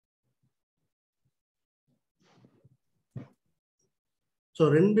So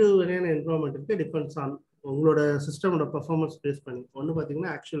 2 வகையான environment இருக்குது, depends on உங்களோட சிஸ்டமோட பர்ஃபார்மன்ஸ் பேஸ் பண்ணி. ஒன்று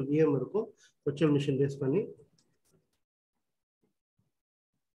பார்த்தீங்கன்னா ஆக்சுவல் விஎம் இருக்கும், விர்ச்சுவல் மிஷின் பேஸ் பண்ணி.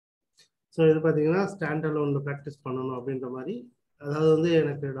 ஸோ இது பார்த்தீங்கன்னா ஸ்டாண்ட் அலோனில் ப்ராக்டிஸ் பண்ணணும் அப்படின்ற மாதிரி, அதாவது வந்து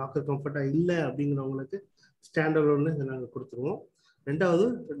எனக்கு டாக்கர் கம்ஃபர்ட்டாக இல்லை அப்படிங்கிறவங்களுக்கு ஸ்டாண்ட் அலோனில் இதை நாங்கள் கொடுத்துருவோம். ரெண்டாவது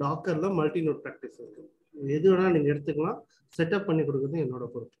டாக்கரில் மல்டி நோட் ப்ராக்டிஸ் இருக்குது. எது வேணால் நீங்கள் எடுத்துக்கலாம், செட்டப் பண்ணி கொடுக்குறது என்னோட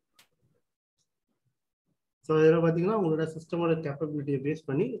பொறுப்பு. ஸோ இதில் பார்த்தீங்கன்னா உங்களோட சிஸ்டமோட கேப்பபிலிட்டியை பேஸ்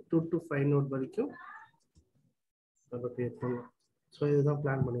பண்ணி 2 to 5 நோட் வரைக்கும் நம்ம கிரியேட் பண்ணலாம். ஸோ இதுதான்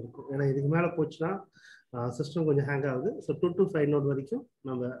பிளான் பண்ணியிருக்கோம். ஏன்னா இதுக்கு மேலே போச்சுன்னா சிஸ்டம் கொஞ்சம் ஹேங் ஆகுது. ஸோ 2 to 5 நோட் வரைக்கும்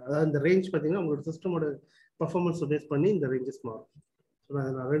நம்ம, அதாவது இந்த ரேஞ்ச் பார்த்தீங்கன்னா உங்களோட சிஸ்டமோட பர்ஃபார்மன்ஸை பேஸ் பண்ணி இந்த ரேஞ்சஸ் மாறும். ஸோ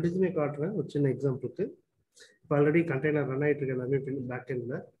நான் ரெண்டுமே காட்டுறேன் ஒரு சின்ன எக்ஸாம்பிளுக்கு. இப்போ ஆல்ரெடி கண்டெய்னர் ரன் ஆகிட்டு இருக்கு எல்லாமே பேக்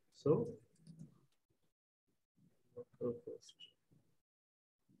எண்டில். ஸோ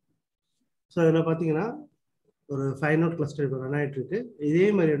இதில் பார்த்தீங்கன்னா ஒரு 5 நோட் கிளஸ்டர் இப்போ ரன் ஆகிட்டு இருக்கு. இதே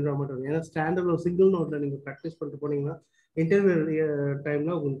மாதிரி என்வரான்மெண்ட் வரும். ஏன்னா ஸ்டாண்டர்ட் ஒரு சிங்கிள் நோட்டில் நீங்கள் ப்ராக்டிஸ் பண்ணிட்டு போனீங்கன்னா இன்டர்வியூ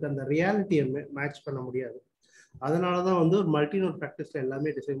டைமில் உங்களுக்கு அந்த ரியாலிட்டியை மேட்ச் பண்ண முடியாது. அதனால தான் வந்து ஒரு மல்டி நோட் ப்ராக்டிஸில்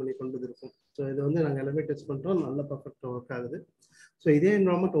எல்லாமே டிசைன் பண்ணி கொண்டு இருக்கும். ஸோ இது வந்து நாங்கள் எல்லாமே டெஸ்ட் பண்ணுறோம், நல்ல பர்ஃபெக்டாக ஒர்க் ஆகுது. ஸோ இதே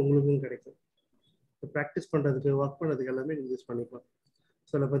என்வரான்மெண்ட் உங்களுக்கும் கிடைக்கும். ப்ராக்டிஸ் பண்ணுறதுக்கு, ஒர்க் பண்ணுறதுக்கு எல்லாமே நீங்கள் யூஸ் பண்ணிக்கலாம்.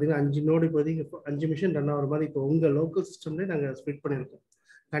 ஸோ அதில் பார்த்தீங்கன்னா 5 நோடு இப்போதைக்கு 5 மிஷின் ரன் ஆகிற மாதிரி இப்போ உங்கள் லோக்கல் சிஸ்டம்லேயே நாங்கள் ஸ்ப்ளிட் பண்ணியிருக்கோம்.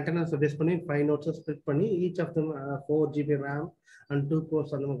 கண்டெய்னர்ஸை பேஸ் பண்ணி 5 நோட்ஸை ஸ்ப்ளிட் பண்ணி each of them 4 GB RAM and 2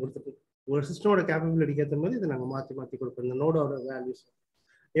 course அந்த மாதிரி கொடுத்துருக்கோம். ஒரு சிஸ்டமோட கேப்பபிலிட்டிக்கு ஏற்ற மாதிரி இதை நாங்கள் மாற்றி கொடுப்போம். இந்த நோடோட வேல்யூஸ்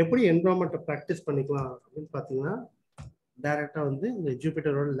எப்படி என்வரான்மெண்ட்டை ப்ராக்டிஸ் பண்ணிக்கலாம் அப்படின்னு பார்த்தீங்கன்னா, டைரெக்டாக வந்து இந்த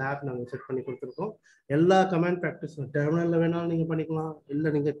ஜூபிட்டரோட லேப் நாங்கள் செட் பண்ணி கொடுத்துருக்கோம். எல்லா கமாண்ட் ப்ராக்டிஸ் டெர்மினலில் வேணாலும் நீங்கள் பண்ணிக்கலாம்,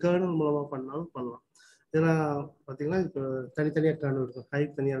 இல்லை நீங்கள் கர்னல் மூலமாக பண்ணாலும் பண்ணலாம். இதெல்லாம் பார்த்தீங்கன்னா இப்போ தனித்தனியாக கர்னல் இருக்கும்.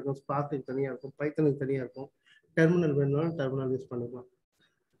 ஹைவ் தனியாக இருக்கும், ஸ்பார்க் தனியாக இருக்கும், பைத்தனுக்கு தனியாக இருக்கும். டெர்மினல் வேணும்னாலும் டெர்மினல் யூஸ் பண்ணிக்கலாம்.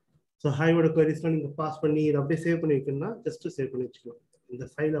 ஸோ ஹைவோட குவரிஸ்லாம் நீங்கள் பாஸ் பண்ணி இதை அப்படியே சேவ் பண்ணி வைக்கணும்னா ஜஸ்ட்டு சேவ் பண்ணி வச்சுக்கலாம். இந்த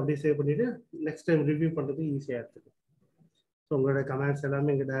ஃபைல் அப்படியே சேவ் பண்ணிவிட்டு நெக்ஸ்ட் டைம் ரிவ்யூ பண்ணுறதுக்கு ஈஸியாக இருக்குது. ஸோ உங்களோட கமெண்ட்ஸ்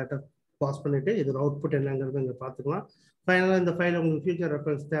எல்லாமே இங்கே டேரெக்டாக பாஸ் பண்ணிவிட்டு இதோட அவுட்புட் என்னங்கிறது இங்கே பார்த்துக்கலாம். ஃபைனலாக இந்த ஃபைல் உங்களுக்கு ஃபியூச்சர்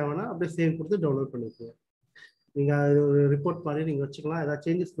ரெஃபரன்ஸ் தேவைன்னா அப்படியே சேவ் கொடுத்து டவுன்லோட் பண்ணிக்கலாம். நீங்கள் அது ஒரு ரிப்போர்ட் மாதிரி நீங்கள் வச்சுக்கலாம். ஏதாவது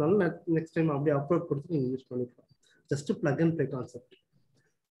சேஞ்சஸ்னாலும் நெக்ஸ்ட் டைம் அப்படியே அப்லோட் கொடுத்து நீங்கள் யூஸ் பண்ணிக்கலாம். Just plug and play concept.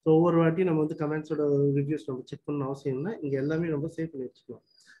 So ஒவ்வொரு வாட்டி நம்ம வந்து கமெண்ட்ஸோட ரிவ்யூஸ் நம்ம செக் பண்ண அவசியம்னா இங்கே எல்லாமே நம்ம சேவ் பண்ணி வச்சுக்கலாம்.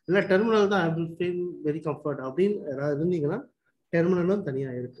 இல்லை டெர்மினல் தான் I will feel very comfort அப்படின்னு ஏதாவது இருந்தீங்கன்னா டெர்மினலும்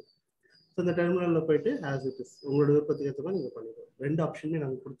தனியாக இருக்குது. ஸோ இந்த டெர்மினலில் போயிட்டு ஆஸ் இட் இஸ் உங்களோட விருப்பத்துக்கு ஏற்ற மாதிரி நீங்கள் பண்ணிக்கலாம். 2 ஆப்ஷனுமே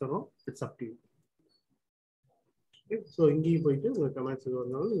நாங்கள் கொடுத்துறோம். It's up to you. Okay, so இங்கேயும் போயிட்டு உங்கள் கமெண்ட்ஸ்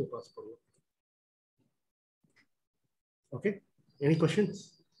வரனாலும் நீங்கள் பாஸ் பண்ணலாம். Okay, any questions,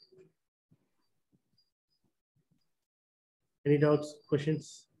 any doubts, questions?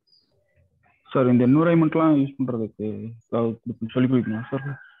 Sir இந்த என்விரான்மெண்ட்லாம் யூஸ் பண்ணுறதுக்கு சொல்லி கொடுப்பீங்களா சார்?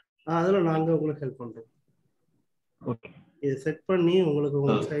 அதெல்லாம் நாங்கள் உங்களுக்கு ஹெல்ப் பண்ணுறோம். ஓகே, இது செட் பண்ணி உங்களுக்கு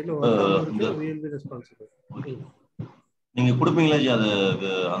உங்கள் சைடில் வரதுக்கு we will be responsible. நீங்கள் கொடுப்பீங்களா ஜி? அது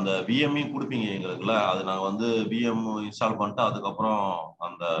அந்த விஎம்ஐயும் கொடுப்பீங்க எங்களுக்குல, அது நாங்கள் வந்து விஎம் இன்ஸ்டால் பண்ணிட்டு அதுக்கப்புறம்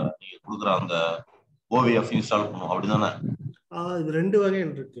அந்த நீங்கள் கொடுக்குற அந்த ஓவிஎஃப் இன்ஸ்டால் பண்ணுவோம், அப்படி தானே? இது 2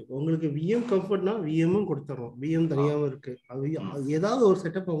 வகைகள் இருக்கு. உங்களுக்கு விஎம் கம்ஃபர்ட்னா விஎம்மும் கொடுத்துறோம், விஎம் தனியாகவும் இருக்கு. அது ஏதாவது ஒரு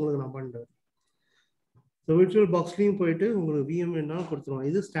செட்டப் உங்களுக்கு நான் பண்ணுறேன். ஸோ விர்ச்சுவல் பாக்ஸ்லையும் போயிட்டு உங்களுக்கு விஎம் வேணாலும் கொடுத்துருவோம்.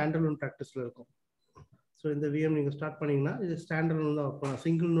 இது ஸ்டாண்டர்ட் ப்ராக்டிஸில் இருக்கும். ஸோ இந்த விஎம் நீங்கள் ஸ்டார்ட் பண்ணிங்கன்னா இது ஸ்டாண்டர்ட் தான் ஒர்க் பண்ணலாம்,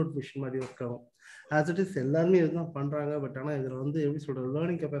 சிங்கிள் நோட் மிஷின் மாதிரி ஒர்க் ஆகும். ஆஸ் இட் இஸ் எல்லாருமே இதுதான் பண்ணுறாங்க. பட் ஆனால் இதில் வந்து எப்படி சொல்கிறது,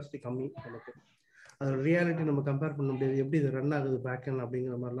 லேர்னிங் கெப்பாசிட்டி கம்மி நமக்கு. அதோட ரியாலிட்டி நம்ம கம்பேர் பண்ண முடியாது. எப்படி இது ரன் ஆகுது பேக்கெண்ட்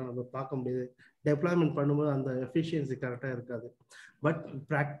அப்படிங்கிற மாதிரிலாம் நம்ம பார்க்க முடியாது. டெப்ளாய்மெண்ட் பண்ணும்போது அந்த எஃபிஷியன்சி கரெக்டாக இருக்காது. பட்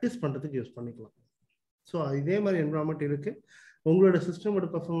ப்ராக்டிஸ் பண்ணுறதுக்கு யூஸ் பண்ணிக்கலாம். ஸோ இதே மாதிரி என்வரான்மெண்ட் இருக்குது. உங்களோட சிஸ்டமோட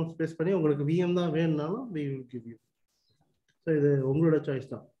பர்ஃபார்மன்ஸ் பேஸ் பண்ணி உங்களுக்கு விஎம் தான் வேணும்னாலும் we will give you. So இது உங்களோட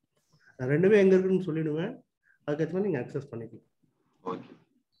சாய்ஸ் தான். நான் 2மே எங்கே இருக்குன்னு சொல்லிடுவேன், அதுக்கேற்ற மாதிரி நீங்கள் அக்சஸ் பண்ணிக்கலாம். ஓகே.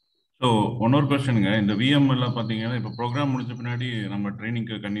 ஸோ ஒன்னொரு கொஸ்டினுங்க, இந்த விஎம் எல்லாம் பார்த்தீங்கன்னா இப்போ ப்ரோக்ராம் முடிஞ்ச பின்னாடி நம்ம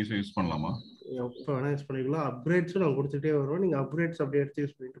ட்ரைனிங்க்கு கண்டிப்பாக யூஸ் பண்ணலாமா? எப்போ வேணால் யூஸ் பண்ணிக்கலாம். அப்கிரேட்ஸும் நான் கொடுத்துட்டே வருவோம். நீங்கள் அப்கிரேட்ஸ் அப்படியே எடுத்து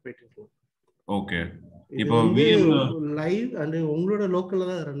யூஸ் பண்ணிட்டு போயிட்டு இருக்கலாம். ஓகே, இப்போ லைவ் அண்ட் உங்களோட லோக்கல்ல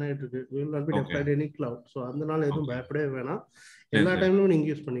தான் ரன் ஆயிட்டு இருக்கு. we will not be deployed any cloud. So அதனால எதுவும் பயப்படவே வேணாம். எல்லா டைம்லும் நீங்க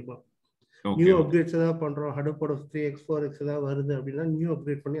யூஸ் பண்ணிக்கலாம். நியூ அப்கிரேட்ஸ் ஏதாவது பண்றோம், ஹடூப்போட 3x 4x ஏதாவது வருது அப்படின்னா நியூ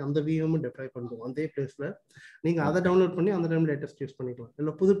அப்கிரேட் பண்ணி அந்த விஎம் டெப்ளாய் பண்ணுவோம். அதே பிளேஸ்ல நீங்க அதை டவுன்லோட் பண்ணி அந்த டைம் லேட்டஸ்ட் யூஸ் பண்ணிக்கலாம்.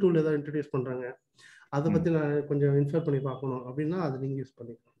 இல்லை புது டூல் ஏதாவது இன்ட்ரடியூஸ் பண்றாங்க, அதை பத்தி நான் கொஞ்சம் இன்ஃபார்ம் பண்ணி பார்க்கணும் அப்படின்னா அதை நீங்க யூஸ்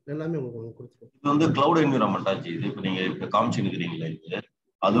பண்ணிக்கலாம். எல்லாமே உங்களுக்கு கொடுத்துருவோம். இது வந்து கிளவுட் என்விரான்மெண்ட் ஆச்சு. இது இப்போ நீங்க இப்போ காமிச்சுக்கிறீங்களா, இது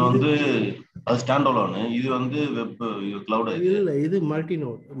அது வந்து அது ஸ்டாண்ட் அலோன், இது வந்து வெப் கிளவுட் இல்ல, இது மல்டி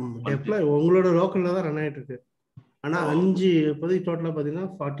நோட் டெப்ளாய் உங்களோட லோக்கல்ல தான் ரன் ஆயிட்டு இருக்கு. ஆனா 5 இப்போதைக்கு டோட்டலா பாத்தீங்கன்னா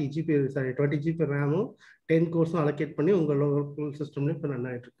 20 GB ரேமும் 10 கோர்ஸும் அலோகேட் பண்ணி உங்க லோக்கல் சிஸ்டம்ல இப்போ ரன்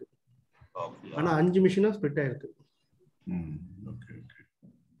ஆயிட்டு இருக்கு. ஆனா 5 மிஷினா ஸ்ப்ளிட் ஆயிருக்கு. Okay okay.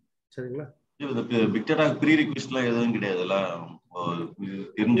 சரிங்களா? இதுக்கு பிக் டேட்டா ப்ரீ ரிக்வெஸ்ட்லாம் எதுவும் கிடையாதுல்ல.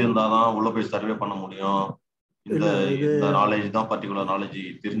 தெரிஞ்சிருந்தாதான் உள்ள போய் சர்வே பண்ண முடியும். இந்த நாலேஜ் தான் பர்டிகுலர் நாலேஜ்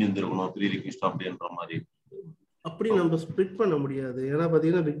தெரிஞ்சிருந்திருக்கணும் ப்ரீ ரிக்வெஸ்ட் அப்படின்ற மாதிரி. அப்படி நம்ம ஸ்ப்ளிட் பண்ண முடியாது. ஏன்னா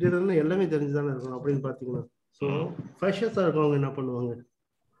பாத்தீங்கன்னா பிக் டேட்டான்னா எல்லாமே தெரிஞ்சுதானே இருக்கணும் அப்படின்னு பாத்தீங்கன்னா. ஸோ ஃப்ரெஷர்ஸா இருக்கவங்க என்ன பண்ணுவாங்க?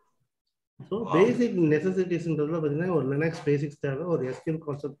 ஸோ பேசிக் நெசசிட்டிஸ்ன்றதுல பார்த்தீங்கன்னா ஒரு லினக்ஸ் பேசிக்ஸ் தேவை, ஒரு எஸ்கியூஎல்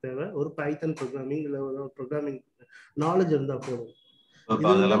கான்செப்ட் தேவை, ஒரு பைத்தன் ப்ரோக்ராமிங் இல்லை ஒரு ப்ரோக்ராமிங் நாலேஜ் இருந்தால் போதும்.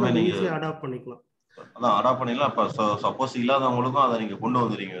 இது எல்லாமே நீங்க ஈஸியா அடாப்ட் பண்ணிக்கலாம். அதான் அடாப்ட் பண்ணிக்கலாம். அப்ப சப்போஸ் இல்லாதவங்களுக்கும் அதை நீங்க கொண்டு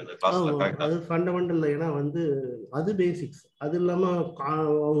வந்துறீங்க இந்த கிளாஸ்ல. கரெக்ட்டா? அது ஃபண்டமெண்டல். ஏன்னா வந்து அது பேசிக்ஸ். அது இல்லாம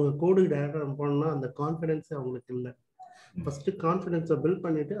அவங்க கோடு டைரக்டா போனோம்னா அந்த கான்ஃபிடன்ஸ் அவங்களுக்கு இல்லை. ஃபர்ஸ்ட் கான்ஃபிடன்ஸை பில்ட்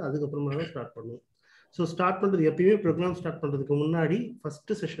பண்ணிட்டு அதுக்கப்புறமா தான் ஸ்டார்ட் பண்ணுவோம். ஸோ ஸ்டார்ட் பண்ணுறது எப்பயுமே ப்ரோக்ராம் ஸ்டார்ட் பண்ணுறதுக்கு முன்னாடி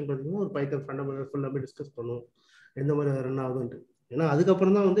ஃபர்ஸ்ட் செஷன் பார்த்தீங்கன்னா ஒரு பைத்தன் ஃபண்டமெண்டல் ஃபுல்லாக டிஸ்கஸ் பண்ணுவோம் எந்த மாதிரி ரன் ஆகுதுன்ட்டு. ஏன்னா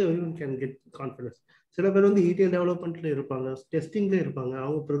அதுக்கப்புறம் தான் வந்து எவ்ரிஒன் கேன் கெட் கான்ஃபிடன்ஸ். சில பேர் வந்து ETL டெவலப்மெண்ட்ல இருப்பாங்க, டெஸ்டிங்ல இருப்பாங்க,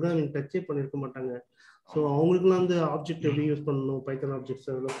 அவங்க ப்ரோக்ராமிங் டச்சே பண்ணியிருக்க மாட்டாங்க. ஸோ அவங்களுக்குலாம் வந்து ஆப்ஜெக்ட் எப்படி யூஸ் பண்ணணும், பைத்தன் ஆப்ஜெக்ட்ஸ்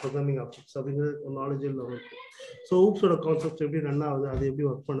ப்ரோக்ராமிங் ஆப்ஜெக்ட்ஸ் அப்படிங்கிற நாலேஜ் இல்லை அவங்களுக்கு. ஸோ ஊப்ஸோட கான்செப்ட் எப்படி ரன் ஆகுது, அது எப்படி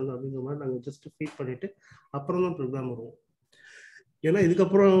ஒர்க் பண்ணுது அப்படிங்கிற மாதிரி நாங்கள் ஜஸ்ட் ஃபீட் பண்ணிட்டு அப்புறம் தான் ப்ரோக்ராம் வருவோம். ஏன்னா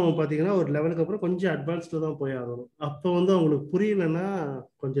இதுக்கப்புறம் பார்த்தீங்கன்னா ஒரு லெவலுக்கு அப்புறம் கொஞ்சம் அட்வான்ஸ்டில் தான் போய் ஆகணும். அப்போ வந்து அவங்களுக்கு புரியலன்னா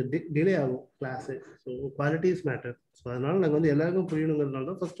கொஞ்சம் டிலே ஆகும் class. So quality is matter. So அதனால நாங்கள் வந்து எல்லாருக்கும் புரியணுங்கிறதுனால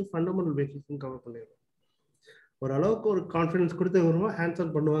தான் ஃபர்ஸ்ட் ஃபண்டமெண்டல் பேசிக்ஸும் கவர் பண்ணிடுறோம். ஓரளவுக்கு ஒரு கான்ஃபிடன்ஸ் கொடுத்து வருவோம், ஹேண்ட்ஸ்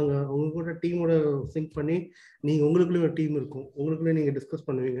ஆன் பண்ணுவாங்க. உங்க கூட டீமோட சிங்க் பண்ணி நீங்கள் உங்களுக்குள்ளேயே ஒரு டீம் இருக்கும், உங்களுக்குள்ளேயே நீங்கள் டிஸ்கஸ்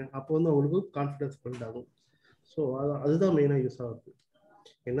பண்ணுவீங்க. அப்போ வந்து அவங்களுக்கு கான்ஃபிடன்ஸ் பில்ட் ஆகும். ஸோ அதுதான் மெயினாக யூஸ் ஆகுது.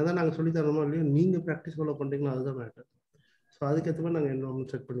 என்னதான் நாங்கள் சொல்லி தரோமோ இல்லையோ நீங்கள் ப்ராக்டிஸ் ஃபாலோ பண்ணுறீங்களோ அதுதான் மேட்டர். ஸோ அதுக்கேற்ற மாதிரி நாங்கள்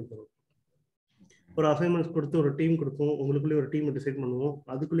என்வரான்மெண்ட் செட் பண்ணி தரோம். ஒரு அசைன்மெண்ட்ஸ் கொடுத்து ஒரு டீம் கொடுப்போம், உங்களுக்குள்ளேயே ஒரு டீம் டிசைட் பண்ணுவோம்.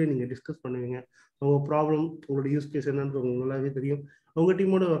 அதுக்குள்ளேயே நீங்கள் டிஸ்கஸ் பண்ணுவீங்க. உங்கள் ப்ராப்ளம், உங்களோட யூஸ் கேஸ் என்னன்றது உங்களுக்கு நல்லாவே தெரியும். உங்கள்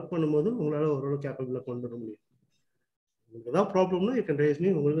டீமோட ஒர்க் பண்ணும்போது உங்களால் ஓரளவு கேப்பபிளாக கொண்டு வர முடியும். உங்களுக்கு ஏதாவது ப்ராப்ளம்னா யூ கேன் ரைஸ் மீ.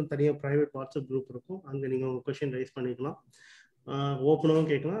 உங்களுக்கு தனியாக ப்ரைவேட் வாட்ஸ்அப் குரூப் இருக்கும், அங்கே நீங்கள் உங்கள் கொஸ்டின் ரைஸ் பண்ணிக்கலாம். ஓப்பனாகவும்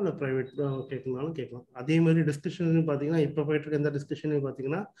கேட்கலாம், இல்லை ப்ரைவேட் கேட்கணும்னாலும் கேட்கலாம். அதே மாதிரி டிஸ்கஷன் பார்த்தீங்கன்னா இப்போ போயிட்டு இருக்க எந்த டிஸ்கஷனையும்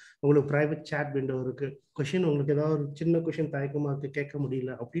பார்த்தீங்கன்னா உங்களுக்கு ப்ரைவேட் சேட் விண்டோ இருக்குது. கொஷின் உங்களுக்கு ஏதாவது ஒரு சின்ன கொஷின் தயக்கமாக இருக்குது, கேட்க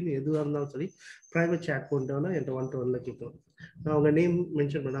முடியல அப்படின்னு எதுவாக இருந்தாலும் சரி ப்ரைவேட் சேட் விண்டோவில் என்கிட்ட 1-to-1 கேட்கலாம். நான் உங்கள் நேம்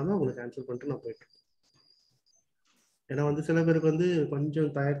மென்ஷன் பண்ணாமல் உங்களுக்கு ஆன்சர் பண்ணிட்டு நான் போயிட்டு. ஏன்னா வந்து சில பேருக்கு வந்து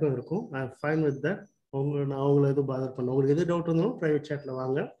கொஞ்சம் தயக்கம் இருக்கும். I am fine with that. நான் அவங்கள எதுவும் பாதர் பண்ண, உங்களுக்கு எது டவுட் இருந்தாலும் ப்ரைவேட் சேட்டில்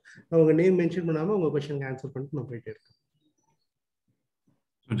வாங்க. நான் உங்கள் நேம் மென்ஷன் பண்ணாமல் உங்கள் கொஷனுக்கு ஆன்சர் பண்ணிட்டு நான் போயிட்டே இருக்கேன்.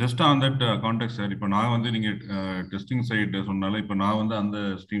 Just on that contact sir, இப்போ நான் வந்து நீங்கள் டெஸ்டிங் சைட் சொன்னாலும் இப்போ நான் வந்து அந்த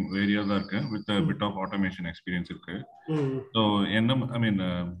ஸ்ட்ரீம் ஏரியா தான் இருக்கேன் with bit of automation experience இருக்கு. ஸோ என்ன ஐ மீன்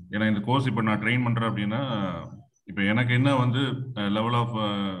ஏன்னா இந்த கோர்ஸ் இப்போ நான் ட்ரெயின் பண்ணுறேன் அப்படின்னா இப்போ எனக்கு என்ன வந்து லெவல் ஆஃப்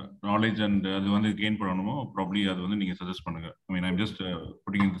நாலேஜ் அண்ட் அது வந்து கெயின் பண்ணணுமோ ப்ராப்ளி அது வந்து நீங்கள் சஜஸ்ட் பண்ணுங்க. ஐ mean I'm just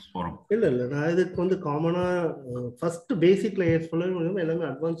putting in this forum. இல்லை நான் இதுக்கு வந்து காமனாக ஃபர்ஸ்ட் பேசிக் லேயர்ஸ் சொல்ல எல்லாமே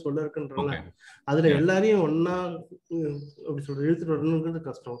அட்வான்ஸ் சொல்ல இருக்குன்றல அதில் எல்லாரையும் ஒன்னா அப்படி சொல்ற இழுத்துட்டு வரணுங்கிறது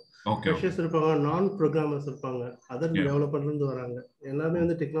கஷ்டம். ஃப்ரெஷர்ஸ் இருப்பாங்க, நான் ப்ரோக்ராமர்ஸ் இருப்பாங்க, அதர் டெவலப்பர்லேருந்து வராங்க. எல்லாமே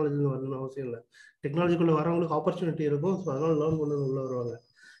வந்து டெக்னாலஜிலேருந்து வரணும்னு அவசியம் இல்லை. டெக்னாலஜிக்குள்ளே வரவங்களுக்கு ஆப்பர்ச்சுனிட்டி இருக்கும். ஸோ அதனால லேர்ன் பண்ண உள்ள வருவாங்க.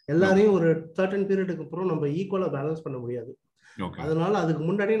 எல்லாரையும் ஒரு சர்டன் பீரியடுக்கு அப்புறம் நம்ம ஈக்குவலாக பேலன்ஸ் பண்ண முடியாது. அதனால அதுக்கு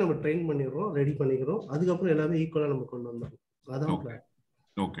முன்னாடியே நம்ம ட்ரெயின் பண்ணிடுறோம், ரெடி பண்ணிக்கிறோம். அதுக்கப்புறம் எல்லாமே ஈக்குவலாக நம்ம கொண்டு வந்தோம். அதான் plan.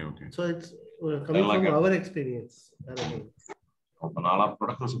 Okay. So it's coming from our experience. நாளா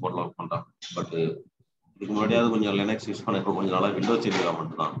ப்ரொடக்ஷன் சப்போர்ட்ல ஒர்க் பண்றேன். பட் இதுக்கு முன்னாடியாவது கொஞ்சம் லினக்ஸ் யூஸ் பண்ண, இப்போ கொஞ்சம் நாளா விண்டோஸ் தெரியும்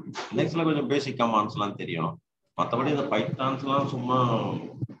மட்டும் தான். லினக்ஸ்ல கொஞ்சம் பேசிக் கமாண்ட்ஸ்லாம் தெரியும். மற்றபடி இந்த பைத்தான்ஸ்லாம் சும்மா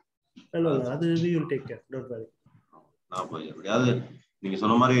அது we will take care, don't worry. நான் போய் எப்படியாவது நீங்க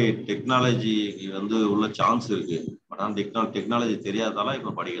சொன்ன மாதிரி டெக்னாலஜி வந்து உள்ள சான்ஸ் இருக்கு. பட் ஆனால் டெக்னாலஜி தெரியாதால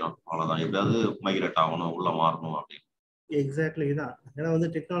இப்போ படிக்கிறோம், அவ்வளோதான். எப்படியாவது மைக்ரேட் ஆகணும், உள்ள மாறணும் அப்படின்னு. எக்ஸாக்ட்லி தான். ஏன்னா வந்து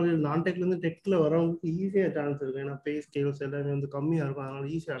டெக்னாலஜி நான் டெக்ல இருந்து டெக்ல வரவங்களுக்கு ஈஸியாக சான்ஸ் இருக்கு. ஏன்னா பே ஸ்கேல்ஸ் எல்லாமே வந்து கம்மியாக இருக்கும், அதனால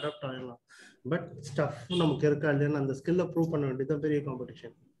ஈஸியாக அடாப்ட் ஆகிடலாம். பட் ஸ்டஃப் நமக்கு இருக்கா இல்லைன்னு அந்த ஸ்கில்லை ப்ரூவ் பண்ண வேண்டியது பெரிய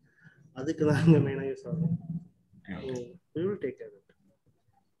காம்படிஷன். அதுக்கு தான் இங்கே மெயினாக யூஸ் ஆகும். We will take care of it.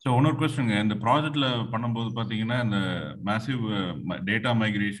 So இன்னொரு கொஸ்டின்ங்க, இந்த ப்ராஜெக்ட்ல பண்ணும்போது பார்த்தீங்கன்னா இந்த மேசிவ் டேட்டா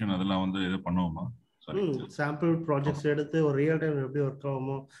மைக்ரேஷன் அதெல்லாம் வந்து எது பண்ணுவோமா? சாம்பிள் ப்ராஜெக்ட்ஸ் எடுத்து ஒரு ரியல் டைம் எப்படி ஒர்க்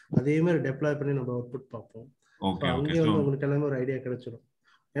ஆகுமோ அதே மாதிரி டெப்ளாய் பண்ணி நம்ம அவுட்புட் பார்ப்போம். அங்கேயே வந்து உங்களுக்கு எல்லாமே ஒரு ஐடியா கிடைச்சிடும்.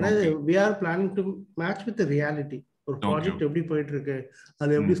 ஏன்னா we are planning to match with the reality. ஒரு ப்ராஜெக்ட் எப்படி போயிட்டு இருக்கு,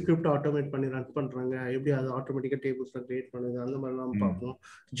 அது எப்படி ஸ்கிரிப்ட் ஆட்டோமேட் பண்ணி ரன் பண்றாங்க, எப்படி அது ஆட்டோமேட்டிக்கா டேபிள்ஸ் கிரியேட் பண்ணுது, அந்த மாதிரிலாம் பார்ப்போம்.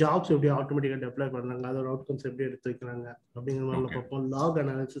 ஜாப்ஸ் எப்படி ஆட்டோமேட்டிக்கா டெப்ளாய் பண்றாங்க, அதோட அவுட்கம்ஸ் எப்படி எடுத்து வைக்கிறாங்க அப்படிங்கிற மாதிரிலாம் பார்ப்போம். லாக்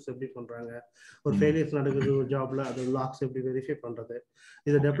அனாலிசிஸ் எப்படி பண்றாங்க, ஒரு ஃபெயிலியர்ஸ் நடக்குது ஒரு ஜாப்ல, அது லாக்ஸ் எப்படி வெரிஃபை பண்றது,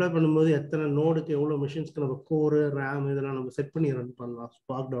 இதை டெப்ளாய் பண்ணும்போது எத்தனை நோடுக்கு எவ்வளவு மிஷின்ஸ்க்கு நம்ம கோரு ரேம் இதெல்லாம் நம்ம செட் பண்ணி ரன் பண்ணலாம்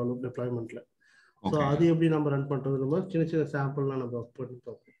ஸ்பார்க் டெவலப் டெப்ளாய்மெண்ட்ல. ஸோ அது எப்படி நம்ம ரன் பண்றது, சின்ன சின்ன சாம்பிள்லாம் நம்ம ஒர்க் பண்ணி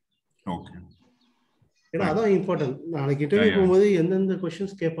பார்ப்போம். ஓகே. ஏன்னா அதான் இம்பார்ட்டன்ட். நாளைக்கு இன்டர்வியூ போகும்போது எந்தெந்த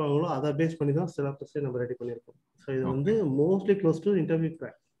கொஸ்டின்ஸ் கேட்பாங்களோ அதை பேஸ் பண்ணி தான் சிலபஸே நம்ம ரெடி பண்ணியிருக்கோம். ஸோ இது வந்து mostly close to interview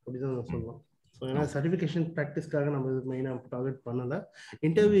track அப்படிதான் நான் சொல்லலாம். ஸோ ஏன்னா சர்டிஃபிகேஷன் ப்ராக்டிஸ்க்காக நம்ம இது மெயினாக டார்கெட் பண்ணல.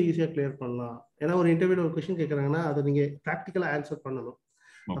 இன்டர்வியூ ஈஸியாக கிளியர் பண்ணலாம். ஏன்னா ஒரு இன்டர்வியூல ஒரு கொஸ்டின் கேட்குறாங்கன்னா அதை நீங்கள் ப்ராக்டிக்கலாக ஆன்சர் பண்ணணும்.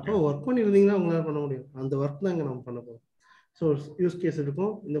 அப்போ ஒர்க் பண்ணியிருந்தீங்கன்னா உங்களால் பண்ண முடியும். அந்த ஒர்க் தான் இங்கே நம்ம பண்ண போகிறோம். ஸோ யூஸ் கேஸ்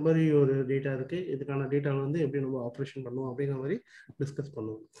இருக்கும், இந்த மாதிரி ஒரு டேட்டா இருக்கு, இதுக்கான டேட்டா வந்து எப்படி நம்ம ஆப்ரேஷன் பண்ணுவோம் அப்படிங்கிற மாதிரி டிஸ்கஸ்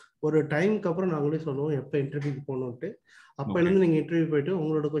பண்ணுவோம். ஒரு டைமுக்கு அப்புறம் நாங்களே சொல்லுவோம் எப்போ இன்டர்வியூக்கு போகணுன்ட்டு. அப்போலேருந்து நீங்கள் இன்டர்வியூ போயிட்டு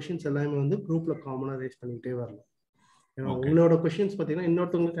உங்களோட கொஸ்டின்ஸ் எல்லாமே வந்து குரூப்ல காமனாக ரேஸ் பண்ணிக்கிட்டே வரலாம். ஏன்னா உங்களோட கொஸ்டின்ஸ் பார்த்தீங்கன்னா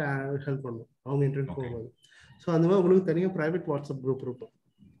இன்னொருத்தவங்களுக்கு ஹெல்ப் பண்ணும் அவங்க இன்டர்வியூ போகும்போது. ஸோ அந்த மாதிரி உங்களுக்கு தனியாக ப்ரைவேட் வாட்ஸ்அப் குரூப் இருக்கும்,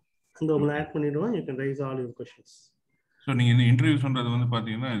 அங்கே உங்களை ஆட் பண்ணிடுவோம். You can raise all your questions. So நீங்கள் இந்த இன்டர்வியூ சொல்றது வந்து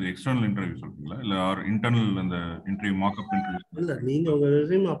பார்த்தீங்கன்னா இது எக்ஸ்டர்னல் இன்டர்வியூ சொல்றீங்களா இல்லை இன்டர்னல் அந்த இன்டர்வியூ மார்க்அப் இன்டர்வியூ? இல்லை, நீங்கள் உங்கள்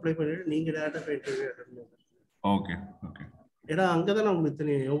ரெஸ்யூம் அப்ளை பண்ணிட்டு நீங்கள் டேரக்டாக இன்டர்வியூ அட்டெண்ட் பண்ணுங்க. Okay okay. ஏன்னா அங்கே தான் உங்களுக்கு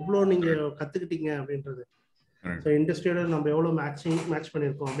தெரியும் எவ்வளோ நீங்கள் கற்றுக்கிட்டீங்க அப்படின்றது. ஸோ இண்டஸ்ட்ரியோட நம்ம எவ்வளோ மேட்ச்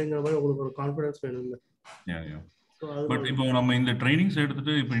பண்ணியிருக்கோம் அப்படிங்கிற மாதிரி உங்களுக்கு ஒரு கான்ஃபிடன்ஸ் வேணும். இல்லை பட் இப்போ நம்ம இந்த ட்ரைனிங்ஸ்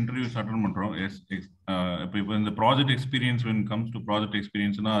எடுத்துட்டு இப்போ இன்டர்வியூஸ் அட்டெண்ட் பண்ணுறோம். இப்போ இந்த project experience when comes to project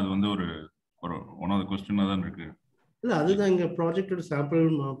எக்ஸ்பீரியன்ஸ்னா அது வந்து ஒரு ஒன் ஆஃப் த கொஸ்டினாக தான் இருக்கு. இல்ல அதுதான் இங்க ப்ராஜெக்ட்டோட சாம்பிள்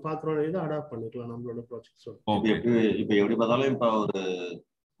பாக்குறோம், இதை அடாப்ட் பண்ணிக்கலாம் நம்மளோட ப்ராஜெக்ட்ஸ். ஓகே. இப்போ எப்படி பார்த்தாலும்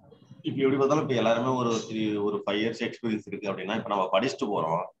இப்போ எல்லாருமே ஒரு 5 இயர்ஸ் எக்ஸ்பீரியன்ஸ் இருக்கு அப்படின்னா இப்போ நம்ம படிச்சுட்டு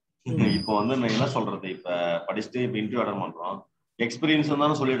போறோம். இப்போ வந்து நான் என்ன சொல்றது, இப்போ படிச்சுட்டு இப்போ இன்டர்வியூ அட்டெண்ட் பண்றோம், எக்ஸ்பீரியன்ஸ்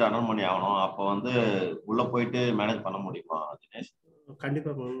தானே சொல்லிட்டு அட்டெண்ட் பண்ணி ஆகணும். அப்போ வந்து உள்ள போயிட்டு மேனேஜ் பண்ண முடியுமா தினேஷ்?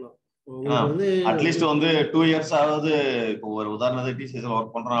 கண்டிப்பா பண்ணலாம். அட்லீஸ்ட் வந்து 2 இயர்ஸ் ஆகுது. இப்போ ஒரு உதாரணத்துக்கு டிசிஎஸ்ல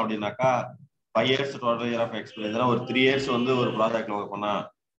ஒர்க் பண்றோம் அப்படின்னாக்கா 5 இயர்ஸ் 12 இயர் ஆஃப் எக்ஸ்பீரியன்ஸ், ஒரு 3 இயர்ஸ் வந்து ஒரு ப்ராஜெக்ட்ல ஒர்க் பண்ணா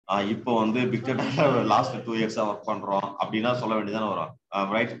இப்போ வந்து பிக்டேட்டா லாஸ்ட் 2 இயர்ஸா ஒர்க் பண்றோம் அப்படின்னா சொல்ல வேண்டியதானே வரும்.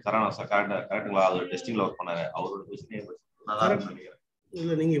 ரைட், கரெக்டுங்களா? அது டெஸ்டிங்ல ஒர்க் பண்ணாரு, அவரோட கொஸ்டின்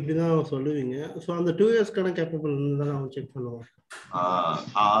இல்ல நீங்க இப்படிதான் சொல்லுவீங்க. ஸோ அந்த 2 இயர்ஸ்க்கான கேப்பபிள் தான் அவங்க செக் பண்ணுவாங்க.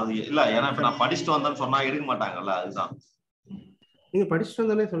 அது இல்ல, ஏன்னா இப்ப நான் படிச்சுட்டு வந்தேன்னு சொன்னா எடுக்க மாட்டாங்கல்ல, அதுதான். நீங்க படிச்சுட்டு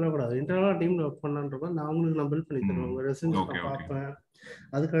வந்தாலே சொல்லக்கூடாது, இன்டர்னலா டீம்ல ஒர்க் பண்ணலான்றப்ப நான் உங்களுக்கு நான் பில்ட் பண்ணி தருவேன். உங்க ரெஸ்யூம்ஸ் பார்ப்பேன்,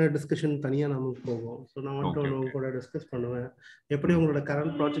 அதுக்கான டிஸ்கஷன் தனியா நமக்கு போகும். ஸோ நான் வந்துட்டு உங்க கூட டிஸ்கஸ் பண்ணுவேன். எப்படி உங்களோட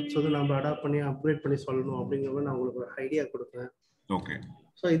கரண்ட் ப்ராஜெக்ட்ஸ் வந்து நம்ம அடாப்ட் பண்ணி அப்கிரேட் பண்ணி சொல்லணும் அப்படிங்கிற மாதிரி நான் உங்களுக்கு ஒரு ஐடியா கொடுப்பேன். ஓகே.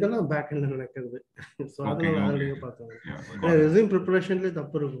 ஸோ இதெல்லாம் பேக் எண்ட்ல நடக்கிறது. ஸோ அதனால அதை நீங்க பார்த்துக்கோங்க. ரெஸ்யூம் ப்ரிப்பரேஷன்லேயே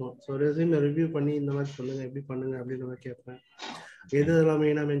தப்பு இருக்கும். ஸோ ரெஸ்யூம் ரிவ்யூ பண்ணி இந்த மாதிரி சொல்லுங்க, எப்படி பண்ணுங்க அப்படின்னு நான் கேட்பேன். எது எல்லாம்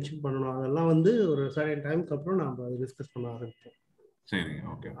மெயினாக மென்ஷன் பண்ணணும் அதெல்லாம் வந்து ஒரு சர்டன் டைமுக்கு அப்புறம் நம்ம அதை டிஸ்கஸ் பண்ண ஆரம்பிப்போம். சரி,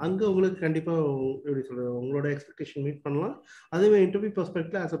 ஓகே. அங்கே உங்களுக்கு கண்டிப்பாக எப்படி சொல்றது, உங்களோட எக்ஸ்பெக்டேஷன் மீட் பண்ணலாம். அதே இன்டர்வியூ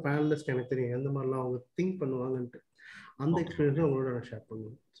பெர்ஸ்பெக்டிவ்ல ஆஸ் அ பேனலிஸ்ட் எனக்கு தெரியும் எந்த மாதிரிலாம் அவங்க திங்க் பண்ணுவாங்கன்ட்டு. அந்த எக்ஸ்பீரியன்ஸை உங்களோட நான் ஷேர்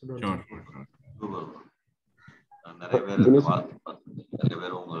பண்ணுவேன். நிறைய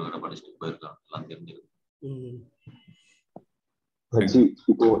பேர் உங்களோட படிச்சுட்டு போயிருக்காங்க, எல்லாம் தெரிஞ்சிருக்கு.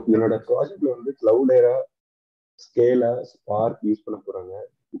 இப்போ என்னோட ப்ராஜெக்ட்ல வந்து கிளவுடேரா, ஸ்கேலா, ஸ்பார்க் யூஸ் பண்ண போறாங்க.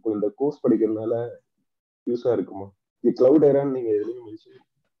 இப்போ இந்த கோர்ஸ் படிக்கிறதுனால யூஸா இருக்குமா? இது கிளவுடேரான்னு நீங்க எதுலயும் மென்ஷன்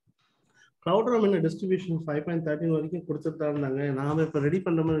கிளவுடரா டிஸ்ட்ரிபியூஷன் 5.13 வரைக்கும் கொடுத்துட்டு தான் இருந்தாங்க. நாம இப்போ ரெடி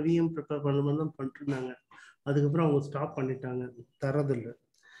பண்ற மாதிரி விஎம் ப்ரிப்பேர் பண்ண மாதிரி தான் பண்ணிட்டு இருந்தாங்க. அதுக்கப்புறம் அவங்க ஸ்டாப் பண்ணிட்டாங்க, தரதில்லை.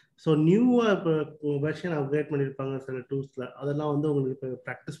 ஸோ நியூவாக இப்போ வெர்ஷன் அப்கிரேட் பண்ணியிருப்பாங்க சில டூல்ஸில், அதெல்லாம் வந்து உங்களுக்கு இப்போ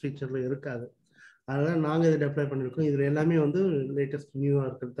ப்ராக்டிஸ் ஃபீச்சரில் இருக்காது. அதனால் நாங்கள் இதை டெப்ளை பண்ணியிருக்கோம். இதில் எல்லாமே வந்து லேட்டஸ்ட் நியூவாக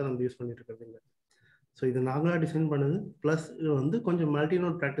இருக்கிறது தான் நம்ம யூஸ் பண்ணிட்டு இருக்கிறது இல்லை. ஸோ இது நாங்களாக டிசைன் பண்ணுது. ப்ளஸ் இது வந்து கொஞ்சம்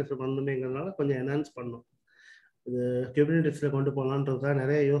மல்டிநோட் ப்ராக்டிஸ் பண்ணணுமேங்கிறதுனால கொஞ்சம் என்ஹான்ஸ் பண்ணோம். இது குபர்னெட்டிஸில் கொண்டு போகலான்றதுக்காக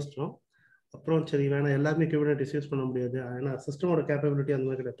நிறைய யோசித்தோம். அப்புறம் சரி வேணாம், எல்லாருமே குபர்னெட்டிஸ் யூஸ் பண்ண முடியாது, ஏன்னா சிஸ்டமோட கேப்பபிலிட்டி அந்த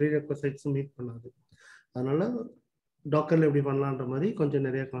மாதிரி கிடையாது, ப்ரீரெக்வசைட்ஸும் மீட் பண்ணாது. அதனால டாக்கர்ல எப்படி பண்ணலான்ற மாதிரி கொஞ்சம்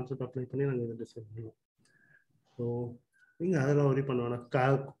நிறைய கான்செப்ட் அப்ளை பண்ணி நாங்கள் இதை டிசைன் பண்ணுவோம். ஸோ நீங்கள் அதெல்லாம் ஒரி பண்ணுவேன்.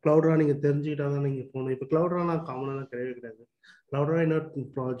 க்ளவுடரா நீங்கள் தெரிஞ்சுக்கிட்டா தான் நீங்கள் போகணும். இப்போ க்ளவுடராலாம் காமனாக கிடையவே கிடையாது. க்ளவுடரா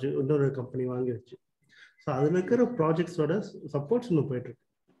இன்னொரு கம்பெனி வாங்கிடுச்சு. ஸோ அதில் இருக்கிற ப்ராஜெக்ட்ஸோட சப்போர்ட்ஸ் இன்னும் போயிட்டு இருக்கு.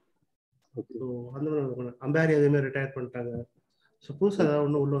 ஸோ அந்த மாதிரி அம்பாரி அதேமாதிரி ரிட்டையர் பண்ணிட்டாங்க. ஸோ புதுசாக ஏதாவது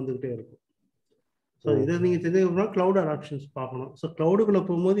ஒன்று உள்ள வந்துகிட்டே இருக்கும். ஸோ இதை நீங்கள் தெரிஞ்சுக்கணும்னா க்ளவுட் அடாப்ஷன்ஸ் பார்க்கணும். ஸோ க்ளவுடுக்குள்ளே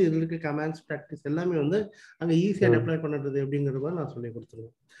போகும்போது இதில் இருக்க கமாண்ட்ஸ் ப்ராக்டிஸ் எல்லாமே வந்து அங்கே ஈஸியாக டெப்ளை பண்ணுறது எப்படிங்கிறத நான் சொல்லி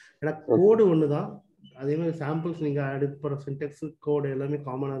கொடுத்துருவேன். ஏன்னா கோடு ஒன்று தான், அதே மாதிரி சாம்பிள்ஸ் நீங்கள் அடுப்புற சின்டெக்ஸ் கோடு எல்லாமே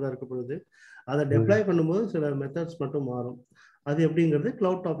காமனாக தான் இருக்கப்படுது. அதை டெப்ளை பண்ணும்போது சில மெத்தட்ஸ் மட்டும் மாறும். அது எப்படிங்கிறது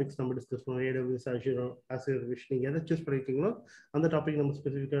கிளவுட் டாபிக்ஸ் நம்ம டிஸ்கஸ் பண்ணுவோம். AWS Azure நீங்கள் எதை சூஸ் பண்ணிருக்கீங்களோ அந்த டாபிக் நம்ம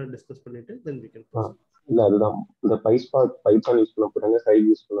ஸ்பெசிஃபிக்காக டிஸ்கஸ் பண்ணிட்டு தென் வி கேன். இல்ல அதுதான் இந்த பைஸ்பார்க் பைத்தான் யூஸ் பண்ண போறாங்க, ஹைவ்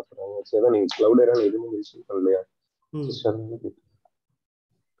யூஸ் பண்ண போறாங்க. சோ நீங்க கிளவுடேரா எதுவுமே மென்ஷன் பண்ணலையா?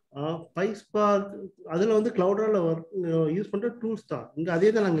 பைஸ்பார்க் அதுல வந்து கிளவுடரால யூஸ் பண்ற டூல்ஸ் தான். இங்க அதே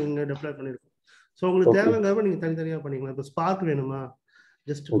தான் நாங்க இங்க டெப்ளாய் பண்ணிருக்கோம். ஸோ உங்களுக்கு தேவைங்கிறப்ப நீங்க தனித்தனியா பண்ணிக்கலாம். இப்போ ஸ்பார்க் வேணுமா,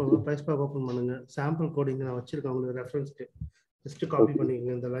 ஜஸ்ட் பைஸ்பார்க் ஓப்பன் பண்ணுங்க, சாம்பிள் கோடிங் நான் வச்சிருக்கேன் உங்களுக்கு ரெஃபரன்ஸ்க்கு, ஜஸ்ட் காப்பி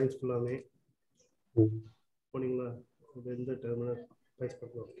பண்ணிக்கங்க இந்த லைன்ஸ் ஃபுல்லாமே. போனீங்களா எந்த terminal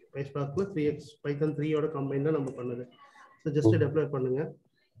PySpark okay PySparkல 3x Python 3 ஓட கம்பைன்டா நம்ம பண்ணது. ஸோ ஜஸ்ட் டெப்ளாய் பண்ணுங்க.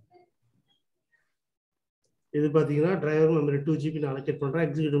 இது பார்த்தீங்கன்னா டிரைவர் மெமரி 2GB நான் அலோகேட் பண்ணுறேன்,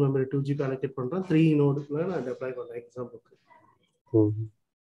 எக்ஸிக்யூட்டிவ் மெமரி 2GB அலோகேட் பண்ணுறேன், 3 நோடுக்குள்ள நான் டெப்ளாய் பண்ணுறேன் எக்ஸாம்பிளுக்கு.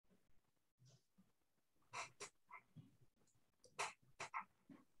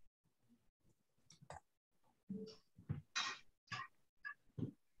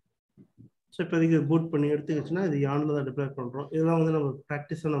 ஸோ இப்போதைக்கு பூட் பண்ணி எடுத்துக்கிச்சுன்னா இது யானில் தான் டிப்ளாய் பண்ணுறோம். இதெல்லாம் வந்து நம்ம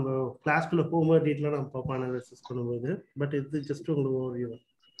ப்ராக்டிஸாக நம்ம கிளாஸ்க்குள்ளே போகும்போது டீட்டெயிலாக நம்ம பார்ப்போம் அனாலிசிஸ் பண்ணும்போது. பட் இது ஜஸ்ட் உங்களுக்கு ஓவர்வியூ தான்.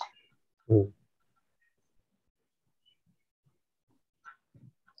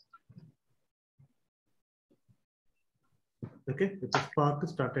 ஓகே, இப்போ ஸ்பார்க்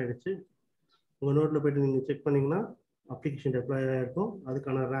ஸ்டார்ட் ஆகிடுச்சு. உங்கள் நோட்டில் போய்ட்டு நீங்கள் செக் பண்ணிங்கன்னா அப்ளிகேஷன் டெப்ளாய் ஆகிருக்கும்.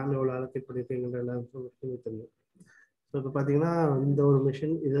 அதுக்கான ரேம் எவ்வளோ அலோகேட் பண்ணியிருக்கீங்கிற எல்லா இன்ஃபர்மேஷனும் தெரியும். ஸோ இப்போ பார்த்தீங்கன்னா இந்த ஒரு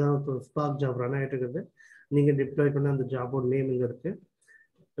மிஷின் இதுதான் இப்போ ஸ்பார்க் ஜாப் ரன் ஆகிட்டு இருக்குது. நீங்கள் டிப்ளாய் பண்ண அந்த ஜாபோட நேம் இங்கே இருக்குது,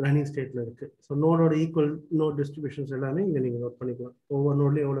 ரன்னிங் ஸ்டேட்டில் இருக்குது. ஸோ நோடோட ஈக்குவல் நோட் டிஸ்ட்ரிபியூஷன்ஸ் எல்லாமே இங்கே நீங்கள் நோட் பண்ணிக்கலாம். ஒவ்வொரு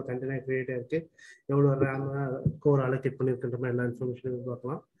நோட்லையும் எவ்வளோ கண்டெய்னர் கிரியேட் ஆகிருக்கு, எவ்வளோ ரேம் கோர் அலோகேட் பண்ணியிருக்கின்ற மாதிரி எல்லா இன்ஃபர்மேஷனும்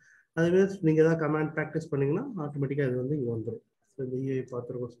பார்க்கலாம். அதுவே நீங்கள் ஏதாவது கமாண்ட் ப்ராக்டிஸ் பண்ணிங்கன்னா ஆட்டோமேட்டிக்காக இது வந்து இங்கே வந்துடும். ஸோ இந்த இஐ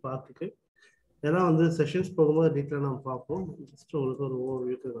பார்த்துருக்கோம் ஸ்பார்க்குக்கு. இதெல்லாம் வந்து செஷன்ஸ் போகும்போது டீட்டெயிலாக நம்ம பார்ப்போம். ஜஸ்ட் உங்களுக்கு ஒரு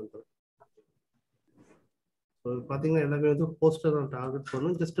ஓவர்வியூக்கு வந்துடும். ஸோ பார்த்தீங்கன்னா எல்லாமே வந்து ஹோஸ்டர் தான் டார்கெட்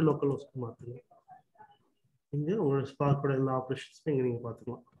பண்ணணும். ஜஸ்ட் லோக்கல் ஹோஸ்ட் மாற்றுங்க. இங்கே உங்களோட ஸ்பார்க்கோட எல்லா ஆப்ரேஷன்ஸும் இங்கே நீங்கள்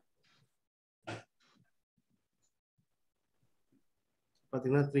பார்த்துக்கலாம்.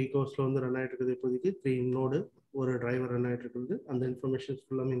 பார்த்தீங்கன்னா 3 கோர்ஸில் வந்து ரன் ஆகிட்டு இருக்குது. இப்போதைக்கு 3 நோடு ஒரு டிரைவர் ரன் ஆகிட்டு இருக்குது. அந்த இன்ஃபர்மேஷன்ஸ்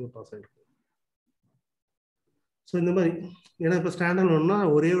ஃபுல்லாமே இங்கே பாஸ் ஆகிருக்கு. ஸோ இந்த மாதிரி ஏன்னா இப்போ ஸ்டாண்டர்ட் ஒன்னா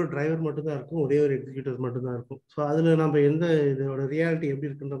ஒரே ஒரு டிரைவர் மட்டும்தான் இருக்கும், ஒரே ஒரு எக்ஸிக்யூட்டிவ் மட்டும்தான் இருக்கும். ஸோ அதில் நம்ம எந்த இதோட ரியாலிட்டி எப்படி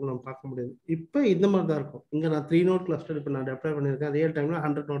இருக்குன்றத நம்ம பார்க்க முடியாது. இப்போ இந்த மாதிரி தான் இருக்கும். இங்கே நான் 3 நோட் கிளஸ்டர் இப்போ நான் டெப்ளாய் பண்ணியிருக்கேன், ரியல் டைமில்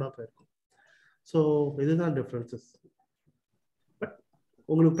 100 நோடாக போயிருக்கும். ஸோ இதுதான் டிஃப்ரென்சஸ். பட்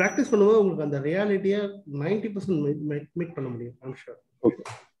உங்களுக்கு ப்ராக்டிஸ் பண்ணும்போது உங்களுக்கு அந்த ரியாலிட்டியை 90% மேக் பண்ண முடியும். I'm sure.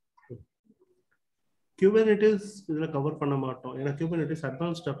 Kubernetes இதில் கவர் பண்ண மாட்டோம். ஏன்னா Kubernetes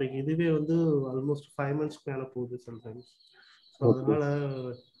அட்வான்ஸ் டாபிக். இதுவே வந்து ஆல்மோஸ்ட் 5 months மேலே போகுது சம்டைம்ஸ். ஸோ அதனால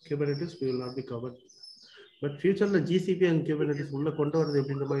Kubernetes we will not be covered. But ஃபியூச்சரில் GCP அண்ட் Kubernetes உள்ளே கொண்டு வரது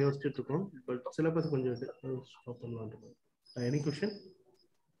எப்படின்ற மாதிரி யோசிச்சுட்டு இருக்கோம். பட் சிலபஸ் கொஞ்சம் ஸ்டாப் பண்ணலாம். Any question?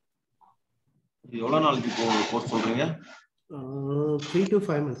 எவ்வளோ நாளைக்கு கோர்ஸ் சொல்றீங்க? 3 to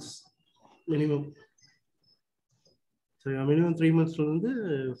 5 months மினிமம். சரி, minimum 3 monthsலேருந்து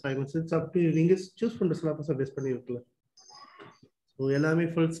 5 months. It's up to நீங்கள் சூஸ் பண்ணுற சிலபஸை பேஸ் பண்ணி இருக்குல்ல. ஸோ எல்லாமே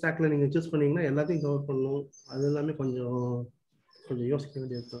ஃபுல் ஸ்டாக்ல நீங்கள் சூஸ் பண்ணீங்கன்னா எல்லாத்தையும் கவர் பண்ணணும். அது எல்லாமே கொஞ்சம் யோசிக்க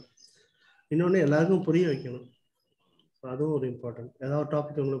வேண்டியது தான். இன்னொன்று எல்லாருக்கும் புரிய வைக்கணும். ஸோ அதுவும் ஒரு இம்பார்ட்டன்ட். ஏதாவது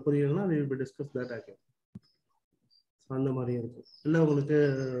டாபிக் உங்களுக்கு புரியணும்னா we will discuss that again. அந்த மாதிரி இருக்கும். இல்லை உங்களுக்கு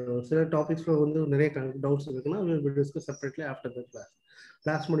சில டாபிக்ஸில் வந்து நிறைய டவுட்ஸ் இருக்குன்னா we will discuss separately after the class.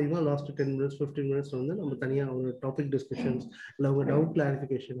 Class முடியுமா லாஸ்ட் 10 minutes 15 minutes வந்து நம்ம தனியாக ஒரு டாபிக் டிஸ்கஷன்ஸ் இல்லை உங்கள் டவுட்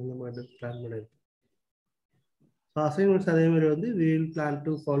கிளாரிஃபிகேஷன் அந்த மாதிரி பிளான் பண்ணியிருக்கோம். ஸோ அசைன்மெண்ட்ஸ் அதே மாதிரி வந்து we will plan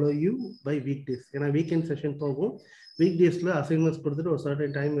to follow you by weekdays. ஏன்னா வீக்கெண்ட் செஷன் போகும். வீக் டேஸில் அசைன்மெண்ட்ஸ் கொடுத்துட்டு ஒரு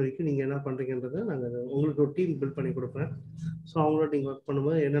சர்டன் டைம் வரைக்கும் நீங்கள் என்ன பண்ணுறீங்கன்றதை நாங்கள் உங்களுக்கு ஒரு டீம் பில்ட் பண்ணி கொடுப்பேன். ஸோ அவங்களோட நீங்கள் ஒர்க்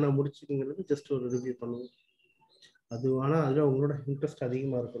பண்ணும்போது என்னென்ன முடிச்சிருக்கீங்கிறது ஜஸ்ட் ஒரு ரிவ்யூ பண்ணுவோம். அது ஆனால் அதில் உங்களோட இன்ட்ரெஸ்ட்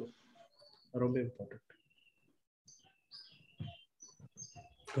அதிகமாக இருக்கணும். ரொம்ப இம்பார்ட்டன்ட்.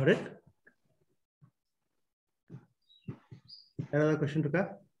 கரெக்ட்? ஏதாவது கொஸ்டின் இருக்கா?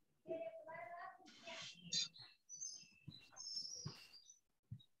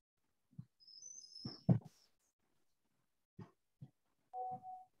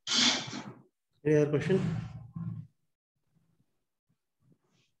 Any other question?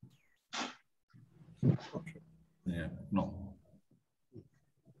 Okay. Yeah, no.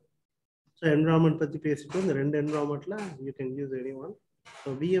 So environment பத்தி பேசிட்டு இந்த ரெண்டு environmentல you can use anyone. So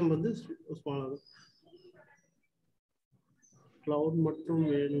VM வந்து ஸ்மால் cloud மட்டும்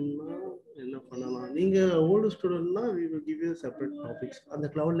வேணும்னா என்ன பண்ணலாம்? நீங்க old ஸ்டூடெண்ட்னா we will give you separate topics. அந்த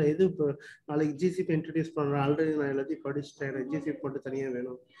cloudல எது இப்போ நாளைக்கு GCP இன்ட்ரோடியூஸ் பண்றேன், ஆல்ரெடி நான் எல்லாத்தையும் படிச்சுட்டேன், GCP மட்டும் தனியா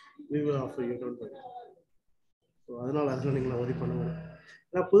வேணும், we will offer you, don't worry. So அதனால அதெல்லாம் நீங்களா ஒரி பண்ணுங்க.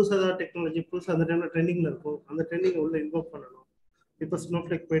 ஏன்னா புதுசாக ஏதாவது டெக்னாலஜி புதுசாக அந்த டைம்ல ட்ரெண்டிங்ல இருக்கும், அந்த ட்ரெண்டிங் உள்ள இன்வால்வ் பண்ணணும். இப்போ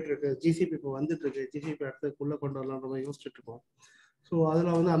ஸ்னோஃப்ளேக் போயிட்டு இருக்கு, GCP இப்போ வந்துட்டு இருக்கு, GCP அடுத்ததுக்கு உள்ள கொண்டு வரலாம் நம்ம யோசிச்சுட்டு இருக்கோம். ஸோ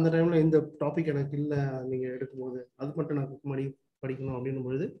அதில் வந்து அந்த டைம்ல இந்த டாபிக் எனக்கு இல்லை நீங்க எடுக்கும்போது அது மட்டும் நான் முன்னாடி படிக்கணும் அப்படின்னும்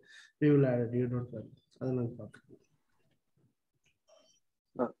பொழுது we will add you, don't worry. அதை நாங்கள் பார்த்துக்கோம்.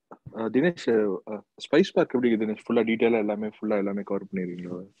 தினேஷ் ஸ்பைஸ்பார்க் எப்படி தினேஷ் ஃபுல்லா டீடைலா எல்லாமே கவர்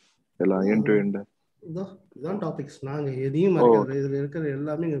பண்ணிருக்கீங்களா? எல்லாம் எண்ட் டு எண்ட் இதான் டாபிக்ஸ். நாங்க எதையும் மறக்காது, இதுல இருக்கிற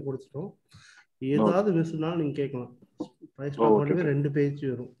எல்லாமே இங்க கொடுத்துட்டோம். ஏதாவது மிஸ்னாலும் நீங்க கேட்கலாம். ஸ்பைஸ்பார்க் மட்டுமே 2 பேஜ்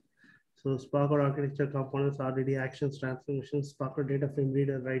வரும். So ஸ்பார்க்கோட architecture components RTT actions transformations ஸ்பார்க்கோட data frame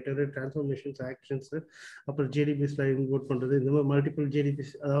reader writer transformations actions அப்புறம் ஜேடிபிஸ்ல இம்போர்ட் பண்ணுறது இந்த மாதிரி மல்டிபிள்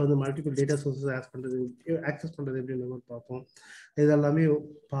ஜேடிபிஸ் அதாவது மல்டிபிள் டேட்டா சோர்ஸஸ் ஆக்சஸ் பண்ணுறது எப்படின்ற மாதிரி பார்ப்போம். இதெல்லாமே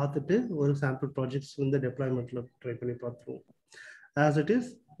பார்த்துட்டு ஒரு சாம்பிள் ப்ராஜெக்ட்ஸ் வந்து டெப்ளாய்மெண்ட்டில் ட்ரை பண்ணி பார்த்துருவோம். As it is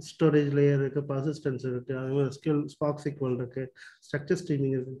storage layer இருக்குது, பர்சிஸ்டன்ஸ் இருக்குது, அது மாதிரி ஸ்கில் ஸ்பார்க் சீக்வல் இருக்குது, ஸ்ட்ரக்சர்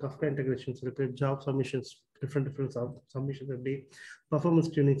ஸ்ட்ரீமிங் இருக்குது, கஃப்கா இன்டெகிரேஷன்ஸ் இருக்குது, ஜாப் சப்மிஷன்ஸ் டிஃப்ரெண்ட் சப்மிஷன்ஸ் எப்படி பர்ஃபார்மன்ஸ்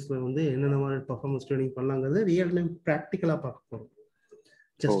டியூனிங்ஸில் வந்து என்னென்ன மாதிரி பர்ஃபார்மன்ஸ் டியூனிங் பண்ணலாங்கிறது ரியல் டைம் ப்ராக்டிக்கலாக பார்க்க போகிறோம்.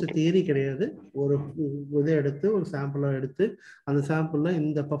 ஜஸ்ட் தியரி கிடையாது. ஒரு இதை எடுத்து ஒரு சாம்பிளாக எடுத்து அந்த சாம்பிளில்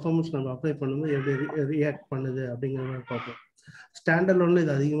இந்த பர்ஃபார்மன்ஸ் நம்ம அப்ளை பண்ணும்போது எப்படி ரியாக்ட் பண்ணுது அப்படிங்கிற மாதிரி பார்ப்போம். ஸ்டாண்டர்ட் ஒன்ல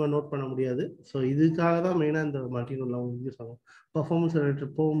இது அதிகமாக நோட் பண்ண முடியாது. ஸோ இதுக்காக தான் மெயினாக இந்த மல்டிநோட்ல அவங்க யூஸ் ஆகும். பர்ஃபார்மன்ஸ்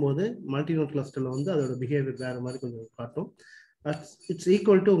ரிலேட்டட் போகும்போது மல்டிநோட் கிளஸ்டரில் வந்து அதோட பிஹேவியர் வேறு மாதிரி கொஞ்சம் காட்டும். இட்ஸ்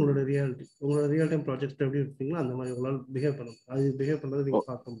ஈக்குவல் டு உங்களோட ரியாலிட்டி. உங்களோட ரியல் டைம் ப்ராஜெக்ட் எப்படி இருப்பீங்களோ அந்த மாதிரி உங்களால் பிஹேவ் பண்ணணும். அது பிஹேவ் பண்ணுறது நீங்கள்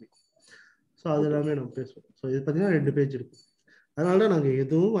பார்க்க முடியும். ஸோ அது எல்லாமே நம்ம பேசுவோம். ஸோ இது பார்த்தீங்கன்னா 2 பேஜ் இருக்கு. அதனால தான் நாங்கள்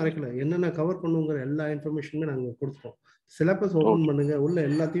எதுவும் மறைக்கல. என்னென்ன கவர் பண்ணுங்கிற எல்லா இன்ஃபர்மேஷனுமே நாங்கள் கொடுத்துருவோம். சிலபஸ் ஓப்பன் பண்ணுங்க, உள்ள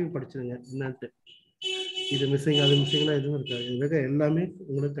எல்லாத்தையும் படிச்சிருங்க. என்னன்ட்டு இது மிஸ்ஸிங் அது மிஸ்ஸிங்லாம் எதுவும் இருக்காது. இதுக்கு எல்லாமே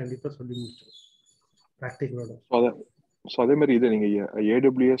உங்களுக்கு கண்டிப்பாக சொல்லி முடிச்சிடும் ப்ராக்டிக்கலோட. ஸோ அதே மாதிரி இது நீங்கள்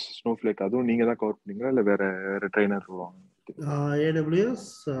AWS Snowflake அதுவும் நீங்கள் தான் கவர் பண்ணீங்களா இல்லை வேற ட்ரைனர் வருவாங்க? AWS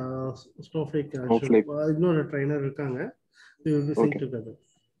Snowflake இன்னொரு ட்ரைனர் இருக்காங்க.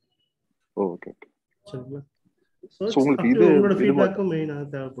 ஓகே சரிங்களா? உங்களோட ஃபீட்பேக்கும் மெயினாக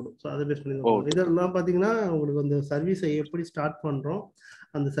தேவைப்படும். ஸோ அதை பேஸ் பண்ணி இதெல்லாம் பார்த்தீங்கன்னா உங்களுக்கு அந்த சர்வீஸை எப்படி ஸ்டார்ட் பண்ணுறோம்,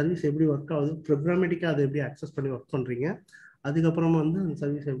 அந்த சர்வீஸ் எப்படி ஒர்க் ஆகுது, ப்ரோக்ராமேட்டிக்காக அதை எப்படி அக்சஸ் பண்ணி ஒர்க் பண்ணுறீங்க, அதுக்கப்புறமா வந்து அந்த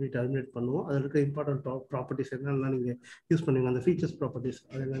சர்வீஸ் எப்படி டெர்மினேட் பண்ணுவோம், அதில் இருக்க இம்பார்ட்டன்ட் ப்ராப்பர்ட்டிஸ் என்னெல்லாம் நீங்கள் யூஸ் பண்ணுவீங்க, அந்த ஃபீச்சர்ஸ் ப்ராப்பர்ட்டிஸ்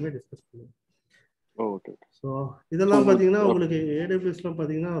அது எல்லாமே டிஸ்கஸ் பண்ணுவோம். ஓகே. ஸோ இதெல்லாம் பார்த்தீங்கன்னா உங்களுக்கு AWSலாம்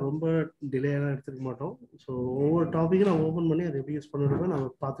பார்த்தீங்கன்னா ரொம்ப டிலேயெல்லாம் எடுத்துக்க மாட்டோம். ஸோ ஒவ்வொரு டாப்பிக்கும் நான் ஓப்பன் பண்ணி அதை எப்படி யூஸ் பண்ணுறோமோ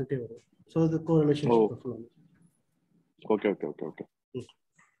நம்ம பார்த்துட்டே வருவோம். ஸோ இது கோரிலேஷன்ஷிப். ஓகே.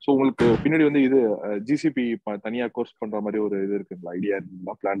 ஸோ உங்களுக்கு பின்னாடி வந்து இது GCP தனியா கோர்ஸ் பண்ற மாதிரி ஒரு இது இருக்குங்களா, ஐடியா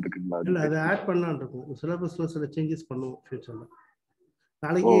இருக்குங்களா, பிளான் இருக்குங்களா? இல்லை, அதை ஆட் பண்ணலான்னு இருக்கும். சிலபஸ்ல சில சேஞ்சஸ் பண்ணுவோம் ஃபியூச்சர்ல.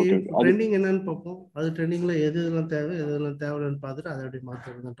 நாளைக்கு ட்ரெண்டிங் என்னன்னு பார்ப்போம். அது ட்ரெண்டிங்ல எதுலாம் தேவை எதெல்லாம் தேவைன்னு பார்த்துட்டு அதை எப்படி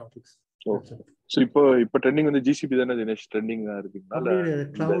மாற்றுறது தான் டாபிக்ஸ். ஸோ இப்போ ட்ரெண்டிங் வந்து GCP தானே தினேஷ் ட்ரெண்டிங்கா இருக்குங்களா?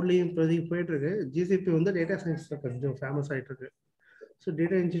 கிளவுட்லயும் இப்போதைக்கு போயிட்டு இருக்கு. GCP வந்து டேட்டா சயின்ஸ்ல கொஞ்சம் ஃபேமஸ் ஆயிட்டு இருக்கு. ஸோ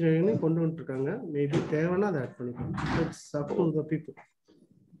டேட்டா இன்ஜினியரிங்லையும் கொண்டு வந்துருக்காங்க. மேபி தேவைன்னா அதை ஆட் பண்ணிக்கலாம். It's up to the people.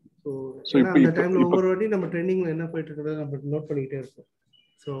 So அந்த டைம்ல ஒவ்வொரு வாட்டி நம்ம ட்ரெண்டிங்ல என்ன போயிட்டு இருக்கிறத நம்ம நோட் பண்ணிக்கிட்டே இருப்போம்.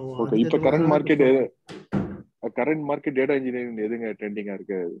 ஸோ இப்போ கரண்ட் மார்க்கெட் டேட்டா இன்ஜினியரிங் எதுங்க ட்ரெண்டிங்கா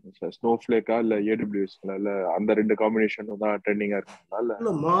இருக்கு? ஸ்னோஃப்ளேக்கா இல்ல AWSங்களா இல்ல அந்த ரெண்டு காம்பினேஷன் தான் ட்ரெண்டிங்கா இருக்குங்களா?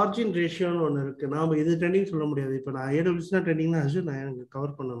 இல்ல மார்ஜின் ரேஷியோன்னு ஒன்று இருக்கு. நாம இது ட்ரெண்டிங் சொல்ல முடியாது. இப்போ நான் AWSனா ட்ரெண்டிங்னா Azure நான் எனக்கு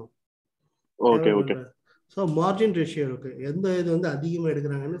கவர் பண்ணணும். ஓகே. ஸோ மார்ஜின் ரேஷியோ இருக்கு. எந்த இது வந்து அதிகமாக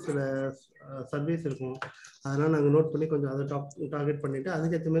எடுக்கிறாங்கன்னு சில சர்வீஸ் இருக்கும். அதெல்லாம் நாங்கள் நோட் பண்ணி கொஞ்சம் அதை டார்கெட் பண்ணிட்டு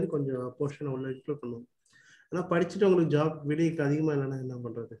அதுக்கேற்ற மாதிரி கொஞ்சம் போர்ஷனை உள்ள இன்க்ளூட் பண்ணுவோம். ஆனால் படிச்சுட்டு உங்களுக்கு ஜாப் விலைக்கு அதிகமாக இல்லைன்னா என்ன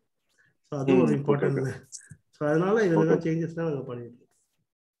பண்ணுறது? ஸோ அதுவும் ஒரு இம்பார்ட்டன்ட். ஸோ அதனால இதில் சேஞ்சஸ் தான் நாங்கள் பண்ணிட்டு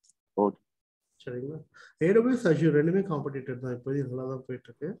இருக்கோம். சரிங்களா? AWS Azure ரெண்டுமே காம்படிட்டர் தான். இப்போது நல்லா தான் போயிட்டு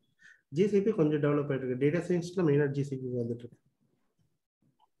இருக்கு. GCP கொஞ்சம் டெவலப் ஆயிட்டு இருக்கு. டேட்டா சயின்ஸ்ல மெயினாக GCP வந்துட்டு இருக்கு.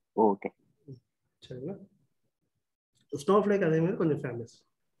 ஓகே. சரிங்களா? ஸ்னோஃப்ளேக் அதே மாதிரி கொஞ்சம் ஃபேமஸ்.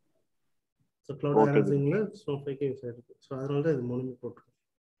 ஸோ க்ளவுட் வேர்ஹவுசிங்ல ஸ்னோஃப்ளேக்கே யூஸ் ஆயிருக்கு. ஸோ அதனால தான் இது மூணுமே போட்டுருக்கு.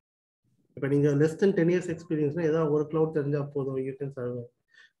 இப்போ நீங்கள் லெஸ் தென் 10 years எக்ஸ்பீரியன்ஸ்னா ஏதாவது ஒரு க்ளவுட் தெரிஞ்சால் போதும். You can serve.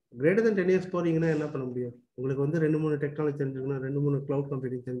 Greater than 10 years போறீங்கன்னா என்ன பண்ண முடியும்? உங்களுக்கு வந்து 2-3 டெக்னாலஜி தெரிஞ்சுக்கணும், 2-3 க்ளவுட்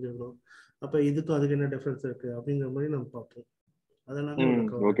கம்பெனி தெரிஞ்சுக்கணும். அப்போ இதுக்கும் அதுக்கு என்ன டிஃபரன்ஸ் இருக்கு அப்படிங்கிற மாதிரி நம்ம பார்ப்போம். அதெல்லாம்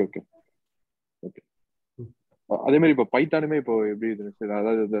ஓகே. அதே மாதிரி இப்போ பைத்தானுமே இப்போ எப்படி இருந்துச்சு?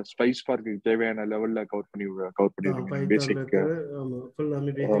 அதாவது இந்த ஸ்பைஸ் பார்க்கு தேவையான லெவல்ல கவர் பண்ணிருக்கீங்க. பேசிக்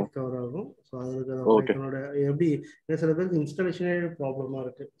ஃபுல்லாமே பேசிக் கவர் ஆகும். ஸோ அதுக்கு பைத்தானோட எப்படி சில பேருக்கு இன்ஸ்டாலேஷனே ப்ராப்ளமா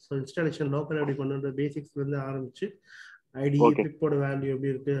இருக்கு. ஸோ இன்ஸ்டாலேஷன் லோக்கல் எப்படி பண்ணுற பேசிக்ஸ்ல இருந்து ஆரம்பிச்சு ஐடி பிப்போட வேல்யூ எப்படி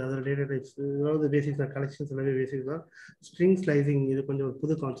இருக்கு, அதில் டேட்டா டைப்ஸ், அதாவது பேசிக்ஸ் தான். கலெக்ஷன்ஸ் எல்லாமே பேசிக்ஸ் தான். ஸ்ட்ரிங் ஸ்லைசிங் இது கொஞ்சம் ஒரு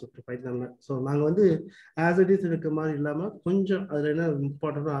புது கான்செப்ட் பைத்தான்ல. ஸோ நாங்கள் வந்து ஆஸ் இட் இஸ் இருக்க மாதிரி இல்லாமல் கொஞ்சம் அதில் என்ன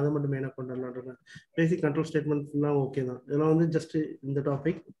இம்பார்ட்டன்டோ அதை மட்டும் மெயினாக கொண்டு வரலான்றேன். பேசிக் கண்ட்ரோல் ஸ்டேட்மெண்ட்ஸ்லாம் ஓகே தான். இதெல்லாம் வந்து ஜஸ்ட் இந்த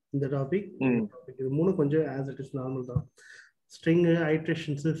டாபிக் இது மூணு கொஞ்சம் ஆஸ் இட் இஸ் நார்மல் தான். String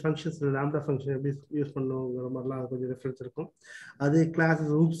iterations functions lambda function எப்படி யூஸ் பண்ணுங்கிற மாதிரிலாம் கொஞ்சம் டிஃப்ரென்ஸ் இருக்கும். அது கிளாஸ்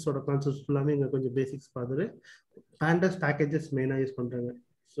ரூட்ஸோட கான்செப்ட்ஸ் எல்லாமே இங்கே கொஞ்சம் பேசிக்ஸ் பார்த்துட்டு பேண்டஸ் பேக்கேஜஸ் மெயினாக யூஸ் பண்ணுறாங்க.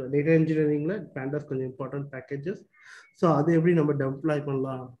 ஸோ டேட்டா இன்ஜினியரிங்கில் பேண்டஸ் கொஞ்சம் இம்பார்ட்டன்ட் பேக்கேஜஸ். ஸோ அது எப்படி நம்ம டெப்ளாய்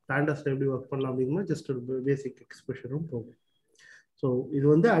பண்ணலாம், பேண்டஸில் எப்படி ஒர்க் பண்ணலாம் அப்படிங்கிற ஜஸ்ட் ஒரு பேசிக் எக்ஸ்பிரஷனும் போகும். ஸோ இது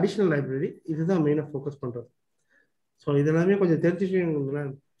வந்து அடிஷ்னல் லைப்ரரி, இதுதான் மெயினாக ஃபோக்கஸ் பண்ணுறது. ஸோ இதெல்லாமே கொஞ்சம்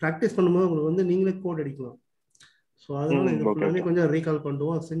தெரிஞ்சுக்கிங்களேன். ப்ராக்டிஸ் பண்ணும்போது உங்களுக்கு வந்து நீங்களே கோட் அடிக்கலாம். ஸோ அதனால இது ஃபுல்லாமே கொஞ்சம் ரீகால்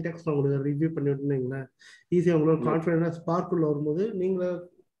பண்ணுவோம். சின்டெக்ஸ்ல உங்களுக்கு ரிவ்யூ பண்ணி விட்டுனீங்கன்னா ஈஸியாக உங்களோட கான்ஃபிடென்ட்டாக ஸ்பார்க்குள்ள வரும்போது நீங்களே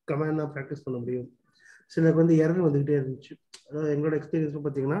கமாண்டாக ப்ராக்டிஸ் பண்ண முடியும். சிலருக்கு வந்து எரர் வந்துகிட்டே இருந்துச்சு. அதாவது எங்களோட எக்ஸ்பீரியன்ஸ்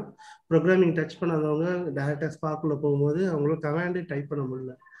பார்த்தீங்கன்னா ப்ரோக்ராமிங் டச் பண்ணாதவங்க டேரெக்டாக ஸ்பார்க்குள்ள போகும்போது அவங்களோட கமாண்டே டைப் பண்ண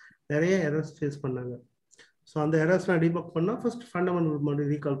முடியல, நிறைய எரர்ஸ் ஃபேஸ் பண்ணாங்க. ஸோ அந்த எரர்ஸ்லாம் டீபக் பண்ணால் ஃபர்ஸ்ட் ஃபண்டமெண்டல் மட்டும்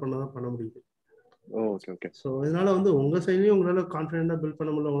ரீகால் பண்ண தான் பண்ண முடியுது. Okay okay. ஸோ இதனால வந்து உங்கள் சைட்லையும் உங்களால் கான்ஃபிடென்ட்டாக பில்ட்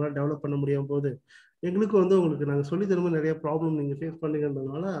பண்ண முடியல, உங்களால் டெவலப் பண்ண முடியாம போது எங்களுக்கு வந்து உங்களுக்கு நாங்கள் சொல்லி தரும்போது நிறைய ப்ராப்ளம் நீங்கள் ஃபேஸ்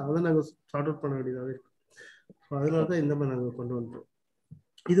பண்ணுங்கன்றதுனால அதை நாங்கள் சார்ட் அவுட் பண்ண வேண்டியதாக இருக்குது. ஸோ அதனால தான் இந்த மாதிரி நாங்கள் கொண்டு வந்துட்டோம்.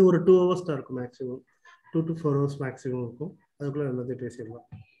 இது ஒரு 2 hours தான் இருக்கும் மேக்ஸிமம், 2 to 4 hours மேக்ஸிமம் இருக்கும். அதுக்குள்ளே எல்லாத்தையும் பேசிடலாம்.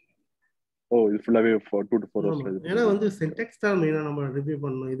 இது ஃபுல்லாவே 2 to 4 hours. ஏன்னா வந்து சின்டெக்ஸ் தான் மெயினாக நம்ம ரிவ்யூ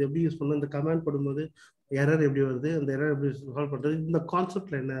பண்ணணும். இது எப்படி யூஸ் பண்ணணும், இந்த கமாண்ட் போடும்போது எரர் எப்படி வருது, அந்த எரர் எப்படி சால்வ் பண்ணுறது, இந்த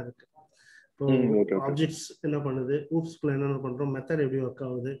கான்செப்ட்ல என்ன இருக்கு, இப்போ ஆப்ஜெக்ட்ஸ் என்ன பண்ணுது, ஊப்ஸ்குள்ள என்னென்ன பண்ணுறோம், மெத்தட் எப்படி ஒர்க்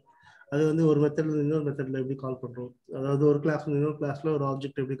ஆகுது, அது வந்து ஒரு மெத்தட்ல இன்னொரு மெத்தட்ல எப்படி கால் பண்ணுறோம், அதாவது ஒரு கிளாஸ்ல இன்னொரு கிளாஸ்ல ஒரு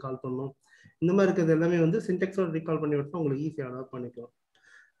ஆப்ஜெக்ட் எப்படி கால் பண்ணணும், இந்த மாதிரி இருக்கிறது எல்லாமே வந்து சின்டெக்ஸோட ரீகால் பண்ணி விட்டா உங்களுக்கு ஈஸியாக அடாப்ட் பண்ணிக்கலாம்.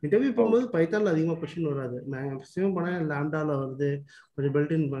 இன்டர்வியூ போகும்போது பைத்தான்ல அதிகமாக கொஸ்டின் வராது. மேக்ஸிமம் பண்ணால் லாம்டால வருது, கொஞ்சம்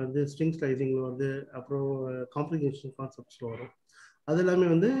பெல்டின் வருது, ஸ்ட்ரிங் ஸ்லைசிங்ல வருது, அப்புறம் காம்ப்ளிகேஷன் கான்செப்ட்ஸ்ல வரும். அது எல்லாமே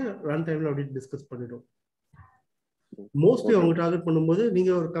வந்து ரன் டைம்ல அப்படி டிஸ்கஸ் பண்ணிடும். மோஸ்ட்லி அவங்க டார்கெட் பண்ணும்போது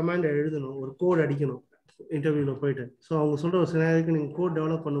நீங்க ஒரு கமாண்ட் எழுதணும், ஒரு கோட் அடிக்கணும் இன்டர்வியூல போயிட்டு. ஸோ அவங்க சொல்ற ஒரு சினாரியோக்கு நீங்க கோட்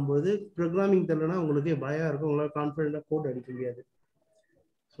டெவலப் பண்ணும்போது ப்ரோக்ராமிங் தெரியலனா உங்களுக்கு பயம் இருக்கும், உங்களால் கான்ஃபிடென்ட்டா கோட் அடிக்க முடியாது.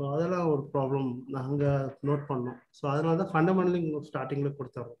 ஸோ அதெல்லாம் ஒரு ப்ராப்ளம் நாங்கள் நோட் பண்ணோம். ஸோ அதனால தான் ஃபண்டமெண்டல் ஸ்டார்டிங்கில்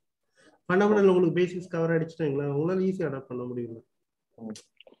கொடுத்துறோம். ஃபண்டமெண்டல் உங்களுக்கு பேசிக்ஸ் கவர் அடிச்சுட்டீங்களா உங்களால் ஈஸியாக அடாப்ட் பண்ண முடியல.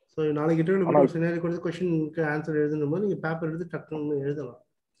 ஸோ நாளைக்கு இன்டர்வியூ சினாரியோ கொடுத்து கொஸ்டினுக்கு ஆன்சர் எழுதணும் போது நீங்கள் பேப்பர் எடுத்து டக்குன்னு எழுதலாம்,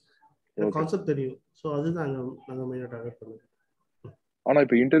 கான்செப்ட் தெரியும். ஸோ அதுதான் நாங்கள் மெயினாக டார்கெட் பண்ணுவோம். ஆனா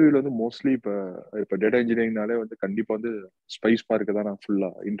இப்ப இன்டர்வியூல வந்து மோஸ்ட்லி இப்ப டேட்டா இன்ஜினியரிங்னாலே வந்து கண்டிப்பா வந்து ஸ்பைஸ் பார்க்க தான்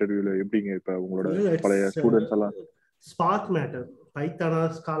ஃபுல்லா இன்டர்வியூல எப்படிங்க இப்ப உங்களோட பழைய ஸ்டூடெண்ட்ஸ் எல்லாம் ஸ்பார்க் மேட்டர் பைத்தானா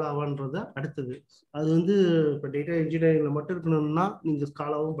ஸ்காலாவான்றது அடுத்தது. அது வந்து இப்போ டேட்டா இன்ஜினியரிங்ல மட்டும் இருக்கணும்னா நீங்க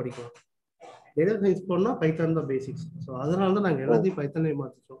ஸ்காலாவும் படிக்கலாம், டேட்டா சயின்ஸ் போனா பைத்தான் தான் பேசிக்ஸ். ஸோ அதனால தான் நாங்கள் எல்லாத்தையும் பைத்தானே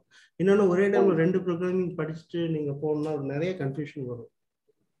மாற்றிட்டோம். இன்னொன்று ஒரே டைம்ல 2 ப்ரோக்ராமிங் படிச்சுட்டு நீங்க போனா நிறைய கன்ஃபியூஷன் வரும்.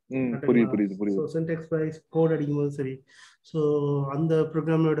 சின்டெக்ஸ் வைஸ் கோட் அடிக்கும்போது சரி, ஸோ அந்த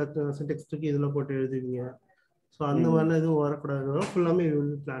ப்ரோக்ராமோட சின்டெக்ஸ் தூக்கி இதில் போட்டு எழுதுவீங்க. ஸோ அந்த மாதிரிலாம் எதுவும் வரக்கூடாது. ஃபுல்லாமே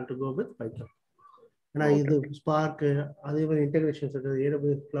plan to go with Python. ஏன்னா இது ஸ்பார்க்கு, அதே மாதிரி இன்டெகிரேஷன்ஸ் இருக்குது,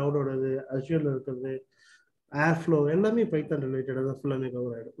 AWS கிளவுடோடது, அஸ்யூர்ல இருக்கிறது, ஏர்ஃப்ளோ எல்லாமே பைத்தான் ரிலேட்டடாக தான் ஃபுல்லாமே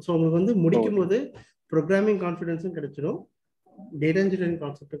கவர் ஆகிடும். ஸோ உங்களுக்கு வந்து முடிக்கும் போது ப்ரோக்ராமிங் கான்ஃபிடென்ஸும் கிடைச்சிடும், டேட்டா இன்ஜினியரிங்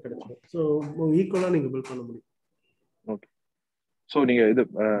கான்செப்டும் கிடைச்சிடும். ஸோ ஈக்குவலாக நீங்கள் பில்ட் பண்ண முடியும். ஓகே. ஸோ நீங்க இது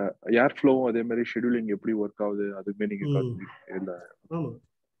ஏர்ஃப்ளோவும் அதே மாதிரி ஷெட்யூலிங் எப்படி ஒர்க் ஆகுது அதுவுமே நீங்க காட்டுவீங்க? ஆமாம்,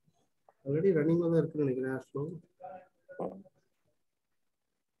 ஆல்ரெடி ரன்னிங்ல தான் இருக்குன்னு நினைக்கிறேன் ஏர்ஃப்ளோ.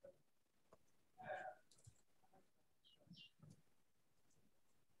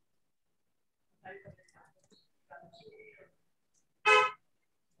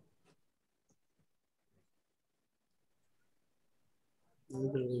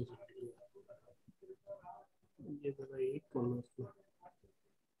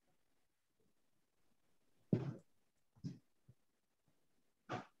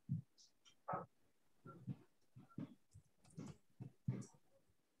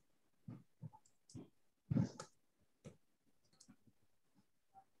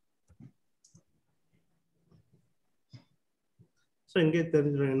 ஸோ இங்கே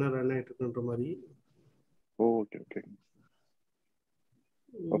தெரிஞ்சிடும் என்ன ரன் ஆகிட்டு இருக்குன்ற மாதிரி. Okay okay.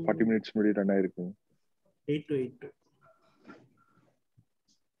 40 minutes முன்னாடி ரன் ஆயிருக்கு. 8 to 8.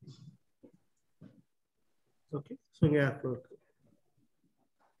 ஓகே. ஸோ இங்கே ஏர்ஃப்ளோ இருக்கு.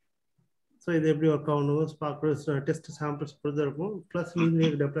 ஸோ இது எப்படி ஒர்க் ஆகணும், ஸ்பார்க் டெஸ்ட் சாம்பிள்ஸ் பொறுத்து இருக்கும், ப்ளஸ்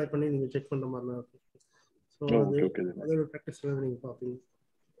நீங்களே டெப்ளாய் பண்ணி நீங்கள் செக் பண்ணுற மாதிரிலாம் இருக்கும். ஸோ அதோட ப்ராக்டிஸ் நீங்கள் பார்ப்பீங்க.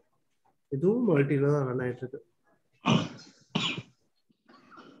 இதுவும் மல்டியில் தான் ரன் ஆகிட்டு இருக்கு.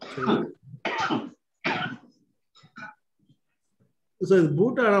 ஸோ இது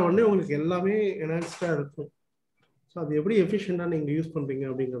பூட் ஆன உடனே உங்களுக்கு எல்லாமே என்ஹான்ஸ்டாக இருக்கும். ஸோ அது எப்படி எஃபிஷியண்டாக நீங்கள் யூஸ் பண்ணுறீங்க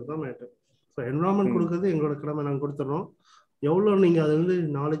அப்படிங்கிறது தான் மேட்டர். ஸோ என்வரான்மெண்ட் கொடுக்குறது எங்களோட கடமை, நாங்கள் கொடுத்துட்றோம். எவ்வளோ நீங்கள் அதை வந்து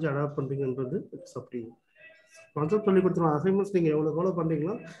knowledge adapt பண்ணுறீங்கன்றது it's up to you. Concept சொல்லி கொடுத்துருவோம், அசைன்மெண்ட்ஸ் நீங்கள் எவ்வளோ ஃபாலோ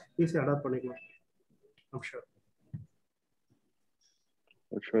பண்ணுறீங்களோ ஈஸியாக அடாப்ட் பண்ணிக்கலாம். I'm sure.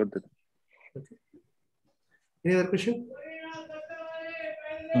 Okay. Any other question?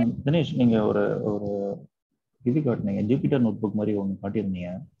 Dinesh, நீங்கள் ஒரு இது காட்டினீங்க, ஜூபிட்டர் நோட் புக் மாதிரி ஒன்று காட்டியிருந்தீங்க.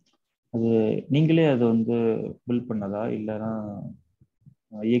 அது நீங்களே அதை வந்து பில்ட் பண்ணதா இல்லைன்னா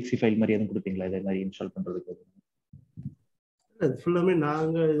EXE ஃபைல் மாதிரி எதுவும் கொடுப்பீங்களா இதே மாதிரி இன்ஸ்டால் பண்ணுறதுக்கு? அது ஃபுல்லாமே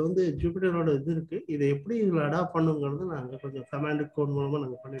நாங்கள் இது வந்து ஜூபிட்டரோட இது இருக்குது. இதை எப்படி இதில் அடாப்ட் பண்ணுங்கிறது நாங்கள் கொஞ்சம் கமாண்ட் கோட் மூலமாக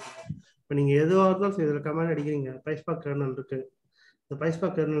நாங்கள் பண்ணிட்டு இருக்கோம். இப்போ நீங்கள் எதுவாக இருந்தாலும் சரி இதில் கமாண்ட் அடிக்கிறீங்க, பைஸ்பாக் கர்னல் இருக்குது. இந்த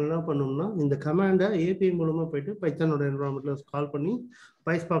பைஸ்பாக் கர்னல் என்ன பண்ணோம்னா இந்த கமாண்டை ஏபிஐ மூலமாக போயிட்டு பைத்தானோட என்வரான்மெண்ட்டில் கால் பண்ணி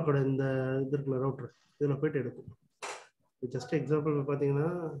பைஸ்பாக்கோட இந்த இது இருக்குல்ல ரவுட்டர் இதில் போயிட்டு எடுக்கும். ஜஸ்ட் எக்ஸாம்பிள் பார்த்தீங்கன்னா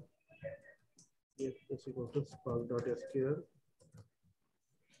spark.sql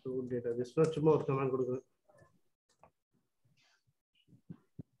data this was சும்மா ஒரு கமாண்ட் கொடுக்குறேன்.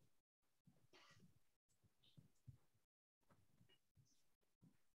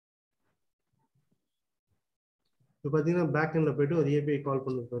 இப்போ பார்த்தீங்கன்னா பேக் எண்டில் போயிட்டு ஒரு ஏபிஐ கால்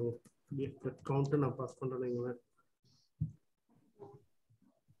பண்ணிருப்பாங்க. கவுண்ட்டை நான் பாஸ் பண்ணுறேன்.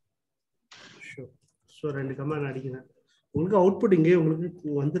 ஸோ 2 கமாண்ட் அடிக்கிறேன். உங்களுக்கு அவுட்புட் இங்கே உங்களுக்கு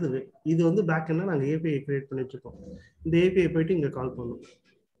வந்துடுது. இது வந்து பேக் எண்டில் நாங்கள் ஏபிஐ கிரியேட் பண்ணிட்டு இருக்கோம். இந்த ஏபிஐ போயிட்டு இங்கே கால் பண்ணணும்.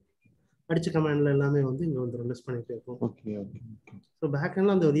 அடிச்ச கமாண்ட்ல எல்லாமே வந்து இங்கே வந்து லிஸ்ட் பண்ணிட்டு இருக்கோம். Okay okay. ஸோ பேக்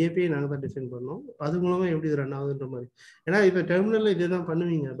எண்டில் அந்த ஒரு ஏபிஐ நாங்கள் தான் டிசைன் பண்ணோம். அது மூலமாக எப்படி இது ரன் ஆகுதுன்ற மாதிரி. ஏன்னா இப்போ டெர்மினலில் இதே தான்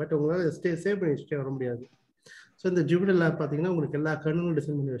பண்ணுவீங்க, பட் உங்களால் சேவ் பண்ணி வச்சுட்டே வர முடியாது. ஸோ இந்த ஜூபிட்டர் லேப் பார்த்தீங்கன்னா உங்களுக்கு எல்லா கர்னலும்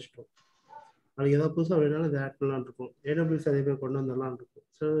டிசைன் பண்ணி வச்சுட்டோம். அதுக்கு ஏதாவது புதுசாக வேணாலும் இதை ஆட் பண்ணலான்னு இருக்கும். AWS அதே மாதிரி கொண்டு வந்துடலாம் இருக்கும்.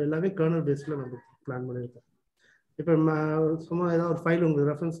 ஸோ எல்லாமே கர்னல் பேஸில் நம்ம பிளான் பண்ணியிருக்கோம். இப்போ சும்மா ஏதாவது ஒரு ஃபைல் உங்களுக்கு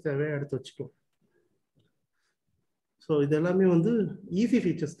ரெஃபரன்ஸ் தேவையாக எடுத்து வச்சுக்கலாம். ஸோ இது எல்லாமே வந்து ஈஸி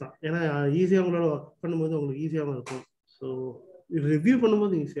ஃபீச்சர்ஸ் தான். ஏன்னா ஈஸியாக உங்களால் ஒர்க் பண்ணும்போது உங்களுக்கு ஈஸியாகவும் இருக்கும். ஸோ ரிவ்யூ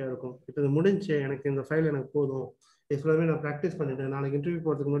பண்ணும்போது ஈஸியாக இருக்கும். இப்போ இது முடிஞ்சு எனக்கு இந்த ஃபைல் எனக்கு போதும், இது ஃபுல்லாகவே நான் ப்ராக்டிஸ் பண்ணிட்டேன், நாளைக்கு இன்டர்வியூ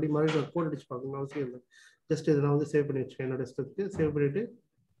போகிறதுக்கு முன்னாடி மறுபடியும் நான் கோட் அடிச்சு பார்க்கணும் அவசியம் இல்லை. ஜஸ்ட் இதை நான் வந்து சேவ் பண்ணி வச்சுக்கேன். என்னோட டெஸ்க்கு சேவ் பண்ணிவிட்டு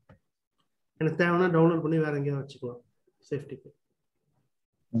எனக்கு தேவைன்னா டவுன்லோட் பண்ணி வேறு எங்கேயாவது வச்சுக்கலாம் சேஃப்டிக்கு.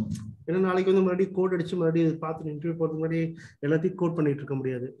 ஏன்னா நாளைக்கு வந்து மறுபடியும் கோட் அடிச்சு மறுபடியும் பார்த்துட்டு இன்டர்வியூ போகிறதுக்கு முன்னாடி எல்லாத்தையும் கோட் பண்ணிட்டு இருக்க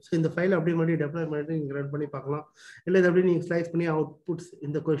முடியாது. ஸோ இந்த ஃபைல் அப்படியே மறுபடியும் டெப்ளாய் பண்ணிட்டு நீங்கள் ரன் பண்ணி பார்க்கலாம். இல்லை இது அப்படியே நீங்கள் ஸ்லைஸ் பண்ணி அவுட்புட்ஸ்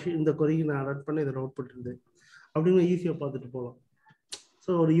இந்த கொரிக்கு நான் ரன் பண்ணி இதில் அவுட்புட் இருக்குது அப்படின்னு ஈஸியாக பார்த்துட்டு போகலாம்.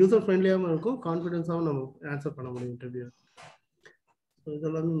 ஸோ ஒரு யூசர் ஃப்ரெண்ட்லியாகவும் இருக்கும், கான்ஃபிடென்ஸாகவும் நம்ம ஆன்சர் பண்ண முடியும் இன்டர்வியூ. ஸோ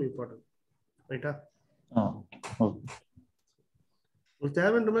இதெல்லாம் இம்பார்ட்டன்ட். ரைட்டா? உங்களுக்கு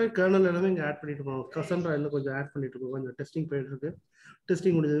தேவைன்ற மாதிரி கர்னல் எல்லாமே இங்கே ஆட் பண்ணிட்டு போகணும். கசண்ட்ரா இன்னும் கொஞ்சம் ஆட் பண்ணிட்டு இருக்கோம். கொஞ்சம் டெஸ்டிங் போயிட்டு இருக்கு.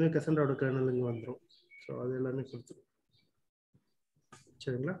 டெஸ்டிங் முடிஞ்சதுமே கசண்ட்ராவோட கர்னல் இங்கே வந்துடும். ஸோ அது எல்லாமே கொடுத்துரும்.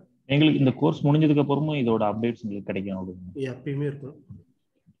 சரிங்களா? எங்களுக்கு இந்த கோர்ஸ் முடிஞ்சதுக்கு அப்புறமும் இதோட அப்டேட்ஸ் உங்களுக்கு கிடைக்கும் அப்படின்னு எப்பயுமே இருக்கும்.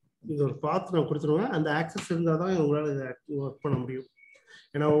 இது ஒரு பாத் நான் கொடுத்துருவேன். அந்த ஆக்சஸ் இருந்தால் தான் உங்களால் இதை ஒர்க் பண்ண முடியும்.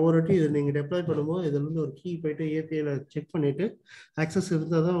 ஏன்னா ஒவ்வொரு வாட்டி இது நீங்கள் டெப்ளாய் பண்ணும்போது இதுலேருந்து ஒரு கீ போயிட்டு ஏபிஐல செக் பண்ணிவிட்டு ஆக்சஸ்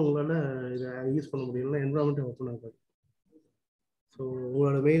இருந்தால் தான் உங்களால் இதை யூஸ் பண்ண முடியும். இல்லை என்வரான்மெண்ட்டை ஓப்பன் ஆகாது. ஸோ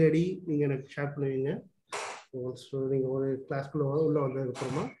உங்களோட மெயில் ஐடி நீங்கள் எனக்கு ஷேர் பண்ணுவீங்க. ஸோ நீங்கள் ஒரு கிளாஸ்க்குள்ளே உள்ளே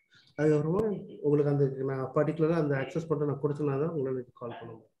வந்ததுக்கப்புறமா அதுக்கப்புறமா உங்களுக்கு அந்த நான் பர்டிகுலராக அந்த ஆக்சஸ் மட்டும் நான் கொடுத்தனா தான் உங்களை எனக்கு கால்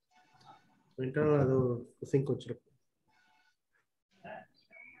பண்ணுவோம். இன்டர்னல் அது ஒரு சிங்க் வச்சுருக்கோம்.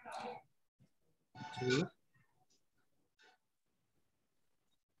 சரிங்களா?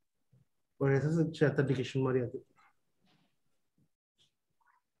 ஒரு SSH அத்தன்டிகேஷன் மாதிரி அது.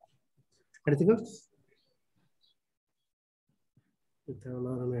 எடுத்துக்கோ.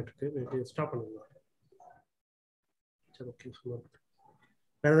 ஸ்டாப் பண்ணுங்க. சரி, ஓகே.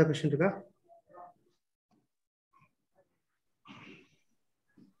 வேற ஏதாவது கொஸ்டின் இருக்கா?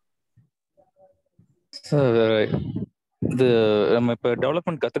 சார் இது நம்ம இப்போ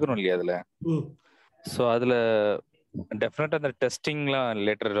டெவலப்மெண்ட் கற்றுக்கணும் இல்லையா அதில்? ஸோ அதில் டெஃபினட்டாக அந்த டெஸ்டிங்லாம்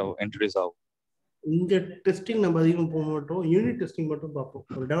லேட்டர் இன்ட்ரடியூஸ் ஆகும். இங்கே டெஸ்டிங் நம்ம அதிகமாக போக மாட்டோம். யூனிட் டெஸ்டிங் மட்டும் பார்ப்போம்.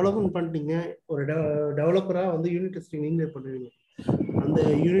 ஒரு டெவலப்மெண்ட் பண்ணிட்டீங்க, ஒரு டெவலப்பராக வந்து யூனிட் டெஸ்டிங் நீங்களே பண்ணுவீங்க. அந்த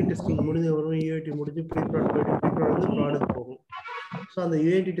யூனிட் டெஸ்டிங் முடிஞ்ச வரும், யூஐடி முடிஞ்சு ப்ரீ ப்ராடக்ட் போயிட்டு ப்ரீ ப்ராடக்ட் வந்து ப்ராடக்ட் போகும். ஸோ அந்த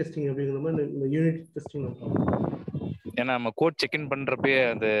யூஐடி டெஸ்டிங் அப்படிங்கிற மாதிரி இந்த யூனிட் டெஸ்டிங் நம்ம பார்ப்போம். ஏன்னா நம்ம கோட் செக்இன் பண்ணுறப்பே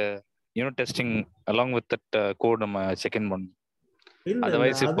அந்த unit testing along with that code நம்ம செக்இன் பண்ணணும். இல்ல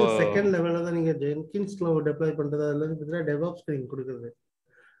அது செகண்ட் லெவல்ல தான் நீங்க ஜென்கின்ஸ்ல டெப்ளாய் பண்றது, அதுல இருந்து டெவாப்ஸ் ட்ரெயினிங் கொடுக்குறது.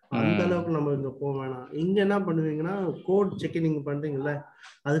 அந்த அளவுக்கு நம்ம இங்க போக வேணாம். இங்க என்ன பண்ணுவீங்கன்னா கோட் செக்இன் நீங்க பண்றீங்கல்ல,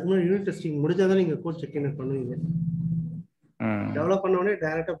 அதுக்கு முன்னாடி யூனிட் டெஸ்டிங் முடிஞ்சாதான் நீங்க கோட் செக்இன் பண்ணுவீங்க. டெவலப் பண்ண உடனே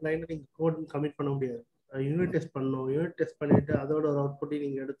டைரக்டா பிளைண்டா நீங்க கோட் கமிட் பண்ண முடியாது. யூனிட் டெஸ்ட் பண்ணணும். யூனிட் டெஸ்ட் பண்ணிட்டு அதோட ஒரு அவுட்புட்டை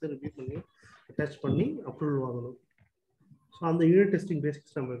நீங்க எடுத்து ரிவ்யூ பண்ணி அட்டாச் பண்ணி அப்ரூவல் வாங்கணும். ஸோ அந்த யூனிட் டெஸ்டிங்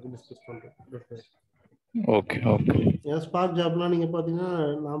பேசிக்ஸ் நம்ம டிஸ்கஸ் பண்றோம். Okay okay. ஸ்பார்க் ஜாப்லாம் நீங்கள் பார்த்தீங்கன்னா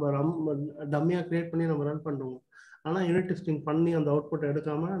நம்ம டம்மியாக கிரியேட் பண்ணி நம்ம ரன் பண்ணுறோம். ஆனால் யூனிட் டெஸ்டிங் பண்ணி அந்த அவுட்புட்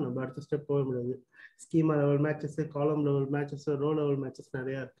எடுக்காமல் நம்ம அடுத்த ஸ்டெப் போக முடியாது. ஸ்கீமா லெவல் மேட்சஸ், காலம் level matches, row level matches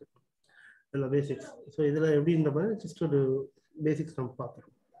நிறையா இருக்குது. இதில் பேசிக்ஸ். ஸோ இதில் எப்படின்ற மாதிரி ஜஸ்ட் ஒரு பேசிக்ஸ் நம்ம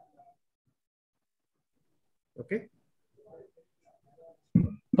பார்க்குறோம். Okay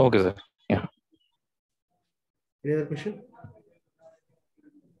okay sir. Any other question?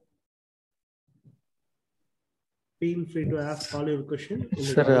 Feel free to ask all your question.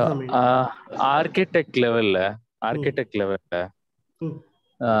 Sir, architect level architect லெவல்ல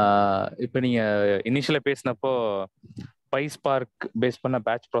இப்போ நீங்க இனிஷியலா பேசினப்போ பைஸ்பார்க் பேஸ் பண்ண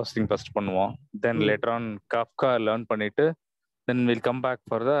பேட்ச் ப்ராசஸிங் ஃபர்ஸ்ட் பண்ணுவோம், then later on Kafka learn பண்ணிட்டு then will come back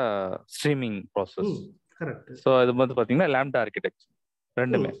for the streaming process. So அது வந்து பார்த்தீங்கன்னா லேம்டா ஆர்கிடெக்ட்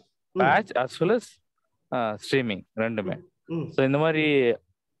ரெண்டுமே, batch as well as streaming ரெண்டுமே. ஸோ இந்த மாதிரி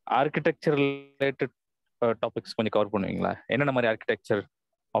ஆர்கிடெக்சர் ரிலேட்டட் டாபிக்ஸ் கொஞ்சம் கவர் பண்ணுவீங்களா? என்னென்ன மாதிரி ஆர்கிடெக்சர்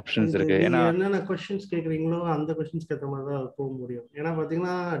ஆப்ஷன்ஸ் இருக்கு? ஏன்னா என்னென்ன क्वेश्चंस கேக்குறீங்களோ அந்த क्वेश्चंஸ்க்கு ஏத்த மாதிரி தான் போக முடியும். ஏன்னா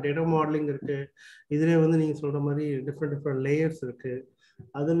பாத்தீங்கன்னா டேட்டா மாடலிங் இருக்கு, இதுலயே வந்து நீங்க சொல்ற மாதிரி டிஃப்ரெண்ட் லேயர்ஸ் இருக்கு.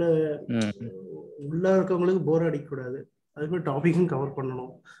 அதுல உள்ள இருக்கவங்களுக்கு போர் அடிக்க கூடாது, அதுக்கு டாபிக்கும் கவர்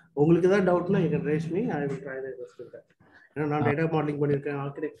பண்ணணும். உங்களுக்கு ஏதாவது டவுட்னா you can raise me, I will try the best with that. ஏன்னா நான் டேட்டா மாடலிங் பண்ணிருக்கேன்,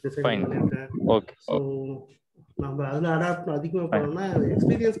 ஆர்கிடெக்ட் டிசைன் பண்ணிருக்கேன். ஓகே, சோ நம்ம அதுல அடாப்ட் அதிகமா பண்ணோம்னா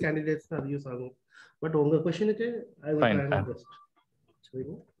எக்ஸ்பீரியன்ஸ் கேண்டிடேட்ஸ் அது யூஸ் ஆகும். பட் உங்க क्वेश्चनக்கு I will try the best.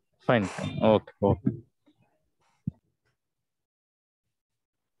 சரிங்க, ஃபைன். Okay okay.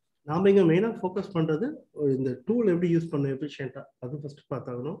 நாம இங்க மெயினா ஃபோக்கஸ் பண்றது இந்த டூல் எப்படி யூஸ் பண்ண எஃபிஷியன்ட்டா, அது ஃபர்ஸ்ட்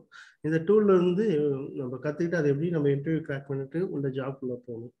பார்த்தாகணும். இந்த டூல்ல இருந்து நம்ம கத்துக்கிட்டு அதை எப்படி நம்ம இன்டர்வியூ கிராக் பண்ணிட்டு உள்ள ஜாப்ல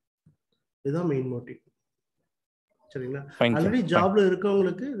போகணும், இதுதான் மெயின் மோட்டிவ். சரிங்களா? ஆல்ரெடி ஜாப்ல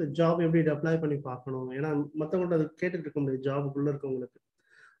இருக்கவங்களுக்கு இந்த ஜாப் எப்படி அப்ளை பண்ணி பார்க்கணும். ஏன்னா மற்றவங்கள்ட்ட அது கேட்டுட்டு இருக்க முடியாது. ஜாபுக்குள்ள இருக்கவங்களுக்கு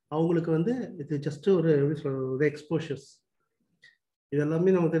அவங்களுக்கு வந்து இது ஜஸ்ட் ஒரு எப்படி சொல்றது எக்ஸ்போஷர்ஸ்,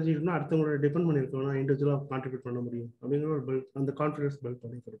 இதெல்லாமே நம்ம தெரிஞ்சுக்கணும்னா அடுத்தவங்களோட டிபெண்ட் பண்ணியிருக்கோம்னா இண்டிவிஜுவலாக கான்ட்ரிபியூட் பண்ண முடியும் அப்படிங்கிற ஒரு பில்ட், அந்த கான்ஃபிடன்ஸ் பில்ட்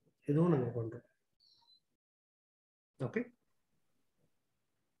பண்ணி கொடுக்கும். இதுவும் நாங்கள் பண்ணுறோம். Okay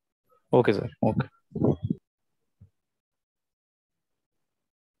okay sir. Okay,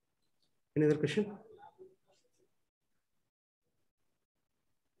 any other question?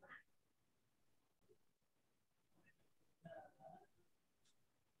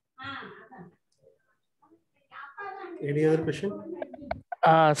 Any other question?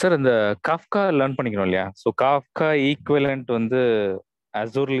 Sir இந்த காஃப்கா லேர்ன் பண்ணிக்கணும் இல்லையா? ஸோ காஃப்கா ஈக்குவலண்ட் வந்து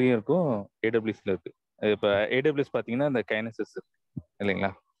அசூர்லயும் இருக்கும், AWSல இருக்கு. இப்போ AWS பார்த்தீங்கன்னா இந்த கைனசிஸ் இல்லைங்களா?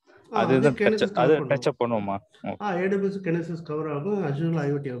 அதுதான் அது டச் அப் பண்ணுவோமா? AWS கைனசிஸ் கவர் ஆகும், அசூர்ல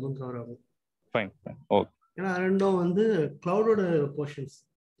IoT ஆகும் கவர் ஆகும். Fine fine, okay. ஏன்னா ரெண்டும் வந்து கிளவுடோட போர்ஷன்ஸ்.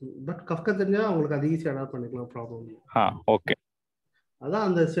 பட் கஃப்கா தெரிஞ்சா உங்களுக்கு அது ஈஸியாக அடாப்ட் பண்ணிக்கலாம், ப்ராப்ளம் இல்லை. ஓகே. அதான்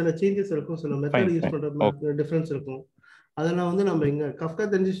அந்த சில சேஞ்சஸ் இருக்கும், சில மெத்தட் யூஸ் பண்ற டிஃபரன்ஸ் இருக்கும். அதெல்லாம் வந்து நம்ம இங்க கஃப்கா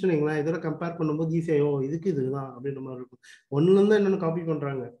தெரிஞ்சிச்சுங்களா, இதோட கம்பேர் பண்ணும்போது ஈஸியாகோ இதுக்கு இதுதான் அப்படின்ற மாதிரி இருக்கும். ஒன்னுலேருந்து என்னென்ன காப்பி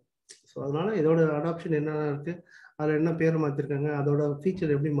பண்றாங்க. ஸோ அதனால இதோட அடாப்ஷன் என்னென்ன இருக்கு, அதில் என்ன பேர் மாற்றிருக்காங்க, அதோட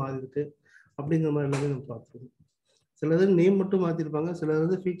ஃபீச்சர் எப்படி மாறி இருக்கு அப்படிங்கிற மாதிரி எல்லாமே நம்ம பார்த்துருக்கோம். சிலது நேம் மட்டும் மாற்றிருப்பாங்க, சிலது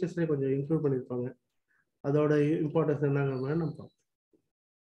வந்து ஃபீச்சர்ஸ்லேயே கொஞ்சம் இன்க்ளூட் பண்ணியிருப்பாங்க. அதோட இம்பார்ட்டன்ஸ் என்னங்கிற மாதிரி நம்ம பார்ப்போம்.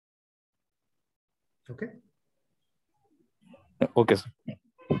 Okay okay sir.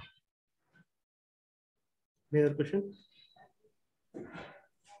 Any other question?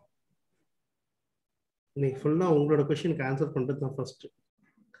 இன்னைக்கு ஃபுல்லா உங்களோட क्वेश्चनக்கு ஆன்சர் பண்றது தான் ஃபர்ஸ்ட்.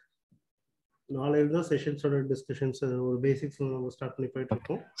 நாளைக்கு தான் செஷன்ஸோட டிஸ்கஷன்ஸ் ஒரு பேசிக்ஸ் நம்ம ஸ்டார்ட் பண்ணி போயிட்டு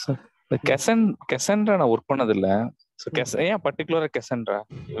இருக்கோம். சார் Cassandra நான் வர்க் பண்ணது இல்ல. சோ ஏன் பர்టిక్యులரா Cassandra,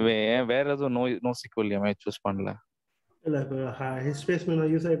 வேற எதுவும் நோ SQL ஏன் சூஸ் பண்ணல? இல்ல இப்போ HBase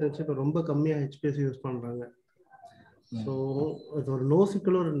யூஸ் ஆயிட்டு இருந்துச்சு, இப்போ ரொம்ப கம்மியா HBase யூஸ் பண்றாங்க. ஸோ அது ஒரு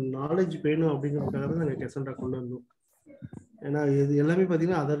NoSQL ஒரு நாலேஜ் வேணும் அப்படிங்கிறதுக்காக தான் நாங்கள் Cassandra கொண்டு வந்தோம். ஏன்னா இது எல்லாமே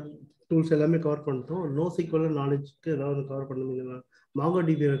பார்த்தீங்கன்னா அதர் டூல்ஸ் எல்லாமே கவர் பண்ணிட்டோம். NoSQL நாலேஜ்க்கு ஏதாவது கவர் பண்ணுவீங்களா?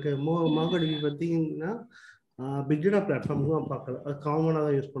 MongoDB இருக்கு. MongoDB பார்த்தீங்கன்னா பிக்டேட்டா பிளாட்ஃபார்முக்கு தான் பார்க்கல, அது காமனாக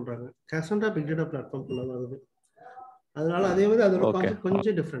தான் யூஸ் பண்ணுறாங்க. Cassandra பிக்டேட்டா பிளாட்ஃபார்ம்குள்ள வருது. அதனால அதே மாதிரி அதோட கான்செப்ட்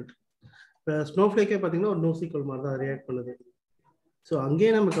கொஞ்சம் டிஃப்ரெண்ட். இப்போ ஸ்னோஃப்ளேக்கே பார்த்தீங்கன்னா ஒரு NoSQL மாதிரி தான் ரியாக்ட் பண்ணுது. ஸோ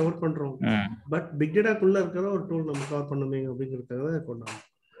அங்கேயே நம்ம கவர் பண்ணுறோம். பட் பிக்டேட்டாக்குள்ளே இருக்கிற ஒரு டூல் நம்ம கவர் பண்ணுமே அப்படிங்கிறதுக்காக கொண்டாங்க.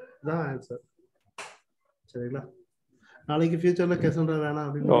 இதுதான் ஆன்சர். சரிங்களா? நாளைக்கு ஃபியூச்சர்ல Cassandra வேணாம்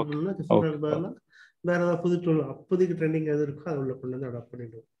அப்படின்னு Cassandra பதிலாக வேற ஏதாவது புது டூல் அப்போதைக்கு ட்ரெண்டிங் எது இருக்கோ அதை உள்ள கொண்டு வந்து அடாப்ட்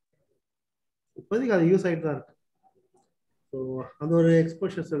பண்ணிடுவோம். இப்போதைக்கு அது யூஸ் ஆகிட்டு தான் இருக்கு. ஸோ அது ஒரு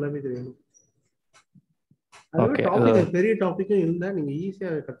எக்ஸ்போஷர்ஸ் எல்லாமே தெரியணும். அது டாபிக் பெரிய டாபிக்கும் இல்லை, நீங்க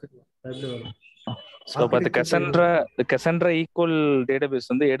ஈஸியாக கற்றுக்கலாம். So but Cassandra equal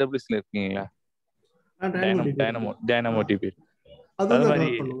database வந்து AWSல இருக்கீங்களா? DynamoDB. அது மாதிரி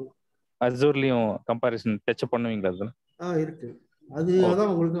Azureலயும் கம்பேரிசன் டச் பண்ணுவீங்களா? அதுல இருக்கு. அது அதான்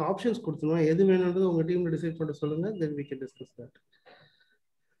உங்களுக்கு ஆப்ஷன்ஸ் கொடுத்துருவோம், எது வேணும்ன்றது உங்க டீம்ல டிசைட் பண்ண சொல்லுங்க, then we can discuss that.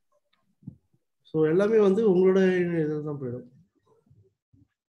 So எல்லாமே வந்து உங்களோட இதில் தான் போயிடும்.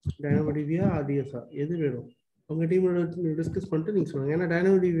 DynamoDB-யா RDS-ஆ எது வேணும் உங்க டீமோட டிஸ்கஸ் பண்ணிட்டு நீங்க சொல்லுங்க. ஏன்னா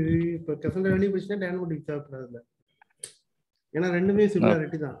DynamoDB இப்போ Cassandra வெளியே போச்சுன்னா DynamoDB தேவைப்படாது. ஏன்னா ரெண்டுமே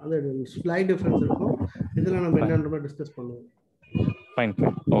சிமிலாரிட்டி தான், அது ஸ்லைட் டிஃபரன்ஸ் இருக்கும். இதெல்லாம் நம்ம என்னன்ற மாதிரி டிஸ்கஸ் பண்ணுவோம். Fine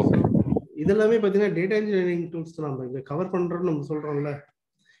okay. இதெல்லாமே பார்த்தீங்கன்னா டேட்டா இன்ஜினியரிங் டூல்ஸ் தான் நம்ம இங்கே கவர் பண்ணுறோம்னு நம்ம சொல்கிறோம்ல.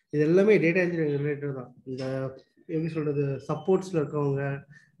 இது எல்லாமே டேட்டா இன்ஜினியரிங் ரிலேட்டட் தான். இந்த எப்படி சொல்றது, சப்போர்ட்ஸ்ல இருக்கவங்க,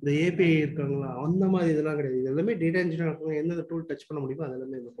 இந்த ஏபிஐ இருக்காங்களா, அந்த மாதிரி இதெல்லாம் கிடையாது. இது எல்லாமே டேட்டா இன்ஜினியர் இருக்கவங்க எந்தெந்த டூல் டச் பண்ண முடியுமோ அது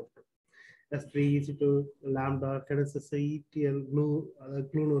எல்லாமே இதில் போட்டோம். S3, EC2, Lambda, Kinesis, ETL, Glue, அதாவது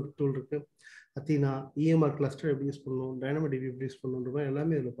க்ளூன்னு ஒரு டூல் இருக்கு, அத்தீனா, EMR கிளஸ்டர் எப்படி யூஸ் பண்ணணும், டைனமிக் எப்படி யூஸ் பண்ணணுன்ற மாதிரி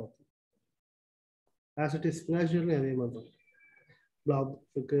எல்லாமே இதில் பார்ப்போம். ஆஸ் இட் இஸ் Azure அதே மாதிரி தான். பிளாப்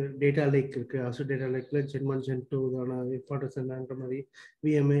இருக்கு, டேட்டா லேக் இருக்கு, Azure டேட்டா லேக்ல Gen 1 Gen 2 இதான இம்பார்ட்டன்ஸ் என்னன்ற மாதிரி,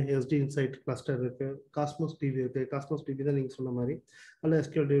 VMA, SD இன்சைட் கிளஸ்டர் இருக்கு, காஸ்மோஸ் டிபி இருக்கு. காஸ்மோஸ் டிபி தான் நீங்க சொன்ன மாதிரி, அல்ல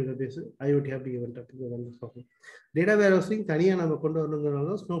SQL database, IoT happy event அப்படின்னு பார்ப்போம். டேட்டா வேர் ஹவுசிங் தனியாக நம்ம கொண்டு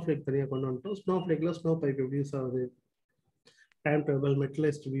வரணுங்கிறனால ஸ்னோஃப்ளேக் தனியாக கொண்டு வந்துட்டோம். ஸ்னோஃப்ளேக்ல ஸ்னோ பைப் எப்படி யூஸ் ஆகுது, டைம் டேபிள்,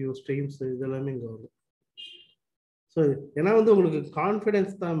 மெட்டலைஸ்ட் வியூ, ஸ்ட்ரீம்ஸ், இதெல்லாமே இங்கே வரும். ஸோ ஏன்னா வந்து உங்களுக்கு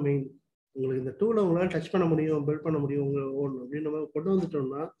கான்ஃபிடென்ஸ் தான் மெயின். உங்களுக்கு இந்த டூலை உங்களால் டச் பண்ண முடியும், பில்ட் பண்ண முடியும் உங்களை ஓன் அப்படின்ற மாதிரி கொண்டு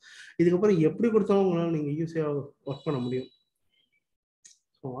வந்துட்டோம்னா இதுக்கப்புறம் எப்படி கொடுத்தாலும் உங்களால் நீங்கள் ஈஸியாக ஒர்க் பண்ண முடியும்.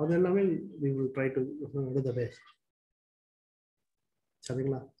 ஸோ அது எல்லாமே we will try to do the best.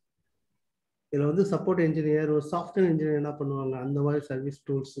 சரிங்களா? இதில் வந்து சப்போர்ட் இன்ஜினியர், ஒரு சாஃப்ட்வேர் இன்ஜினியர் என்ன பண்ணுவாங்க, அந்த மாதிரி சர்வீஸ்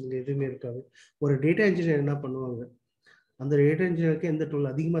டூல்ஸ் இங்கே எதுவுமே இருக்காது. ஒரு டேட்டா இன்ஜினியர் என்ன பண்ணுவாங்க, அந்த டேட்டா இன்ஜினியருக்கு எந்த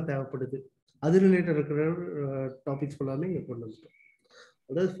டூல் அதிகமாக தேவைப்படுது, அது ரிலேட்டட் இருக்கிற டாபிக்ஸ் ஃபுல்லாமே இங்கே கொண்டு வந்துட்டோம்.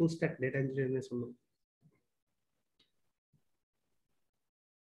 அதாவது ஃபுல் ஸ்டாக் டேட்டா இன்ஜினியர்னே சொல்லணும்.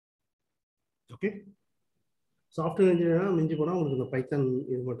 ஓகே, சாஃப்ட்வேர் இன்ஜினியராக மிஞ்சி போனால் உங்களுக்கு இந்த பைத்தான்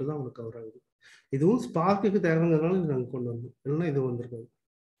இது மட்டும் தான் உங்களுக்கு கவர் ஆகுது. இதுவும் ஸ்பார்க்குக்கு தேவைங்கிறதுனால இது நாங்கள் கொண்டு வந்தோம், இல்லைன்னா இது வந்திருக்காது.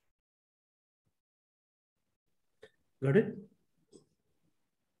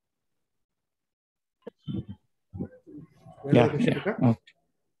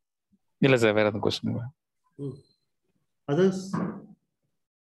 இல்ல சார், வேற எதுவும் question? Others,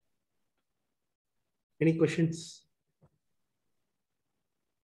 any questions?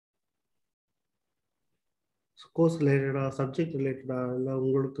 Course ரிலேட்டடா, சப்ஜெக்ட் ரிலேட்டடா, இல்லை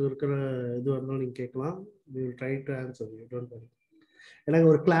உங்களுக்கு இருக்கிற இது இருந்தாலும் நீங்கள் கேட்கலாம். we will try to answer you, don't worry. எனக்கு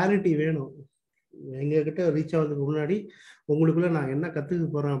ஒரு கிளாரிட்டி வேணும். எங்ககிட்ட ரீச் ஆகிறதுக்கு முன்னாடி உங்களுக்குள்ள நான் என்ன கற்றுக்க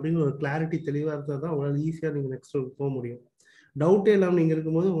போகிறேன் அப்படின்னு ஒரு கிளாரிட்டி தெளிவாக இருந்தால் தான் உங்களால் ஈஸியாக நீங்கள் நெக்ஸ்ட் போக முடியும். டவுட்டே இல்லாமல் நீங்கள்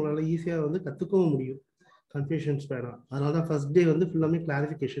இருக்கும்போது உங்களால் ஈஸியாக வந்து கற்றுக்கவும் முடியும். கன்ஃபியூஷன்ஸ் வேணாம். அதனால தான் ஃபர்ஸ்ட் டே வந்து ஃபுல்லாமே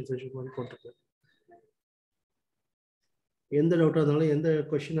கிளாரிஃபிகேஷன் செஷன் மாதிரி போட்டிருக்கேன். எந்த டவுட்டாக இருந்தாலும், எந்த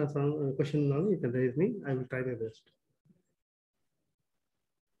கொஸ்டின்னாலும் you can raise me, I will try my best.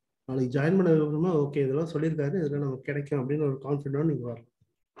 நாளைக்கு ஜாயின் பண்ணதுக்கப்புறமா ஓகே இதெல்லாம் சொல்லியிருக்காரு, இதெல்லாம் நமக்கு கிடைக்கும் அப்படின்னு ஒரு கான்ஃபிடென்ட் நீங்கள் வரலாம்.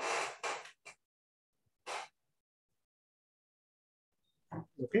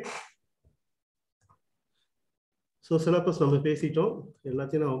 ஓகே, ஸோ சிலபஸ் நம்ம பேசிட்டோம்,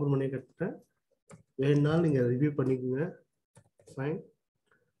 எல்லாத்தையும் நான் ஓப்பன் பண்ணி கற்றுட்டேன். வேணுனாலும் நீங்கள் ரிவ்யூ பண்ணிக்கோங்க. ஃபைன்.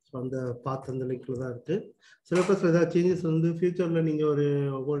 ஸோ அந்த பார்த்து அந்த லிங்க்ல தான் இருக்குது. சிலபஸில் ஏதாவது சேஞ்சஸ் வந்து ஃபியூச்சரில் நீங்கள் ஒரு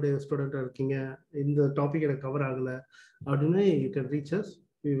ஓல்டு ஸ்டூடெண்ட்டாக இருக்கீங்க, இந்த டாபிக் எனக்கு கவர் ஆகலை அப்படின்னா you can reach as,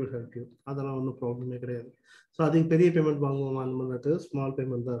 we will help you. அதெல்லாம் ஒன்றும் ப்ராப்ளமே கிடையாது. ஸோ அதுக்கு பெரிய பேமெண்ட் வாங்குவோம் அந்த மாதிரி, ஸ்மால்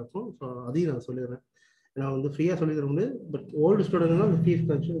பேமெண்ட் தான் இருக்கும். ஸோ அதையும் நான் சொல்லிடுறேன். நான் வந்து ஃப்ரீயாக சொல்லி தர முடியாது, பட் ஓல்டு ஸ்டூடெண்ட்னா அந்த ஃபீஸ்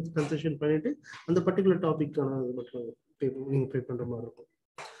கன்செஷன் பண்ணிவிட்டு அந்த பர்டிகுலர் டாபிக்கான இது மட்டும் நீங்கள் பே பண்ணுற மாதிரி இருக்கும்.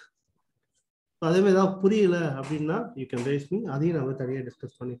 அதே மாதிரி ஏதாவது புரியல அப்படின்னா யூ கேன் ரைஸ் மீ, அதையும் நம்ம தனியாக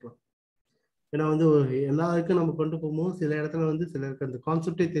டிஸ்கஸ் பண்ணிக்கலாம். ஏன்னா வந்து எல்லாருக்கும் நம்ம கொண்டு போகும்போது சில இடத்துல வந்து சிலருக்கு அந்த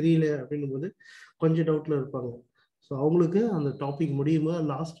கான்செப்டே தெரியல அப்படின்னும் போது கொஞ்சம் டவுட்ல இருப்பாங்க. ஸோ அவங்களுக்கு அந்த டாபிக் முடியுமோ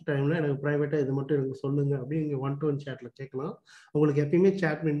லாஸ்ட் டைம்ல எனக்கு ப்ரைவேட்டாக இது மட்டும் எனக்கு சொல்லுங்க அப்படின்னு நீங்கள் 1-to-1 சேட்ல கேட்கலாம். உங்களுக்கு எப்பயுமே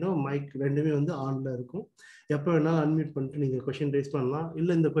சேட் விண்டோ, மைக் ரெண்டுமே வந்து ஆன்ல இருக்கும். எப்போ வேணாலும் அன்மியூட் பண்ணிட்டு நீங்கள் கொஸ்டின் ரைஸ் பண்ணலாம்.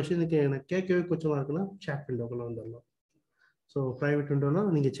 இல்லை இந்த கொஸ்டினுக்கு எனக்கு கேட்கவே கொஞ்சமாக இருக்குன்னா சேட் விண்டோக்குள்ள வந்துடலாம். ஸோ ப்ரைவேட் விண்டோனா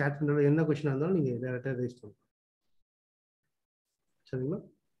நீங்கள் சேட் விண்டோவில் என்ன கொஸ்டினாக இருந்தாலும் நீங்கள் டேரெக்டாக ரைஸ் பண்ணலாம். சரிங்களா?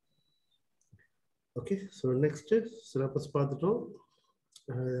 ஓகே, ஸோ நெக்ஸ்ட்டு சிலபஸ் பார்த்துட்டோம்.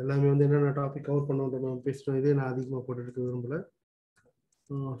 எல்லாமே வந்து என்னென்ன டாபிக் கவர் பண்ணுவோம் நம்ம பேசுகிறோம். இதே நான் அதிகமாக போட்டுருக்க விரும்பல.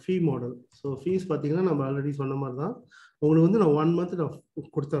 ஃபீ மாடல். ஸோ ஃபீஸ் பார்த்தீங்கன்னா நம்ம ஆல்ரெடி சொன்ன மாதிரி தான். உங்களுக்கு வந்து நான் 1 month நான்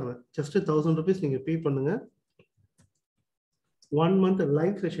கொடுத்துட்றேன். ஜஸ்ட் 1000 rupees நீங்கள் பே பண்ணுங்க. 1 month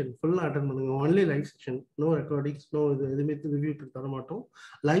லைவ் செஷன் ஃபுல்லாக அட்டன் பண்ணுங்க. Only live session, no recordings, no இது எதுவுமே ரிவ்யூ தர மாட்டோம்.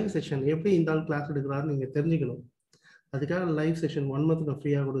 லைவ் செஷன் எப்படி இந்த ஆள் கிளாஸ் எடுக்கிறாருன்னு நீங்கள் தெரிஞ்சுக்கணும். அதுக்காக லைவ் செஷன் 1 month நான்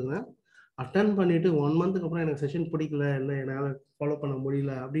ஃப்ரீயாக கொடுங்க. அட்டன் பண்ணிட்டு 1 monthக்கு அப்புறம் எனக்கு செஷன் பிடிக்கல, இல்லை என்னால் ஃபாலோ பண்ண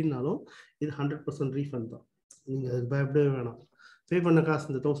முடியல அப்படின்னாலும் இது 100% ரீஃபண்ட் தான். நீங்கள் அதுக்கு பயப்படவே வேணாம். பே பண்ண காசு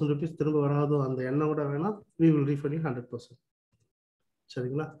இந்த 1000 rupees திரும்ப வராதோ அந்த எண்ணம் கூட வேணாம். we will refund you 100%.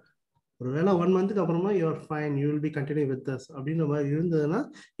 சரிங்களா? ஒருவேளை 1 monthக்கு அப்புறமா you are fine, you will be continue with us அப்படின்ற மாதிரி இருந்ததுன்னா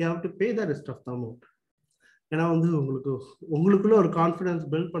you have to pay the rest of the amount. ஏன்னா வந்து உங்களுக்குள்ள ஒரு கான்ஃபிடன்ஸ்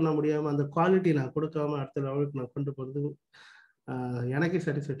பில்ட் பண்ண முடியாமல் அந்த குவாலிட்டி நான் கொடுக்காம அடுத்த லெவலுக்கு நான் கொண்டு போகிறது எனக்கே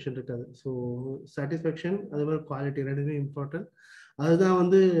சாட்டிஸ்ஃபேக்ஷன் இருக்காது. ஸோ சாட்டிஸ்ஃபேக்ஷன் அதே மாதிரி குவாலிட்டி ரெண்டுமே இம்பார்ட்டன்ட். அதுதான்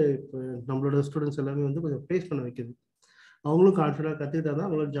வந்து இப்போ நம்மளோட ஸ்டூடெண்ட்ஸ் எல்லாமே வந்து கொஞ்சம் ப்ளேஸ் பண்ண வைக்குது. அவங்களும் கான்ஃபிடென்ட்டாக கற்றுக்கிட்டா தான்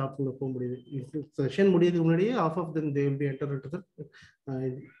அவங்களால ஜாப்குள்ளே போக முடியுது. செஷன் முடியறதுக்கு முன்னாடியே of of then they will be enter into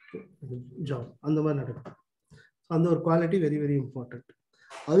the job. அந்த மாதிரி நடக்கும். அந்த ஒரு குவாலிட்டி வெரி வெரி இம்பார்ட்டன்ட்.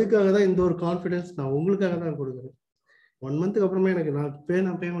 அதுக்காக தான் இந்த ஒரு கான்ஃபிடென்ஸ் நான் உங்களுக்காக தான் கொடுக்குறேன். 1 மந்த்துக்கு அப்புறமே எனக்கு நான்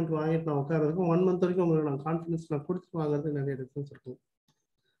பேமெண்ட் வாங்கிட்டு நான் உட்காரதுக்கும் 1 மந்த் வரைக்கும் உங்களுக்கு நான் கான்ஃபிடன்ஸ் நான் கொடுத்து வாங்குறது நிறைய டிஃபரன்ஸ் இருக்கும்.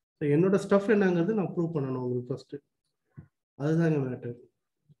 ஸோ என்னோட ஸ்டஃப் என்னங்கிறது நான் ப்ரூவ் பண்ணணும் உங்களுக்கு ஃபர்ஸ்ட். அதுதாங்க மேட்டர்.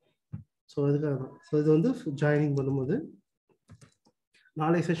 ஸோ அதுக்காக தான். ஸோ இது வந்து ஜாயினிங் பண்ணும்போது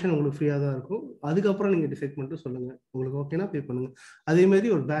நாளைக்கு செஷன் உங்களுக்கு ஃப்ரீயாக தான் இருக்கும். அதுக்கப்புறம் நீங்கள் டிசைட் பண்ணிட்டு சொல்லுங்கள், உங்களுக்கு ஓகேனா பே பண்ணுங்கள். அதே மாதிரி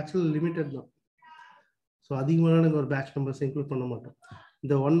ஒரு பேட்சில் லிமிட்டட் தான். ஸோ அதிகமான நாங்கள் ஒரு பேட்ச் நம்பர்ஸ் இன்க்ளூட் பண்ண மாட்டோம்.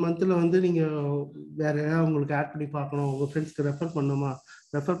 இந்த 1 மந்த்தில் வந்து நீங்கள் வேறு ஏதாவது உங்களுக்கு ஆட் பண்ணி பார்க்கணும், உங்கள் ஃப்ரெண்ட்ஸ்க்கு ரெஃபர் பண்ணுமா,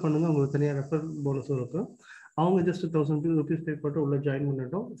 ரெஃபர் பண்ணுங்கள். உங்களுக்கு தனியாக ரெஃபர் போனஸும் இருக்கும். அவங்க ஜஸ்ட் 1000 rupees பே போட்டு உள்ளே ஜாயின்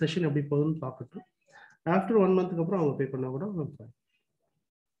பண்ணிட்டோம். செஷன் எப்படி போகுதுன்னு பார்க்கட்டும். ஆஃப்டர் 1 மந்த்துக்கு அப்புறம் அவங்க பே பண்ணால் கூட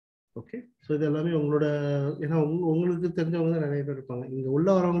ஓகே. ஸோ இது எல்லாமே உங்களோட, ஏன்னா உங்களுக்கு தெரிஞ்சவங்க தான் நிறைய பேர் இருப்பாங்க. இங்கே உள்ள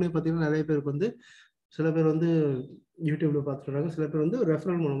வரவங்களே பார்த்தீங்கன்னா நிறைய பேருக்கு வந்து சில பேர் வந்து யூடியூப்ல பார்த்துட்டு வராங்க, சில பேர் வந்து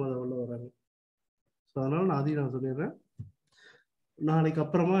ரெஃபரல் மூலமாக அதை உள்ள வராங்க. ஸோ அதனால நான் அதையும் நான் சொல்லிடுறேன். நாளைக்கு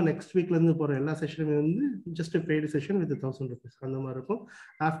அப்புறமா நெக்ஸ்ட் வீக்லேருந்து போகிற எல்லா செஷனுமே வந்து just paid session with 1000 rupees அந்த மாதிரி இருக்கும்.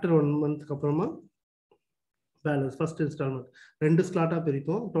 ஆஃப்டர் 1 மந்த்துக்கு அப்புறமா பேலன்ஸ் ஃபர்ஸ்ட் இன்ஸ்டால்மெண்ட் 2 ஸ்லாட்டாக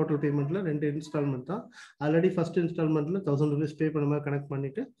பிரிப்போம். டோட்டல் பேமெண்ட்டில் 2 இன்ஸ்டால்மெண்ட் தான். ஆல்ரெடி ஃபர்ஸ்ட் இன்ஸ்டால்மெண்ட்டில் 1000 rupees பே பண்ண மாதிரி கனெக்ட்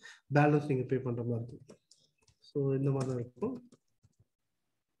பண்ணிவிட்டு பேலன்ஸ் நீங்கள் பே பண்ணுற மாதிரி இருக்கும். ஸோ இந்த மாதிரி தான் இருக்கும்.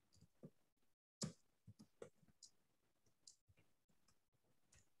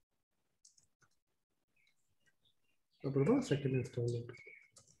 அப்புறமா செகண்ட் இன்ஸ்டால்மெண்ட்.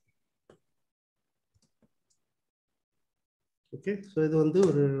 ஓகே. ஸோ இது வந்து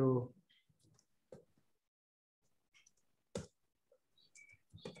ஒரு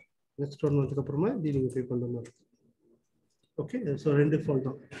நெக்ஸ்ட் 1 மந்த்துக்கு அப்புறமா இது நீங்கள் பே பண்ணுற மாதிரி. ஓகே. ஸோ 2 ஃபால்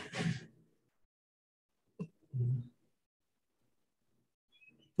தான்.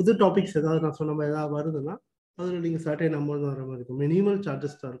 புது டாபிக்ஸ் ஏதாவது நான் சொன்ன மாதிரி ஏதாவது வருதுன்னா அதில் நீங்கள் சர்டைன் அமௌண்ட் வர மாதிரி இருக்கும். மினிமல்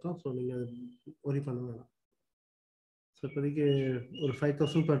சார்ஜஸ் தான் இருக்கும். ஸோ நீங்கள் அது ஒரி பண்ண வேணாம். ஸோ இப்போதைக்கு ஒரு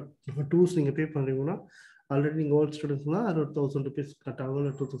 5000 per டூஸ் நீங்கள் பே பண்ணுறீங்கன்னா ஆல்ரெடி நீங்கள் ஓல்ட் ஸ்டூடெண்ட்ஸ்னால் அது ஒரு 1000 rupees கட் ஆகும்,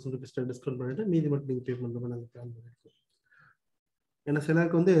 இல்லை 2000 rupees டிஸ்கவுண்ட் பண்ணிவிட்டு மீதி மட்டும் நீங்கள் பே பண்ணுற மாதிரி நாங்கள் பிளான் பண்ணியிருக்கோம். ஏன்னா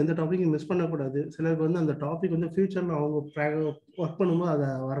சிலருக்கு வந்து எந்த டாப்பிக்கும் மிஸ் பண்ணக்கூடாது. சிலருக்கு வந்து அந்த டாபிக் வந்து ஃபியூச்சரில் அவங்க ஒர்க் பண்ணும்போது அதை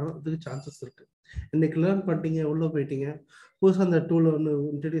வர்றதுக்கு சான்சஸ் இருக்குது. இன்னைக்கு லேர்ன் பண்ணிட்டீங்க, உள்ளே போயிட்டீங்க, புதுசாக அந்த டூலை வந்து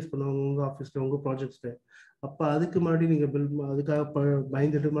இன்ட்ரடியூஸ் பண்ணுவாங்க உங்கள் ஆஃபீஸில், உங்கள் ப்ராஜெக்ட்ஸில். அப்போ அதுக்கு முன்னாடி நீங்கள் அதுக்காக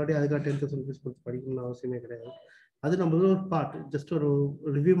பயந்துட்டு முன்னாடி அதுக்காக 10,000 rupees கொடுத்து படிக்கணும்னு அவசியமே கிடையாது. அது நம்மளோட ஒரு பார்ட். ஜஸ்ட் ஒரு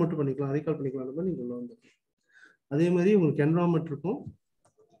ரிவ்யூ மட்டும் பண்ணிக்கலாம், ரீகால் பண்ணிக்கலாம். அந்த மாதிரி நீங்கள் உள்ள வந்து அதே மாதிரி உங்களுக்கு என்வரான்மெண்ட் இருக்கும்.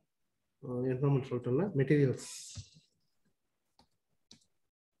 என்வரான்மெண்ட் சொல்லிட்டோம்ல, மெட்டீரியல்ஸ்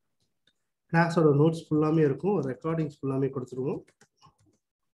கிளாஸோட நோட்ஸ் ஃபுல்லாமே இருக்கும், ரெக்கார்டிங்ஸ் ஃபுல்லாமே கொடுத்துருவோம்.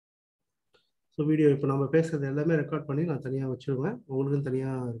 ஸோ வீடியோ இப்போ நம்ம பேசுறது எல்லாமே ரெக்கார்ட் பண்ணி நான் தனியாக வச்சுருவேன், உங்களுக்கும்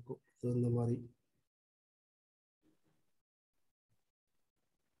தனியாக இருக்கும். இந்த மாதிரி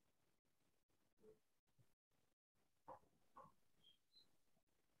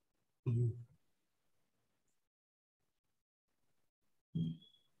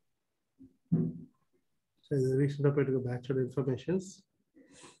இது ரீசெண்டாக போயிட்டு இருக்க பேட்சோட இன்ஃபர்மேஷன்ஸ்.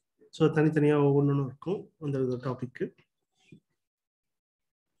 ஸோ தனித்தனியாக ஒவ்வொன்றும் இருக்கும் அந்த டாபிக்கு.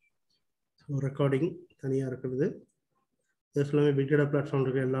 ஸோ ரெக்கார்டிங் தனியாக இருக்கிறது, இது ஃபுல்லாமே பிக் டேட்டா பிளாட்ஃபார்ம்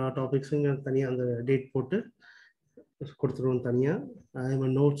இருக்க எல்லா டாபிக்ஸும் தனியாக அந்த டேட் போட்டு கொடுத்துருவோம் தனியாக. அதே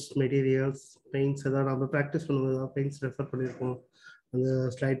மாதிரி நோட்ஸ், மெட்டீரியல்ஸ், பெயிண்ட்ஸ் ஏதாவது நம்ம ப்ராக்டிஸ் பண்ணும்போது ஏதாவது பெயிண்ட்ஸ் ரெஃபர் பண்ணியிருக்கோம், அந்த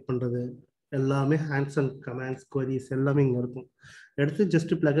ஸ்லைட் பண்ணுறது எல்லாமே ஹேண்ட்சன் கமாண்ட்ஸ், குவரிஸ் எல்லாமே இங்கே இருக்கும். எடுத்து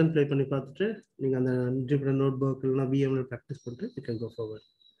ஜஸ்ட் பிளக் அண்ட் ப்ளே பண்ணி பார்த்துட்டு நீங்கள் அந்த டிஃப்ரெண்ட் நோட் புக் இல்லைனா பிஎம்ல ப்ராக்டிஸ் பண்ணிட்டு யூ கேன் கோ ஃபார்வர்ட்.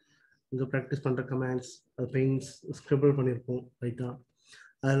 இங்கே ப்ராக்டிஸ் பண்ணுற கமாண்ட்ஸ், அது பெயிண்ட்ஸ் ஸ்கிரிபிள் பண்ணியிருப்போம் ரைட்டாக,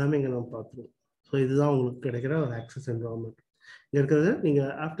 அது எல்லாமே இங்கே நம்ம பார்த்துருவோம். ஸோ இதுதான் உங்களுக்கு கிடைக்கிற ஒரு ஆக்சஸ் என்வரான்மெண்ட். இங்கே இருக்கிறது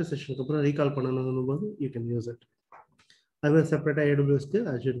நீங்கள் ஆஃப்டர் செஷனுக்கு அப்புறம் ரீகால் பண்ணணும் போது யூ கேன் யூஸ் இட். அதுமாதிரி செப்பரேட்டாக AWSக்கு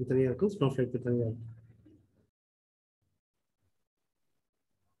Azureக்கு தனியாக இருக்கும், Snowflakeக்கு தனியாக இருக்கும்.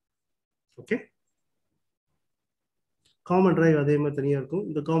 ஓகே. காமன் டிரைவ் அதே மாதிரி தனியாக இருக்கும்.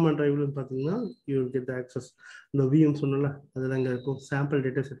 இந்த காமன் டிரைவ்ல பார்த்தீங்கன்னா you will get the access. இந்த விஎம் சொன்னல அதெல்லாம் இங்கே இருக்கும். சாம்பிள்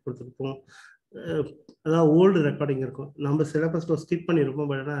டேட்டா செட் கொடுத்துருப்போம். அதாவது ஓல்டு ரெக்கார்டிங் இருக்கும். நம்ம சிலபஸில் ஸ்கிப் பண்ணியிருப்போம்,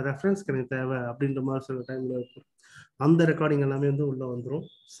 பட் ஆனால் ரெஃபரன்ஸ்க்கு எனக்கு தேவை அப்படின்ற மாதிரி சில டைமில் இருக்கும். அந்த ரெக்கார்டிங் எல்லாமே வந்து உள்ளே வந்துடும்.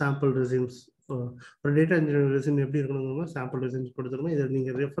 சாம்பிள் ரெசியூம்ஸ், ஒரு டேட்டா இன்ஜினியரிங் ரெசியூம் எப்படி இருக்கணுங்கிற சாம்பிள் ரெசியூம்ஸ் கொடுத்துருமோ இதை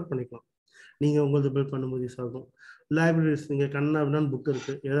நீங்கள் ரெஃபர் பண்ணிக்கலாம். நீங்கள் உங்களுக்கு பில்ட் பண்ணும்போது யூஸ் ஆகும். லைப்ரரிஸ் நீங்கள் கண்ணா புக்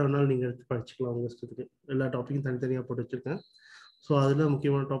இருக்குது, எதை வேணாலும் நீங்கள் எடுத்து படிச்சுக்கலாம் உங்கள் இஷ்டத்துக்கு. எல்லா டாப்பிக்கும் தனித்தனியாக போட்டு வச்சுருக்கேன். ஸோ அதில்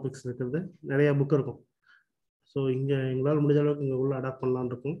முக்கியமான டாபிக்ஸ் இருக்கிறது நிறையா புக் இருக்கும். ஸோ இங்கே எங்களால் முடிஞ்ச அளவுக்கு இங்கே உள்ள அடாப்ட்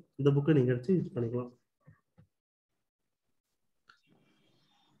பண்ணலான்னு இருக்கும். இந்த புக்கை நீங்கள் எடுத்து யூஸ் பண்ணிக்கலாம்.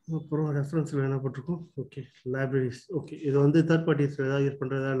 அப்புறம் ரெஃபரன்ஸில் என்ன போட்டிருக்கோம்? Okay, libraries. ஓகே, இது வந்து தேர்ட் பார்ட்டிஸ் ஏதாவது யூஸ்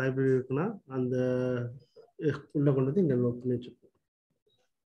பண்ணுற ஏதாவது லைப்ரரி இருக்குன்னா அந்த உள்ளே கொண்டு வந்து இங்கே லோட் பண்ணி வச்சுருக்கோம்.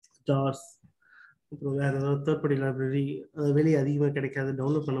 ஜார்ஸ், அப்புறம் வேறு ஏதாவது தேர்ட் பார்ட்டி லைப்ரரி வெளியே அதிகமாக கிடைக்காது,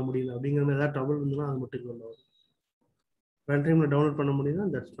 டவுன்லோட் பண்ண முடியல அப்படிங்கிற மாதிரி ஏதாவது ட்ரபிள் இருந்ததுன்னா அது மட்டும் கொண்டு வரும். ரன் டைமில் டவுன்லோட் பண்ண முடியுதுன்னா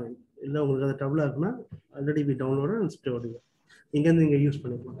தட்ஸ் ஃபைன். இல்லை உங்களுக்கு அது ட்ரபிளாக இருக்குன்னா already B download and store இங்கேருந்து நீங்கள் யூஸ்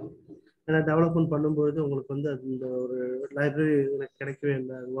பண்ணிக்கலாம். ஏன்னா டெவலப்மெண்ட் பண்ணும்போது உங்களுக்கு வந்து அந்த ஒரு லைப்ரரி எனக்கு கிடைக்கவே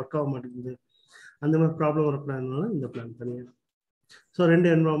இல்லை, ஒர்க் ஆக மாட்டேங்குது, அந்த மாதிரி ப்ராப்ளம் வரக்கூடாதுனால இந்த பிளான் தனியாக. ஸோ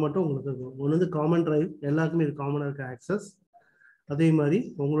 2 என்வரான்மெண்ட்டும் உங்களுக்கு இருக்கும். ஒன்று வந்து காமன் டிரைவ், எல்லாருக்குமே இது காமனாக இருக்க ஆக்சஸ். அதே மாதிரி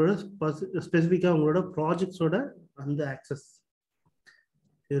உங்களோட ஸ்பெசிஃபிக்காக உங்களோட ப்ராஜெக்ட்ஸோட அந்த ஆக்சஸ்,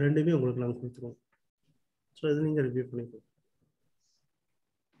 இது ரெண்டுமே உங்களுக்கு நாங்கள் கொடுத்துருவோம். ஸோ இது நீங்கள் ரிவ்யூ பண்ணிக்கலாம்.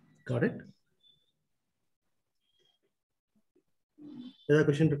 Got it? ஏதாவது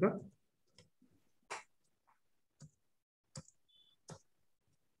கொஸ்டின் இருக்கா?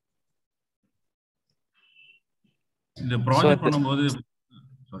 இந்த ப்ராஜெக்ட் பண்ணும்போது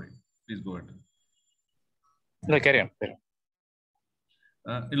சாரி ப்ளீஸ் கோ அஹெட். இல்ல கேரி ஆன்.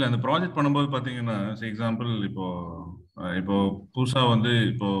 இல்ல, அந்த ப்ராஜெக்ட் பண்ணும்போது பாத்தீங்கன்னா எக்ஸாம்பிள் இப்போ புதுசா வந்து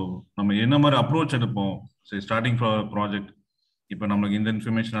இப்போ நம்ம என்ன மாதிரி அப்ரோச் எடுப்போம் ஸ்டார்டிங் ப்ராஜெக்ட், இப்போ நமக்கு இந்த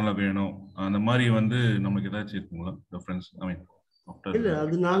இன்ஃபர்மேஷன் எல்லாம் வேணும் அந்த மாதிரி வந்து நமக்கு ஏதாச்சும் இருக்குங்களா ரெஃபரன்ஸ்? ஐ மீன் இல்ல,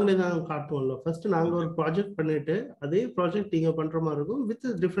 அது நாங்களே தான் காட்டுவோம்ல. ஃபர்ஸ்ட் நாங்க ஒரு ப்ராஜெக்ட் பண்ணிட்டு அதே ப்ராஜெக்ட் நீங்க பண்ற மாதிரி இருக்கும் with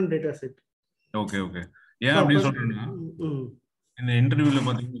different data set. Okay okay. ஏன் அப்படின்னு சொல்றேன்னா இந்த இன்டர்வியூல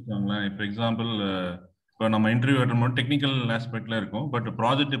பாத்தீங்கன்னா இப்போ எக்ஸாம்பிள் இப்போ நம்ம இன்டர்வியூ அட்டெண்ட் பண்ணோம் டெக்னிக்கல் ஆஸ்பெக்ட்ல இருக்கும், பட்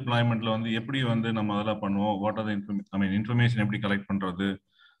ப்ராஜெக்ட் டிப்ளாய்மெண்ட்ல வந்து எப்படி வந்து நம்ம அதெல்லாம் பண்ணுவோம், வாட் ஆர் இன்ஃபர்மேஷன் எப்படி கலெக்ட் பண்றது,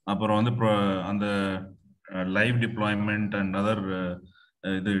 அப்புறம் வந்து அந்த லைவ் டிப்ளாய்மெண்ட் அண்ட் அதர்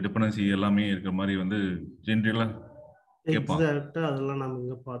இது டிபெண்டன்சி எல்லாமே இருக்கிற மாதிரி வந்து ஜென்ரலா எக்ஸாக்டா அதெல்லாம் நம்ம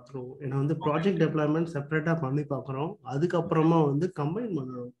இங்க பாத்துருவோம். ஏன்னா வந்து ப்ராஜெக்ட் டெப்ளாய்மெண்ட் செப்பரேட்டா பண்ணி பார்க்குறோம், அதுக்கப்புறமா வந்து கம்பைன்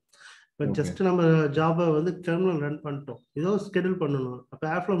பண்ணணும். இப்போ ஜஸ்ட் நம்ம ஜாபை வந்து டெர்மினல் ரன் பண்ணிட்டோம், ஏதோ ஸ்கெடியூல் பண்ணணும், அப்போ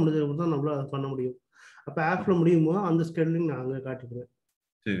ஆப்ல முடிஞ்சதுக்கு தான் நம்மளால அதை பண்ண முடியும். அப்போ ஆப்ல முடியுமோ அந்த ஸ்கெடியூலிங் நான் அங்கே காட்டிக்கிறேன்.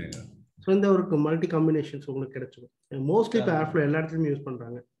 ஸோ இந்த ஒரு மல்டி காம்பினேஷன்ஸ் உங்களுக்கு கிடைச்சிடும். மோஸ்ட்லி இப்போ ஆப்ல எல்லா இடத்துலையுமே யூஸ்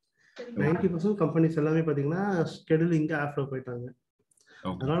பண்றாங்க. 90% கம்பெனிஸ் எல்லாமே பார்த்தீங்கன்னா ஸ்கெடியூலிங் ஆப்ல போயிட்டாங்க.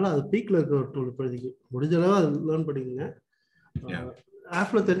 அதனால அது பீக்ல இருக்க ஒரு டூல். இப்போதைக்கு முடிஞ்ச அளவு அது லேர்ன் பண்ணிக்கோங்க.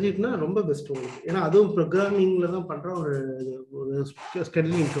 ஆப்ல தெரிஞ்சுக்கிட்டா ரொம்ப பெஸ்ட் உங்களுக்கு. ஏன்னா அதுவும் ப்ரோக்ராமிங்ல தான் பண்ற ஒரு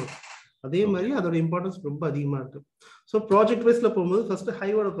ஸ்கெடியூலிங் டூல். அதே மாதிரி அதோட இம்பார்ட்டன்ஸ் ரொம்ப அதிகமா இருக்கு. ஸோ ப்ராஜெக்ட் வைஸ்ல போகும்போது ஃபர்ஸ்ட்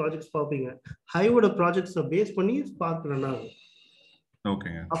ஹைவோட ப்ராஜெக்ட்ஸ் பார்ப்பீங்க. ஹைவோட ப்ராஜெக்ட்ஸை பேஸ் பண்ணி ஸ்பார்க் ரன் ஆகும்.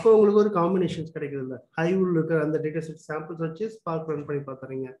 அப்போ உங்களுக்கு ஒரு காம்பினேஷன்ஸ் கிடைக்குது இல்லை, ஹைவில் இருக்கிற அந்த டேட்டா செட் சாம்பிள்ஸ் வச்சு ஸ்பார்க் ரன் பண்ணி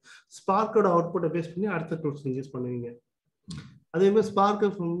பார்த்துறீங்க. ஸ்பார்க்கோட அவுட்புட்டை பேஸ் பண்ணி அடுத்த டூல்ஸ் நீங்க யூஸ் பண்ணுவீங்க. அதே மாதிரி ஸ்பார்க்கை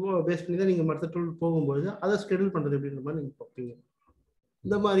பேஸ் பண்ணி தான் நீங்க மற்ற டூல் போகும்போது அதை ஸ்கெடியூல் பண்றது அப்படின்ற மாதிரி நீங்க பார்ப்பீங்க.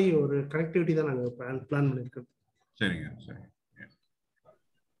 இந்த மாதிரி ஒரு கனெக்டிவிட்டி தான் நாங்கள் பிளான் பண்ணியிருக்கோம். சரிங்க சரி.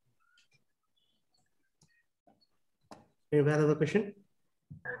 வேற ஏதாவது கொஸ்டின்?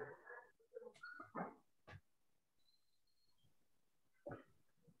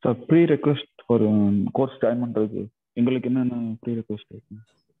 சார் ப்ரீ ரெக்வெஸ்ட் ஒரு கோர்ஸ் ஜாயின் பண்றதுக்கு எங்களுக்கு என்னென்ன ப்ரீ ரெக்வெஸ்ட் இருக்கு?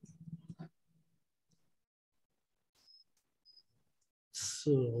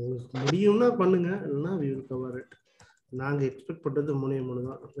 உங்களுக்கு முடியும்னா பண்ணுங்க, இல்லைன்னா we will cover it. நாங்கள் எக்ஸ்பெக்ட் பண்ணுறது 3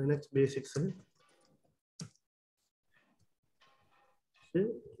 தான். Linux basics,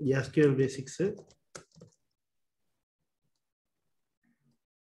 SQL basics,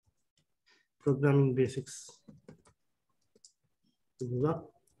 programming basics. இதுதான்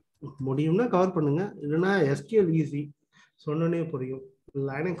முடியும்னா கவர் பண்ணுங்க, இல்லைன்னா SQL ஈஸி சொன்னோன்னே புரியும்.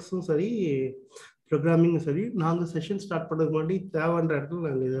 லினக்ஸும் சரி ப்ரோக்ராமிங்கும் சரி நாங்கள் செஷன் ஸ்டார்ட் பண்ணுறதுக்கு முன்னாடி தேவைன்ற இடத்துல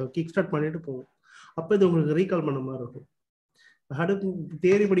நாங்கள் இதை கிக் ஸ்டார்ட் பண்ணிட்டு போவோம். அப்போ இது உங்களுக்கு ரீகால் பண்ண மாதிரி இருக்கும். ஹடூப்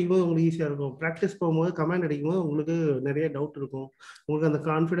தியரி படிக்கும்போது உங்களுக்கு ஈஸியாக இருக்கும், ப்ராக்டிஸ் போகும்போது கமாண்ட் அடிக்கும்போது உங்களுக்கு நிறைய டவுட் இருக்கும், உங்களுக்கு அந்த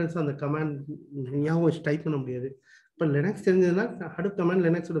கான்ஃபிடன்ஸ் அந்த கமாண்ட் ஞாபகம் வச்சு டைப் பண்ண முடியாது. இப்போ லினக்ஸ் தெரிஞ்சதுன்னா ஹடூப் கமாண்ட்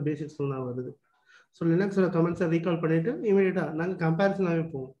லினக்ஸோட பேசிக்ஸ் தான் வருது. ஸோ லினக்ஸோட கமெண்ட்ஸை ரீகால் பண்ணிட்டு இமீடியட்டாக நாங்கள் கம்பேரிசனாகவே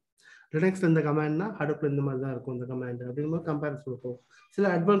போவோம். லினக்ஸில் இந்த கமாண்ட்னா ஹடூப்பில் இந்த மாதிரி தான் இருக்கும் இந்த கமாண்ட் அப்படிங்கும்போது கம்பேரிசன் இருக்கும். சில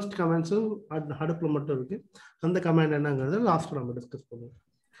அட்வான்ஸ்ட் கமாண்ட்ஸும் ஹடூப்பில் மட்டும் இருக்கு, அந்த கமாண்ட் என்னங்கிறத லாஸ்ட்டில் நம்ம டிஸ்கஸ் பண்ணுவோம்.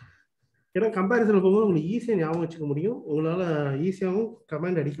 ஏன்னா கம்பேரிசனில் போகும்போது உங்களுக்கு ஈஸியாக ஞாபகம் வச்சுக்க முடியும், உங்களால் ஈஸியாகவும்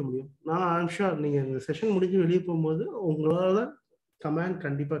கமாண்ட் அடிக்க முடியும். நான் ஐம் ஷூர் நீங்கள் இந்த செஷன் முடிஞ்சு வெளியே போகும்போது உங்களால் கமாண்ட்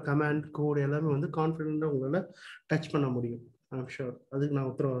கண்டிப்பாக கமாண்ட் கோட் எல்லாமே வந்து கான்ஃபிடென்ட்டாக உங்களால் டச் பண்ண முடியும். ஐம் ஷூர், அதுக்கு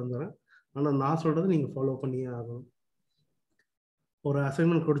நான் உத்தரவாதம் தரேன். ஆனால் நான் சொல்கிறத நீங்கள் ஃபாலோ பண்ணியே ஆகணும். ஒரு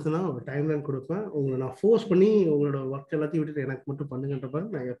அசைன்மெண்ட் கொடுத்தனா ஒரு டைம்லைன் கொடுப்பேன், உங்களை நான் ஃபோர்ஸ் பண்ணி உங்களோட ஒர்க் எல்லாத்தையும் விட்டுட்டு எனக்கு மட்டும் பண்ணுங்கன்ற பாரு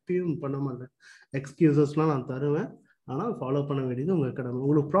நான் எப்பயும் பண்ண மாட்டேன். எக்ஸ்கியூசஸ்லாம் நான் தருவேன், ஆனால் ஃபாலோ பண்ண வேண்டியது உங்கள் கடமை.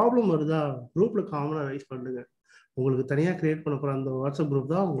 உங்களுக்கு ப்ராப்ளம் வருதா குரூப்பில் காமனாக ரைஸ் பண்ணுங்க. உங்களுக்கு தனியாக கிரியேட் பண்ண போகிற அந்த வாட்ஸ்அப்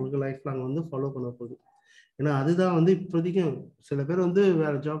குரூப் தான் உங்களுக்கு லைஃப் லாங் வந்து ஃபாலோ பண்ண போகுது. ஏன்னா அதுதான் வந்து இப்போதைக்கும் சில பேர் வந்து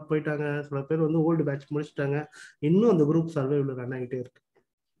வேற ஜாப் போயிட்டாங்க, சில பேர் வந்து ஓல்டு பேட்ச் முடிச்சுட்டாங்க, இன்னும் அந்த குரூப் சர்வைவில் ரன் ஆகிட்டே இருக்கு.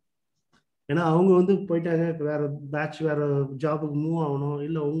 ஏன்னா அவங்க வந்து போயிட்டாங்க, வேற பேட்ச் வேற ஜாபுக்கு மூவ் ஆகணும்,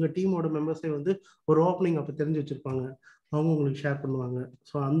 இல்லை உங்க டீமோட மெம்பர்ஸே வந்து ஒரு ஓப்பனிங் அப்போ தெரிஞ்சு வச்சிருப்பாங்க, அவங்க உங்களுக்கு ஷேர் பண்ணுவாங்க.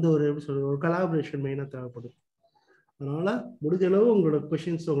 ஸோ அந்த ஒரு எப்படி சொல்றது, ஒரு கொலாபரேஷன் மெயினாக தேவைப்படுது. அதனால முடிஞ்ச அளவு உங்களோட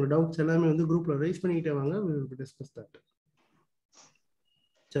கொஷின்ஸ், உங்களோட டவுட்ஸ் எல்லாமே வந்து குரூப்ல ரைஸ் பண்ணிக்கிட்டே வாங்க. we will discuss that.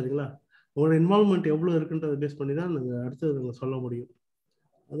 சரிங்களா? உங்களோட இன்வால்வ்மெண்ட் எவ்வளோ இருக்குன்றதை பேஸ் பண்ணி தான் நாங்கள் அடுத்தது நாங்கள் சொல்ல முடியும்.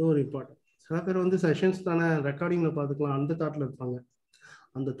 அது ஒரு இம்பார்ட்டன்ட். சில பேர் வந்து செஷன்ஸ் தானே ரெக்கார்டிங்கில் பார்த்துக்கலாம் அந்த தாட்டில் இருப்பாங்க.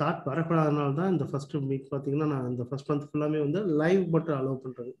 அந்த தாட் வரக்கூடாதனால தான் இந்த ஃபர்ஸ்ட் வீக் பார்த்தீங்கன்னா நான் இந்த ஃபர்ஸ்ட் மந்த் ஃபுல்லாமே வந்து லைவ் மட்டும் அலோவ்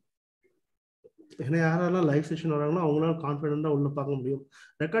பண்ணுறது. ஏன்னா யாரெல்லாம் லைவ் செஷன் வராங்களோ அவங்களால கான்ஃபிடென்ட்டாக உள்ள பார்க்க முடியும்.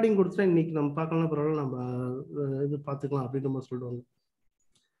 ரெக்கார்டிங் கொடுத்துட்டா இன்னைக்கு நம்ம பார்க்கலாம், பரவாயில்ல நம்ம இது பார்த்துக்கலாம் அப்படின்னு நம்ம சொல்லுவாங்க.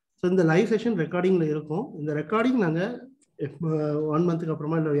 ஸோ இந்த லைவ் செஷன் ரெக்கார்டிங்கில் இருக்கும். இந்த ரெக்கார்டிங் நாங்கள் 1 மந்த்துக்கு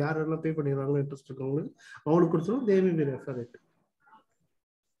அப்புறமா இல்லை யாரெல்லாம் பே பண்ணிடுறாங்களோ இன்ட்ரெஸ்ட் இருக்கவங்களுக்கு அவங்களுக்கு கொடுத்துருவோம். They will be refer it.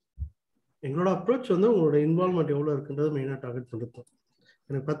 எங்களோட அப்ரோச் வந்து உங்களோட இன்வால்வ்மெண்ட் எவ்வளோ இருக்குன்றது மெயினாக டார்கெட் பண்ணிருக்கோம்.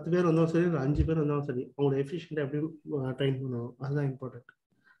 எனக்கு 10 பேர் வந்தாலும் சரி, 5 பேர் வந்தாலும் சரி, அவங்களோட எஃபிஷியன்ட்டை எப்படி ட்ரைன் பண்ணணும், அதுதான் இம்பார்ட்டன்ட்.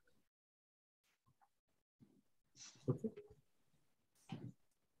 Okay,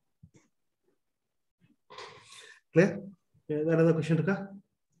 clear? வேற ஏதாவது கொஸ்டின் இருக்கா?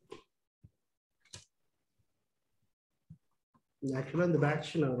 ஆக்சுவலாக இந்த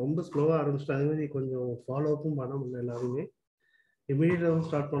பேட்ச் நான் ரொம்ப ஸ்லோவாக ஆரம்பிச்சிட்டேன், அதே மாதிரி கொஞ்சம் ஃபாலோ அப்பும் பண்ண முடியல. எல்லாருமே இமீடியட்டாக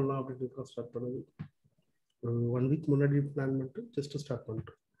ஸ்டார்ட் பண்ணலாம் அப்படின்னு ஸ்டார்ட் பண்ணுது. ஒரு 1 வீக் முன்னாடி பிளான் பண்ணிட்டு ஜஸ்ட் ஸ்டார்ட்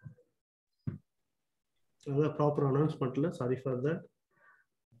பண்ணிட்டு அதான் proper அனௌன்ஸ்மெண்ட்ல. Sorry for that.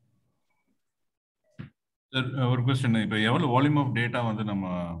 Sir ஒரு क्वेश्चन, இப்போ எவ்வளவு வால்யூம் ஆஃப் டேட்டா வந்து நம்ம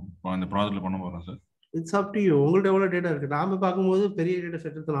அந்த ப்ராஜெக்ட்ல பண்ண போறோம் sir? It's up to you. உங்கள்ட்ட எவ்வளோ டேட்டா இருக்கு. நாம பார்க்கும்போது பெரிய டேட்டா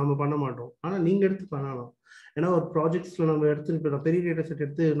செட் எடுத்து நாம பண்ண மாட்டோம், ஆனால் நீங்க எடுத்து பண்ணலாம். ஏன்னா ஒரு ப்ராஜெக்ட்ஸ்ல நம்ம எடுத்து இப்போ நான் பெரிய டேட்டா செட்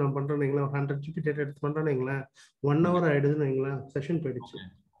எடுத்து நான் பண்றேன்னு வைங்களேன், 100 GB டேட்டா எடுத்து பண்றேன்னு வைங்களேன், 1 hour ஆயிடுதுன்னு வைங்களேன், செஷன் போயிடுச்சு.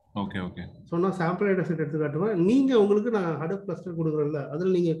 Okay okay. ஸோ நான் சாம்பிள் டேட்டா செட் எடுத்து காட்டுவேன். நீங்க உங்களுக்கு நான் ஹடூப் கிளஸ்டர் கொடுக்குறேன்ல,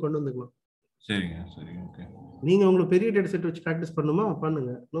 அதில் நீங்க கொண்டு வந்துக்கலாம். சரிங்க சரிங்க. ஓகே. நீங்க உங்களுக்கு பெரிய டேட்டா செட் வச்சு ப்ராக்டிஸ் பண்ணுமா,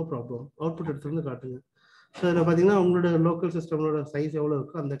 பண்ணுங்க, நோ ப்ராப்ளம். அவுட்புட் எடுத்து வந்து காட்டுங்க. ஸோ இதில் பார்த்தீங்கன்னா உங்களோட லோக்கல் சிஸ்டமோட சைஸ் எவ்வளோ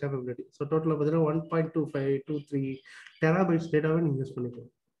இருக்கோ அந்த கேப்பபிலிட்டி. ஸோ டோட்டலாக பார்த்தீங்கன்னா 1.2523 டெராபைட்ஸ் டேட்டாவே நீங்கள் யூஸ் பண்ணிக்கலாம்.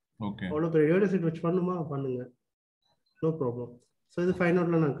 ஓகே. அவ்வளோ பெரிய டேட்டா செட் வச்சு பண்ணுமா, பண்ணுங்க, நோ ப்ராப்ளம். ஸோ இது 5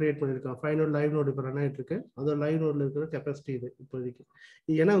 நோட்ல நான் கிரியேட் பண்ணியிருக்கேன். 5 நோட் லைவ் நோட் இப்போ ரன் ஆகிட்டு இருக்கு. அந்த லைவ் நோட்ல இருக்கிற கெப்பாசிட்டி இது இப்போதைக்கு.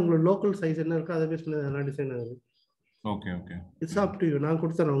 ஏன்னா உங்களோட லோக்கல் சைஸ் என்ன இருக்கோ அதை பேஸ் பண்ணி அதெல்லாம் டிசைன் ஆகுது. Okay okay. It's up to you. நான்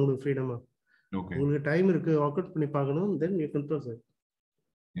கொடுத்துறேன் உங்களுக்கு ஃப்ரீடமா. ஓகே. உங்களுக்கு டைம் இருக்கு, ஒர்க் அவுட் பண்ணி பார்க்கணும், தென் யூ கேன் ப்ரோசீட்.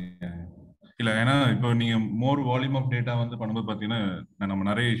 இல்ல ஏன்னா இப்போ நீங்க மோர் வால்யூம் ஆஃப் டேட்டா வந்து பண்ணும்போது பாத்தீங்கன்னா நம்ம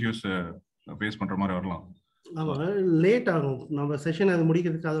நிறைய இஷ்யூஸ் ஃபேஸ் பண்ற மாதிரி வரலாம். ஆமா, லேட் ஆகும். நம்ம செஷன் அது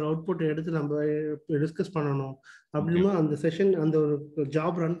முடிக்கிறதுக்கு அதோட அவுட்புட் எடுத்து நம்ம டிஸ்கஸ் பண்ணணும் அப்படின்னா அந்த செஷன் அந்த ஒரு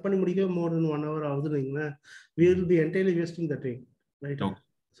ஜாப் ரன் பண்ணி முடிக்க மோர் தென் 1 hour ஆகுதுன்னு வைங்களேன், we will be entirely wasting the time, right?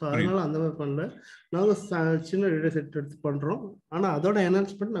 So அதனால அந்த மாதிரி பண்ணல. நாங்கள் சின்ன டேட்டா செட் எடுத்து பண்றோம், ஆனா அதோட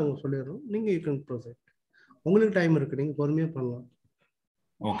என்ஹான்ஸ்மெண்ட் நாங்கள் சொல்லிடுறோம். நீங்க யூ கேன் ப்ரோசீட். உங்களுக்கு டைம் இருக்கு, நீங்க பொறுமையா பண்ணலாம்.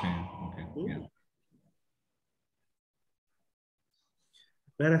 Okay okay.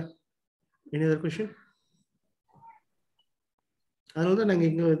 வேற எனி அதர் क्वेश्चन? அதனால தான் நாங்கள்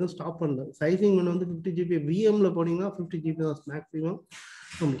இங்கே எதுவும் ஸ்டாப் பண்ணல. சைசிங் வந்து 50 GB. விஎம்ல போனீங்கன்னா 50 GB தான் மேக்ஸிமம்.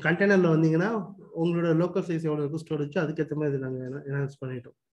 கண்டெய்னரில் வந்தீங்கன்னா உங்களோட லோக்கல் சைஸ் எவ்வளோ இருக்கும் ஸ்டோரேஜ், அதுக்கேற்ற மாதிரி நாங்கள் என்ஹான்ஸ்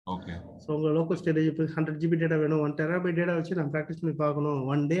பண்ணிட்டோம். ஓகே. ஸோ உங்கள் லோக்கல் ஸ்டோரேஜ் இப்போ 100 GB டேட்டா வேணும், 1 TB டேட்டா வச்சு நான் ப்ராக்டிஸ் பண்ணி பார்க்கணும்,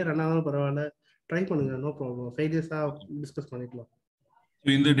 1 day ரன் ஆனாலும் பரவாயில்ல, ட்ரை பண்ணுங்க, நோ ப்ராப்ளம். 5 days-ஆக டிஸ்கஸ் பண்ணிக்கலாம்.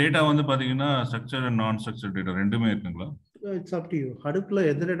 இந்த டேட்டா வந்து பாத்தீங்கன்னா ஸ்ட்ரக்சர்ட் அண்ட் நான் ஸ்ட்ரக்சர்ட் டேட்டா ரெண்டுமே இருக்குங்களா? It's up to you. ஹடூப்ல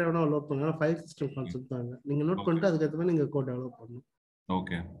எந்த டேட்டா வேணா லோட் பண்ணுங்க. ஃபைல் சிஸ்டம் கான்செப்ட் தாங்க. நீங்க நோட் பண்ணிட்டு அதுக்கேற்ற மாதிரி நீங்க கோட் டெவலப் பண்ணணும்.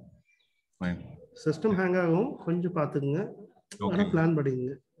 Okay fine. சிஸ்டம் ஹேங் ஆகும், கொஞ்சம் பாத்துக்குங்க. ஆனா பிளான்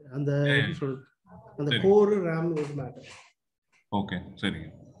படிங்க. அந்த எப்படி சொல்றது, அந்த core RAM is matter. Okay சரிங்க.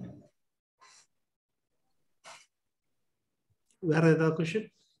 வேற ஏதாவது क्वेश्चन?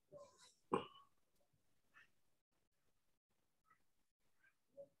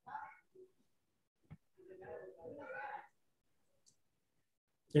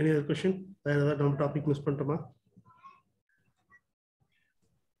 Any other question? வேற ஏதாவது நம்ம டாபிக் மிஸ் பண்ணிட்டோமா?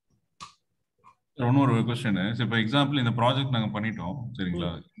 இன்னொரு क्वेश्चन. இப்போ எக்ஸாம்பிள் இந்த ப்ராஜெக்ட் நாங்க பண்ணிட்டோம்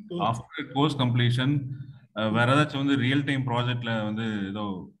சரிங்களா, ஆஃப்டர் கோர்ஸ் கம்ப்ளீஷன் வேற ஏதாச்சும் வந்து ரியல் டைம் ப்ராஜெக்ட்ல வந்து ஏதோ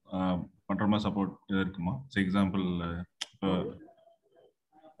பண்ற மாதிரி சப்போர்ட் இருக்குமா? எக்ஸாம்பிள்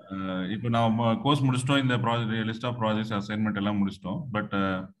இப்போ நான் கோர்ஸ் முடிச்சிட்டோம், இந்த project list of projects assignment எல்லாம் முடிச்சிட்டோம். பட்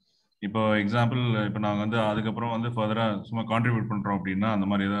இப்போ எக்ஸாம்பிள் இப்போ நாங்கள் வந்து அதுக்கப்புறம் வந்து ஃபர்தரா சும்மா கான்ட்ரிபியூட் பண்றோம் அப்படின்னா அந்த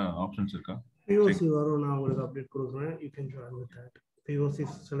மாதிரி ஏதாவது ஆப்ஷன்ஸ் இருக்கா? பிஓசி வரும், நான் உங்களுக்கு அப்டேட் கொடுக்குறேன். You can join with that. POC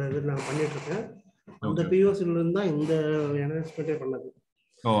சில இது நான் பண்ணிட்டு இருக்கேன். அந்த பிஓசில இருந்து தான் இந்த என்ஹான்ஸ்மெண்ட்டே பண்ணது.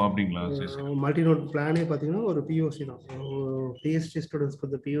 ஓ அப்படிங்களா? சரி சரி. மல்டிநோட் பிளானே பார்த்தீங்கன்னா ஒரு பிஓசி தான், பிஎஸ்டி ஸ்டூடெண்ட்ஸ்க்கு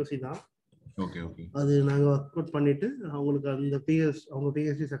அந்த பிஓசி தான். Okay okay. அது நாங்கள் ஒர்க் அவுட் பண்ணிட்டு அவங்களுக்கு அந்த அவங்க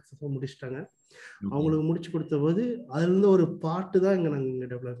பிஎஸ்சி சக்ஸஸாக முடிச்சிட்டாங்க. அவங்களுக்கு முடிச்சு கொடுத்த போது அதுலேருந்து ஒரு பாட்டு தான் இங்கே நாங்கள் இங்கே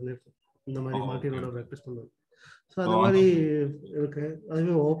டெவலப் பண்ணியிருக்கோம், இந்த மாதிரி மல்டிநோட ப்ராக்டிஸ் பண்ணுவோம். ஸோ அந்த மாதிரி இருக்கு.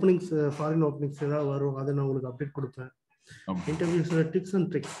 அதுவே ஓப்பனிங்ஸ், ஃபாரின் ஓப்பனிங்ஸ் ஏதாவது வரும், அதை நான் உங்களுக்கு அப்டேட் கொடுப்பேன். இன்டர்வியூஸில் டிப்ஸ் அண்ட்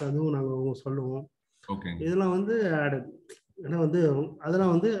ட்ரிக்ஸ் அதுவும் நாங்கள் சொல்லுவோம். இதெல்லாம் வந்து ஆடட். ஏன்னா வந்து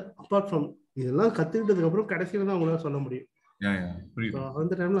அதெல்லாம் வந்து அப்பார்ட் ஃப்ரம் இதெல்லாம் கற்றுக்கிட்டதுக்கு அப்புறம் கடைசியில் தான் அவங்களால சொல்ல முடியும்.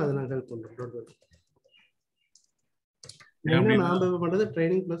 அந்த டைம்ல அதை நாங்கள் ஹெல்ப் பண்ணுறோம். நாம பண்றது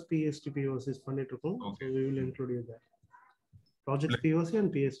ட்ரைனிங் பிளஸ் பிஎஸ்டி பிஓசிஸ் பண்ணிட்டு இருக்கோம். So we will include you there. Project POC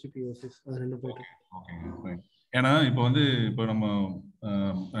and PST POCs அது ரெண்டு போயிட்டு. ஓகே. ஏன்னா இப்போ வந்து இப்போ நம்ம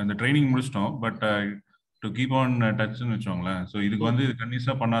இந்த ட்ரைனிங் முடிச்சிட்டோம், but to keep on டச்னு வச்சோங்களேன். So இதுக்கு வந்து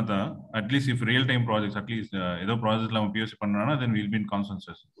கண்டினியூஸாக பண்ணாதான் at least if real time projects at least ஏதோ ப்ராஜெக்ட்ல நம்ம பிஓசி பண்ணோம்னா then will be in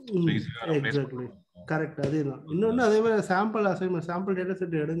consensus. Exactly correct. அதேதான். இன்னொன்று அதே மாதிரி sample assignment, sample data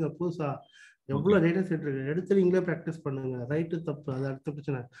set எடுங்க. புதுசா எவ்வளோ டேட்டா செட் இருக்கு, எடுத்து நீங்களே ப்ராக்டிஸ் பண்ணுங்க. ரைட்டு தப்பு அது அடுத்த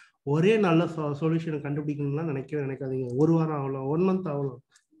பிரச்சனை. ஒரே நல்ல சொல்யூஷனை கண்டுபிடிக்கணும்லாம் நினைக்காதீங்க. ஒரு வாரம் ஆகலாம், 1 month ஆகலாம்,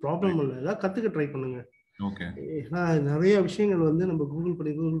 ப்ராப்ளம் இல்லை. ஏதாவது கற்றுக்க ட்ரை பண்ணுங்க. ஏன்னா நிறைய விஷயங்கள் வந்து நம்ம கூகுள்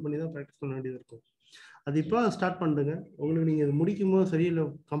பண்ணி தான் ப்ராக்டிஸ் பண்ண வேண்டியது இருக்கும். அது இப்போ ஸ்டார்ட் பண்ணுங்க. உங்களுக்கு நீங்கள் இது முடிக்கும் போது சரி, இல்லை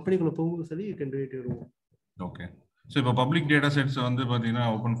கம்பெனிக்குள்ள போகும்போது சரி, you can to it your own. Okay. So இப்போ பப்ளிக் டேட்டா செட்ஸ் வந்து பார்த்தீங்கன்னா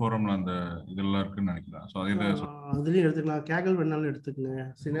ஓப்பன் ஃபோரம்ல அந்த இதெல்லாம் இருக்குன்னு நினைக்கிறேன். ஸோ அதுலேயும் எடுத்துக்கலாம். கேகல் வேணாலும் எடுத்துக்கங்க.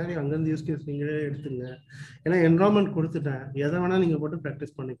 சினாரி அங்கேருந்து யூஸ் கேஸ் நீங்களே எடுத்துங்க. ஏன்னா என்வரான்மெண்ட் கொடுத்துட்டேன், எதை வேணால் நீங்கள் போட்டு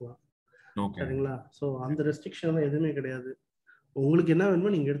ப்ராக்டிஸ் பண்ணிக்கலாம். சரிங்களா? ஸோ அந்த ரெஸ்ட்ரிக்ஷன்லாம் எதுவுமே கிடையாது. உங்களுக்கு என்ன வேணுமோ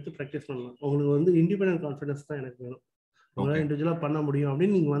நீங்கள் எடுத்து ப்ராக்டிஸ் பண்ணலாம். உங்களுக்கு வந்து இண்டிபெண்டன்ட் கான்ஃபிடன்ஸ் தான் எனக்கு வேணும். உங்களால் இண்டிவிஜுவலாக பண்ண முடியும்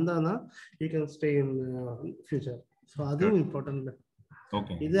அப்படின்னு நீங்கள் வந்தால் தான் you can stay in future. So அதுவும் இம்பார்ட்டன்ட்.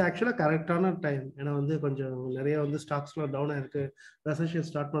 இது ஆக்சுவலாக கரெக்டான டைம். ஏன்னா வந்து கொஞ்சம் நிறைய வந்து ஸ்டாக்ஸ்லாம் டவுன் ஆயிருக்கு, ரெசெஷன்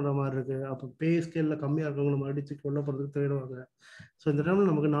ஸ்டார்ட் பண்ணுற மாதிரி இருக்கு. அப்போ பே ஸ்கேலில் கம்மியாக இருக்கவங்க மறுபடியும் உள்ள போகிறதுக்கு தேடுவாங்க. ஸோ இந்த டைமில்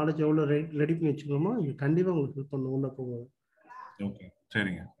நமக்கு நாலேஜ் எவ்வளோ ரெடி பண்ணி வச்சுக்கணுமோ இது கண்டிப்பாக உங்களுக்கு ஹெல்ப் பண்ணும் உள்ள போகும்போது. ஓகே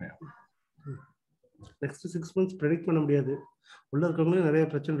சரிங்க. நெக்ஸ்ட் 6 months ப்ரெடிக்ட் பண்ண முடியாது. உள்ள இருக்கவங்களும் நிறைய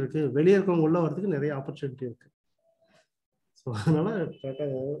பிரச்சனை இருக்கு, வெளியே இருக்கவங்க உள்ள வரதுக்கு நிறைய ஆப்பர்ச்சுனிட்டி இருக்கு. ஸோ அதனால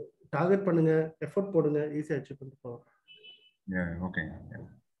டார்கெட் பண்ணுங்க, எஃபோர்ட் போடுங்க, ஈஸியாக அச்சீவ் பண்ணிட்டு போகலாம்.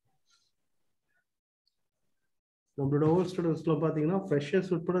 நம்மளோட ஓல்ட் ஸ்டூடெண்ட்ஸ்ல பார்த்தீங்கன்னா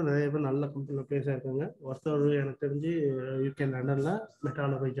ஃப்ரெஷர்ஸ் உட்பட நிறைய பேர் நல்ல கம்பெனியில் பிளேஸ் ஆயிருக்காங்க. ஒருத்தர் எனக்கு தெரிஞ்சு யூகே லண்டன்ல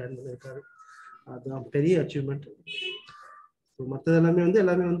மெட்டால போய் ஜாயின் பண்ணியிருக்காரு. அதுதான் பெரிய அச்சீவ்மெண்ட். ஸோ மற்றது எல்லாமே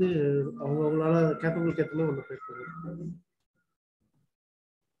வந்து அவங்களால கேப்பபிள் ஏற்ற மாதிரி உள்ள போயிருக்காங்க.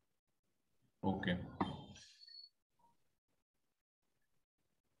 ஓகே.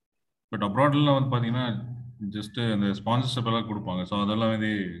 பட் அப்ராட்ல வந்து பார்த்தீங்கன்னா ஜஸ்ட் அந்த ஸ்பான்சர்ஷிப் எல்லாம் கொடுப்பாங்க. ஸோ அதெல்லாம்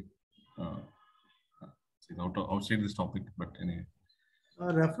வந்து outside this topic, but anyway.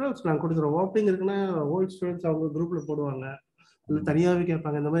 Reference நான் கொடுத்துருவோம். ஓப்பனிங் இருக்குன்னா ஓல்ட் ஸ்டூடெண்ட்ஸ் அவங்க குரூப்ல போடுவாங்க, இல்லை தனியாகவே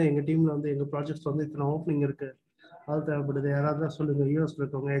கேட்பாங்க. இந்த மாதிரி எங்கள் டீம்ல வந்து எங்கள் ப்ராஜெக்ட்ஸ் வந்து இத்தனை ஓப்பனிங் இருக்கு, அது தேவைப்படுது, யாராவது தான் சொல்லுங்க. யூஎஸ்ல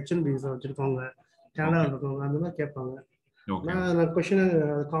இருக்கவங்க, HNBs வச்சிருக்கவங்க, கனடாவில் இருக்கவங்க, அந்த மாதிரி கேட்பாங்க. நான் கொஸ்டினை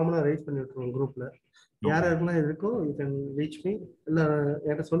காமனாக ரைஸ் பண்ணி விட்டுருவேன் குரூப்ல. யார் யாருக்கெல்லாம் இருக்கோ யூ கேன் ரீச் மீ, இல்லை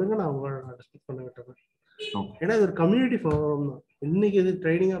என்கிட்ட சொல்லுங்க, நான் உங்களோட டிஸ்கஸ் பண்ண விட்டுறேன். ஏன்னா இது ஒரு கம்யூனிட்டி ஃபாரம் தான். இன்னைக்கு இது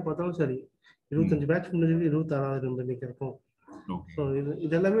ட்ரைனிங்காக பார்த்தாலும் சரி, 25 பேட்ச் முடிஞ்சது 26வது நம்ம இன்னைக்கு இருக்கோம். ஸோ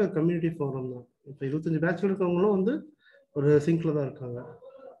இது எல்லாமே ஒரு கம்யூனிட்டி ஃபாரம் தான். இப்போ 25 பேட்ச் இருக்கவங்களும் வந்து ஒரு சிங்க்ல தான் இருக்காங்க.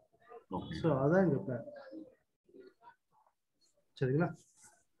 ஸோ அதான் எங்க பிளான். சரிங்களா?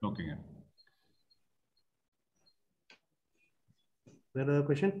 ஓகேங்க. வேற ஏதாவது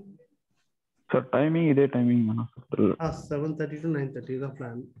கொஸ்டின்? சார் டைமிங் இதே டைமிங் தானா சார்? 7:30 to 9:30 தான்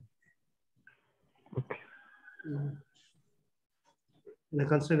பிளான். ஓகே. இந்த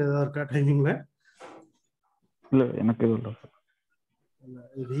கன்ஸ்டன்ட் ஏதாவது இருக்கா டைமிங்ல? இல்லை எனக்கு எதுவும் இல்லை சார்.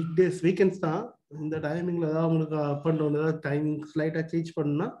 வீக் டேஸ் வீக்கெண்ட்ஸ் தான் இந்த டைமிங்ல ஏதாவது உங்களுக்கு அப் அண்ட் டவுன் ஏதாவது டைமிங் ஸ்லைட்டாக சேஞ்ச்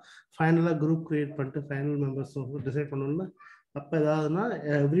பண்ணணும்னா ஃபைனலாக குரூப் கிரியேட் பண்ணிட்டு ஃபைனல் மெம்பர்ஸ் டிசைட் பண்ணணும்னா அப்போ ஏதாவதுன்னா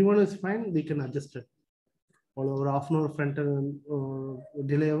every one is fine, we can adjust. அவ்வளோ ஒரு 1/2 hour ஃப்ரண்ட்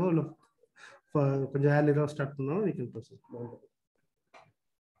டிலேவோ இல்லை கொஞ்சம் ஏர்லியாக ஸ்டார்ட் பண்ணாலும் we can proceed.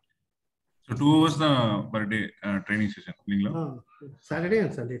 So 2 hours தான் per day ட்ரைனிங் செஷன் இல்லீங்களா? சாட்டர்டே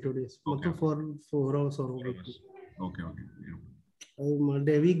அண்ட் சண்டே 2 days மொத்தம் 4 hours வரும் வீக்லி. Okay okay. அது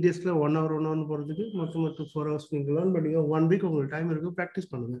மண்டே வீக் டேஸ்ல 1 hour போகிறதுக்கு மொத்தம் 4 hours நீங்கள் லேர்ன் பண்ணிங்க. 1 week உங்களுக்கு டைம் இருக்கு,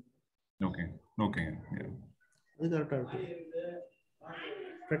 ப்ராக்டிஸ் பண்ணுங்க. Okay okay. அது கரெக்டாக இருக்கும்.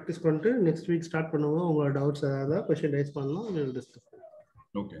 ப்ராக்டிஸ் பண்ணிட்டு நெக்ஸ்ட் வீக் ஸ்டார்ட் பண்ணுவோம். உங்களோட டவுட்ஸ் ஏதாவது கொஸ்டின் ரைஸ் பண்ணலாம், டிஸ்கஸ் பண்ணலாம்.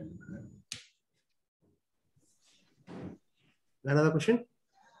 ஓகே. வேற ஏதாவது கொஸ்டின்?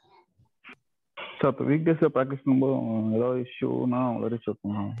 சார் இப்போ வீக் டேஸில் ப்ராக்டிஸ் பண்ணும்போது ஏதாவது இஷ்யூனா அவங்கள ரீச் அவுட்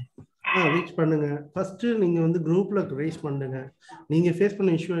பண்ணலாம். ரீச் பண்ணுங்க. ஃபர்ஸ்ட் நீங்க வந்து குரூப்ல ரைஸ் பண்ணுங்க. நீங்க ஃபேஸ்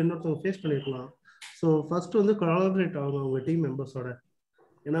பண்ண இஷ்யூ இன்னொருத்தவங்க ஃபேஸ் பண்ணிருக்கலாம். ஸோ ஃபர்ஸ்ட் வந்து கொலாபரேட் ஆகும் உங்க டீம் மெம்பர்ஸோட.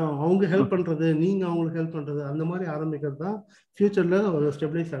 ஏன்னா அவங்க ஹெல்ப் பண்றது, நீங்க அவங்களுக்கு ஹெல்ப் பண்றது, அந்த மாதிரி ஆரம்பிக்கிறது தான் ஃபியூச்சர்ல ஒரு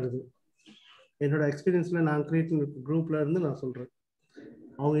ஸ்டெபிலைஸ் ஆகுது. என்னோட எக்ஸ்பீரியன்ஸ்ல நான் கிரியேட் குரூப்ல இருந்து நான் சொல்றேன்.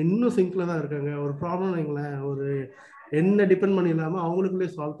 அவங்க இன்னும் சிங்க்ல தான் இருக்காங்க. ஒரு ப்ராப்ளம் வைங்களேன், ஒரு என்ன டிபெண்ட் பண்ணி இல்லாமல் அவங்களுக்குள்ளே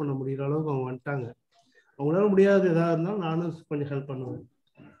சால்வ் பண்ண முடிகிற அளவுக்கு அவங்க வந்துட்டாங்க. அவங்களால முடியாது எதாவது இருந்தாலும் நானும் கொஞ்சம் ஹெல்ப் பண்ணுவேன்.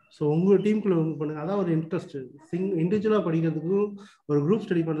 ஸோ உங்கள் டீமுக்குள்ள பண்ணுங்க. அதான் ஒரு இன்ட்ரெஸ்ட். இண்டிவிஜுவலாக படிக்கிறதுக்கும் ஒரு குரூப்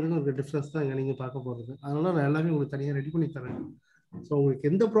ஸ்டடி பண்ணுறதுக்கும் ஒரு டிஃப்ரென்ஸ் தான் இங்கே நீங்கள் பார்க்க போகிறது. அதனால நான் எல்லாமே உங்களுக்கு தனியாக ரெடி பண்ணி தரேன். ஸோ உங்களுக்கு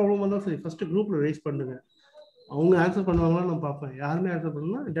எந்த ப்ராப்ளம் வந்தாலும் சரி ஃபர்ஸ்ட் குரூப்பில் ரைஸ் பண்ணுங்க. அவங்க ஆன்சர் பண்ணுவாங்களான்னு நான் பார்ப்பேன். யாருமே ஆன்சர்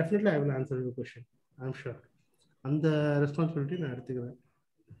பண்ணலாம், definitely I will answer your question. I am sure. அந்த ரெஸ்பான்சிபிலிட்டி நான் எடுத்துக்கிறேன்.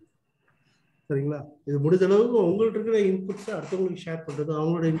 சரிங்களா? இது முடிஞ்ச அளவுக்கு உங்கள்ட்ட இருக்கிற இன்புட்ஸை அடுத்தவங்களுக்கு ஷேர் பண்ணுறது,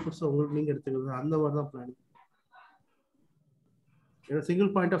 அவங்களோட இன்புட்ஸை உங்களுக்கு நீங்கள் எடுத்துக்கிறது, அந்த மாதிரி தான் பிளான். ஏன்னா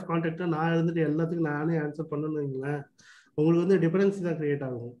சிங்கிள் பாயிண்ட் ஆஃப் கான்டாக்டா நான் இருந்துட்டு எல்லாத்துக்கும் நானே ஆன்சர் பண்ணணும்னு வைங்களேன், உங்களுக்கு வந்து டிஃபரன்ஸ் தான் கிரியேட்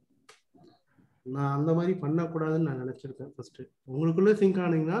ஆகும். நான் அந்த மாதிரி பண்ணக்கூடாதுன்னு நான் நினச்சிருக்கேன். ஃபர்ஸ்ட் உங்களுக்குள்ளே சிங்க்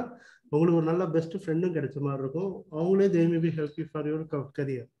ஆனீங்கன்னா உங்களுக்கு ஒரு நல்ல பெஸ்ட் ஃப்ரெண்டும் கிடைச்ச மாதிரி இருக்கும். அவங்களே தே may be help you for your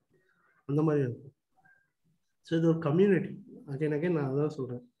career. அந்த மாதிரி இருக்கும். ஸோ இது ஒரு கம்யூனிட்டி. அகைன் நான் அதான்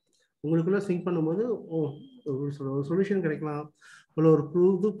சொல்கிறேன். உங்களுக்குள்ள சிங்க் பண்ணும்போது ஒரு சொல்யூஷன் கிடைக்கலாம், இல்லை ஒரு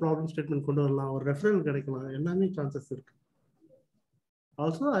புது ப்ராப்ளம் ஸ்டேட்மெண்ட் கொண்டு வரலாம், ஒரு ரெஃபரல் கிடைக்கலாம், எல்லாமே சான்சஸ் இருக்கு.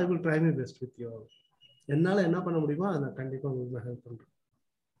 Also I will try my best with you. என்னால் என்ன பண்ண முடியுமோ அதை நான் கண்டிப்பாக உங்களுக்கு ஹெல்ப் பண்ணுறேன்.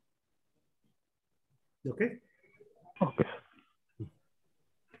 Okay okay.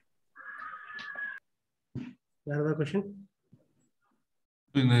 வேற ஏதாவது கொஸ்டின்?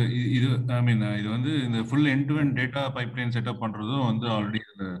 இந்த இது ஐ மீன் இது வந்து இந்த full end to end data pipeline setup பண்றதும் வந்து ஆல்ரெடி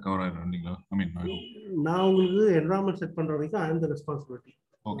கவர் ஆயிடும் இல்லைங்களா? ஐ மீன் நான் உங்களுக்கு என்வரான்மெண்ட் செட் பண்ற வரைக்கும் ஐ அம் தி ரெஸ்பான்சிபிலிட்டி.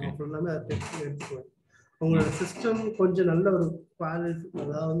 ஓகே. எல்லாமே அதை எடுத்துக்குவேன். உங்களோட சிஸ்டம் கொஞ்சம் நல்ல ஒரு குவாலிட்டி,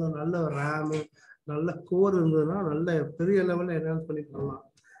 அதாவது நல்ல ஒரு ரேமு, நல்ல கோர் இருந்ததுன்னா நல்ல பெரிய லெவலில் என்ஹான்ஸ் பண்ணி பண்ணலாம்.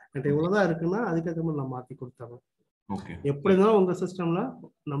 என்கிட்ட இவ்வளோதான் இருக்குன்னா அதுக்கேற்ற மாதிரி நான் மாற்றி கொடுத்துறேன். ஓகே. எப்படின்னா உங்க சிஸ்டம்ல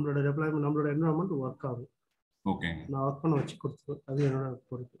நம்மளோட டெப்ளாய்மெண்ட், நம்மளோட என்வரான்மெண்ட் ஒர்க் ஆகும். ஓகே. நான் ஒர்க் பண்ண வச்சு கொடுத்துருவேன். அது என்னோட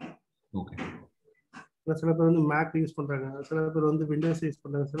பொறுப்பு. ஓகே. சில பேர் வந்து மேக் யூஸ் பண்றாங்க, சில பேர் வந்து விண்டோஸ் யூஸ்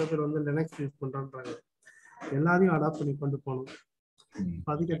பண்றாங்க, சில பேர் வந்து லினக்ஸ் யூஸ் பண்றாங்க. எல்லாரையும் அடாப்ட் பண்ணி கொண்டு போகணும்.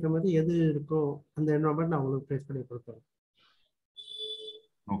 அதுக்கேற்ற மாதிரி எது இருக்கோ அந்த என்வரான்மெண்ட் நான் உங்களுக்கு பிளேஸ் பண்ணி கொடுப்பேன்.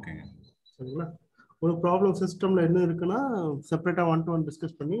 ஓகே. சரிங்களா? ஒரு ப்ராப்ளம் சிஸ்டம்ல என்ன இருக்குன்னா செப்பரேட்டா 1-to-1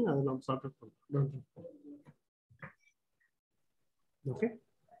 டிஸ்கஸ் பண்ணி அதை நம்ம சார்ட் அவுட் பண்ணலாம். ஓகே.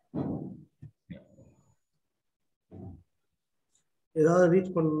 ஏதாவது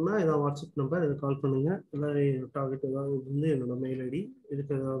ரீச் பண்ணணும்னா ஏதாவது வாட்ஸ்அப் நம்பர் இதை கால் பண்ணுங்க. இல்லை டார்கெட் ஏதாவது வந்து என்னோட மெயில் ஐடி,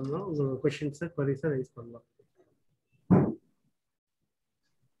 இதுக்கு ஏதாவது உங்களோட கொஸ்டின்ஸை குவரிஸை ரைஸ் பண்ணலாம்.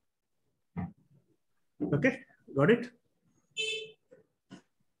 Okay, got it?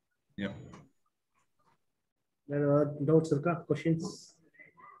 Yeah. வேற ஏதாவது டவுட்ஸ் இருக்கா? Questions?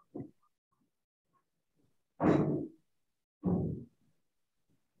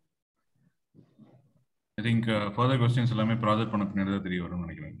 I think further questions எல்லாமே ப்ராஜெக்ட் பண்ண பின்னாடி தான் தெரிய வரும்னு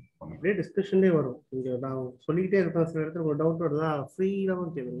நினைக்கிறேன். அப்படியே டிஸ்கஷன்லேயே வரும். இங்கே நான் சொல்லிக்கிட்டே இருப்பேன், சில இடத்துல ஒரு டவுட் வருதா ஃப்ரீயாக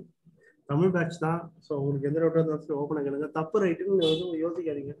கேளுங்க. தமிழ் பேட்ச் தான். ஸோ உங்களுக்கு எந்த டவுட்டாக இருந்தாலும் ஓப்பனாக கேளுங்க. தப்பு ரைட்டுன்னு எதுவும்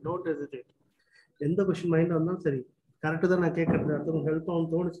யோசிக்காதீங்க. Don't hesitate. எந்த கொஸ்டின் மைண்டில் வந்தாலும் சரி, கரெக்டு தான் நான் கேட்கறது, அடுத்தவங்க ஹெல்ப்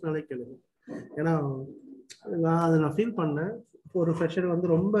ஆகும் தோணுச்சுனாலே கேளுங்க. ஏன்னா நான் ஃபீல் பண்ணேன். ஒரு ஃப்ரெஷர் வந்து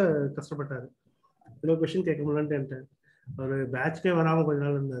ரொம்ப கஷ்டப்பட்டாரு, இவ்வளோ கொஸ்டின் கேட்க முடியலன்ட்டு. ஒரு பேட்ச்கே வராமல் கொஞ்ச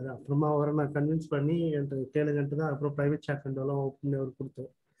நாள் இருந்தார். அப்புறமா அவரை நான் கன்வின்ஸ் பண்ணி என்கிட்ட கேளுங்கன்ட்டு தான் அப்புறம் ப்ரைவேட் சாட் எல்லாம் ஓப்பன் பண்ணி அவர் கொடுத்தேன்.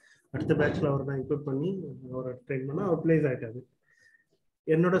 அடுத்த பேட்ச்ல அவரை நான் இன்க்ளூட் பண்ணி அவரை ட்ரெயின் பண்ணால் அவர் பிளேஸ் ஆகிட்டாரு.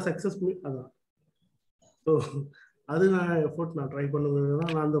 என்னோட சக்ஸஸ் அதான். ஸோ அது நான் எஃபோர்ட் நான் ட்ரை பண்ணுறது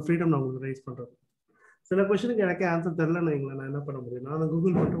தான். நான் அந்த ஃப்ரீடம் நான் உங்களுக்கு ரைஸ் பண்ணுறேன். சில கொஸ்டினுக்கு எனக்கே ஆன்சர் தெரிலன்னு வைங்களேன், நான் என்ன பண்ண முடியும்? நான்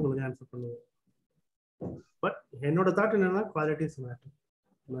கூகுள் பண்ணிட்டு உங்களுக்கு ஆன்சர் பண்ணுவேன். பட் என்னோட தாட் என்னன்னா குவாலிட்டிஸ் மேட்டர்.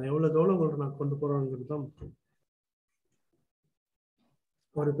 நான் எவ்வளோக்கு உங்களுக்கு நான் கொண்டு போகிறேங்கிறது தான் முக்கியம்.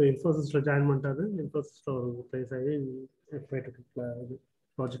 ஒரு இப்போ இன்ஃபோசிஸில் ஜாயின் பண்ணிட்டாரு, இன்ஃபோசிஸில் ஒரு ப்ளேஸ் ஆகி போயிட்டு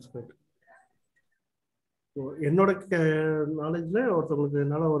ப்ராஜெக்ட்ஸ் போயிட்டு. ஸோ என்னோட நாலேஜில் ஒருத்தவங்களுக்கு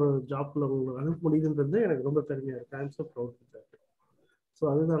என்னால் ஒரு ஜாப்ல உங்களுக்கு அனுப்ப முடியுதுன்றது எனக்கு ரொம்ப பெருமையாக இருக்குது. ஐ am so proud with that. So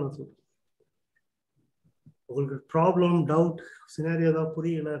அதுதான் நான் சொல்கிறேன். உங்களுக்கு ப்ராப்ளம், டவுட், சினாரியோ தான்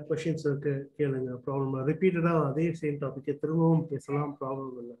புரியல, கொஷின்ஸ் இருக்கு, கேளுங்க. ப்ராப்ளம் ரிப்பீட்டடாக அதே சேம் டாப்பிக்கை திரும்பவும் பேசலாம்,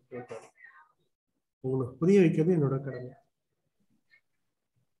 ப்ராப்ளம் இல்லை. உங்களுக்கு புரிய வைக்கிறது என்னோட கடமை.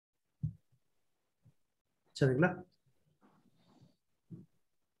 சரிங்களா?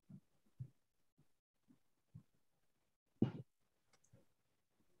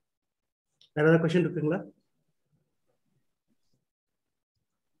 வேற ஏதாவது கொஸ்டின் இருக்குங்களா?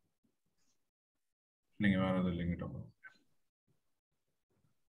 நீங்க வேற எதுவும் இல்லைங்க.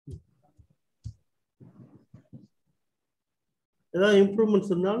 ஏதாவது இம்ப்ரூவ்மெண்ட்ஸ்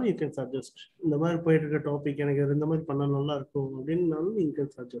இருந்தாலும் யூ கேன் சஜஸ்ட். இந்த மாதிரி போயிட்டு இருக்க டாபிக் எனக்கு இந்த மாதிரி பண்ண நல்லா இருக்கும் அப்படின்னாலும் யூ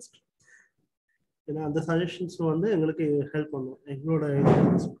கேன் சஜஸ்ட். ஏன்னா அந்த சஜஷன்ஸ் வந்து எங்களுக்கு ஹெல்ப் பண்ணும். எங்களோட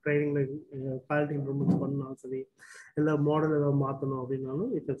ட்ரைனிங்ல குவாலிட்டி இம்ப்ரூவ்மெண்ட்ஸ் பண்ணாலும் சரி, இல்லை மாடல் ஏதாவது மாற்றணும்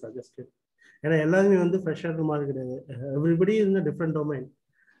அப்படின்னாலும் யூ கேன் சஜஸ்ட். ஏன்னா எல்லாருமே வந்து ஃப்ரெஷ்ஷாக மாதிரி கிடையாது. Everybody is in different domain.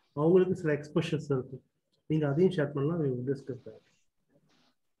 அவங்களுக்கு சில எக்ஸ்போஷர்ஸ் இருக்கு. நீங்கள் அதையும் ஷேர் பண்ணலாம். we will discuss that.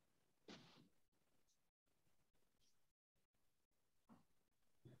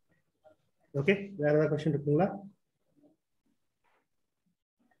 Okay, வேற ஏதாவது கொஸ்டின் இருக்குங்களா?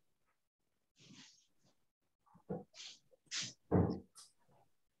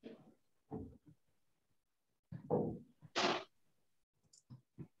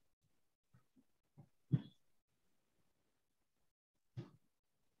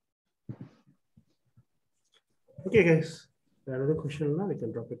 ஓகே கைஸ், வேற ஏதாவது கொஸ்டின்னா we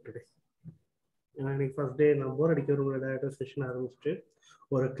can drop it today. இன்னைக்கு ஃபர்ஸ்ட் டே நான் போர் அடிக்கிற உங்களோட டேரக்டர் செஷன் ஆரம்பிச்சுட்டு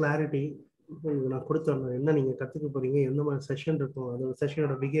ஒரு கிளாரிட்டி நான் கொடுத்தேன். என்ன நீங்கள் கற்றுக்க போகிறீங்க, எந்த மாதிரி செஷன் இருக்கும், அதோட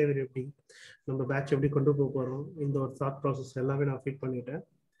செஷனோட பிஹேவியர் எப்படி, நம்ம பேட்ச் எப்படி கொண்டு போக போகிறோம், இந்த ஒரு தாட் ப்ராசஸ் எல்லாமே நான் ஃபீட் பண்ணிட்டேன்.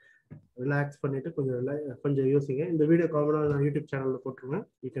 ரிலாக்ஸ் பண்ணிவிட்டு கொஞ்சம் யோசிங்க. இந்த வீடியோ காமனாக நான் யூடியூப் சேனலில் போட்டுருவேன்.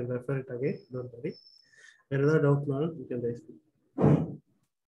 You can refer it again. Don't worry. வேறு ஏதாவது டவுட்னாலும் யூ கேன் ரைஸ்.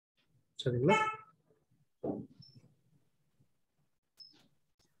 சரிங்களா?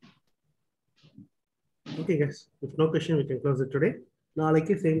 Okay guys, if no question we can close it today.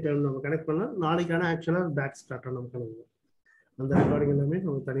 நாளைக்கு சேம் டைம் நம்ம கனெக்ட் பண்ணலாம். நாளைக்கான ஆக்சுவலாக பேக் ஸ்டார்ட்டாக நம்ம கனெக்ட் அந்த ரெக்கார்டிங் எல்லாமே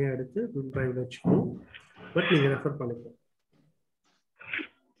நம்ம தனியாக எடுத்து ட்ரைவில் வச்சுக்கணும். பட் நீங்கள் ரெஃபர் பண்ணிக்கலாம்.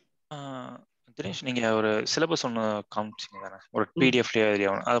 தினேஷ், நீங்கள் ஒரு சிலபஸ் ஒன்று காமிச்சிங்க தானே, ஒரு பிடிஎஃப்லேயே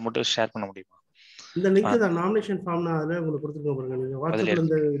அதை மட்டும் ஷேர் பண்ண முடியுமா? இந்த லிங்க் தான் நாமினேஷன் ஃபார்ம். நான் அதில் உங்களுக்கு கொடுத்துருக்கேன் பாருங்க. நீங்கள் வாட்ஸ்அப்பில்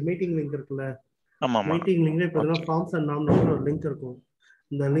இந்த மீட்டிங் லிங்க் இருக்குல்ல, மீட்டிங் லிங்க்ல இப்போ ஃபார்ம்ஸ் அண்ட் நாமினேஷன் ஒரு லிங்க் இருக்கும்.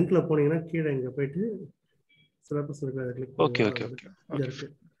 இந்த லிங்க்ல போனீங்கன்னா கீழே இங்கே போயிட்டு சிலபஸ் இருக்கு.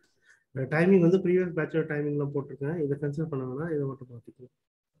 டைமிங் வந்து ப்ரீவியஸ் பேட்சோட டைமிங்ல போட்டிருக்கேன். இதை கன்சிடர் பண்ணாங்கன்னா இதை மட்டும் பார்த்துக்கலாம்.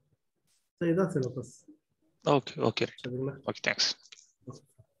 ஸோ இதான் சிலபஸ். ஓகே ஓகே சரிங்களா? Okay, thanks.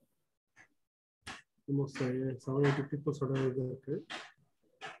 ஆல்மோஸ்ட் 780 பீப்புள்ஸோட இது இருக்கு.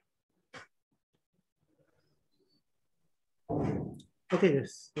 ஓகே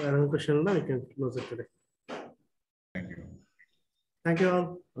guys, வேற ஒரு கொஸ்டின்னா we can close it today. Thank you all.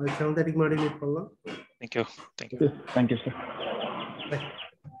 7:30 க்கு முன்னாடி மீட் பண்ணலாம். Thank you. Thank you. Thank you sir. Bye.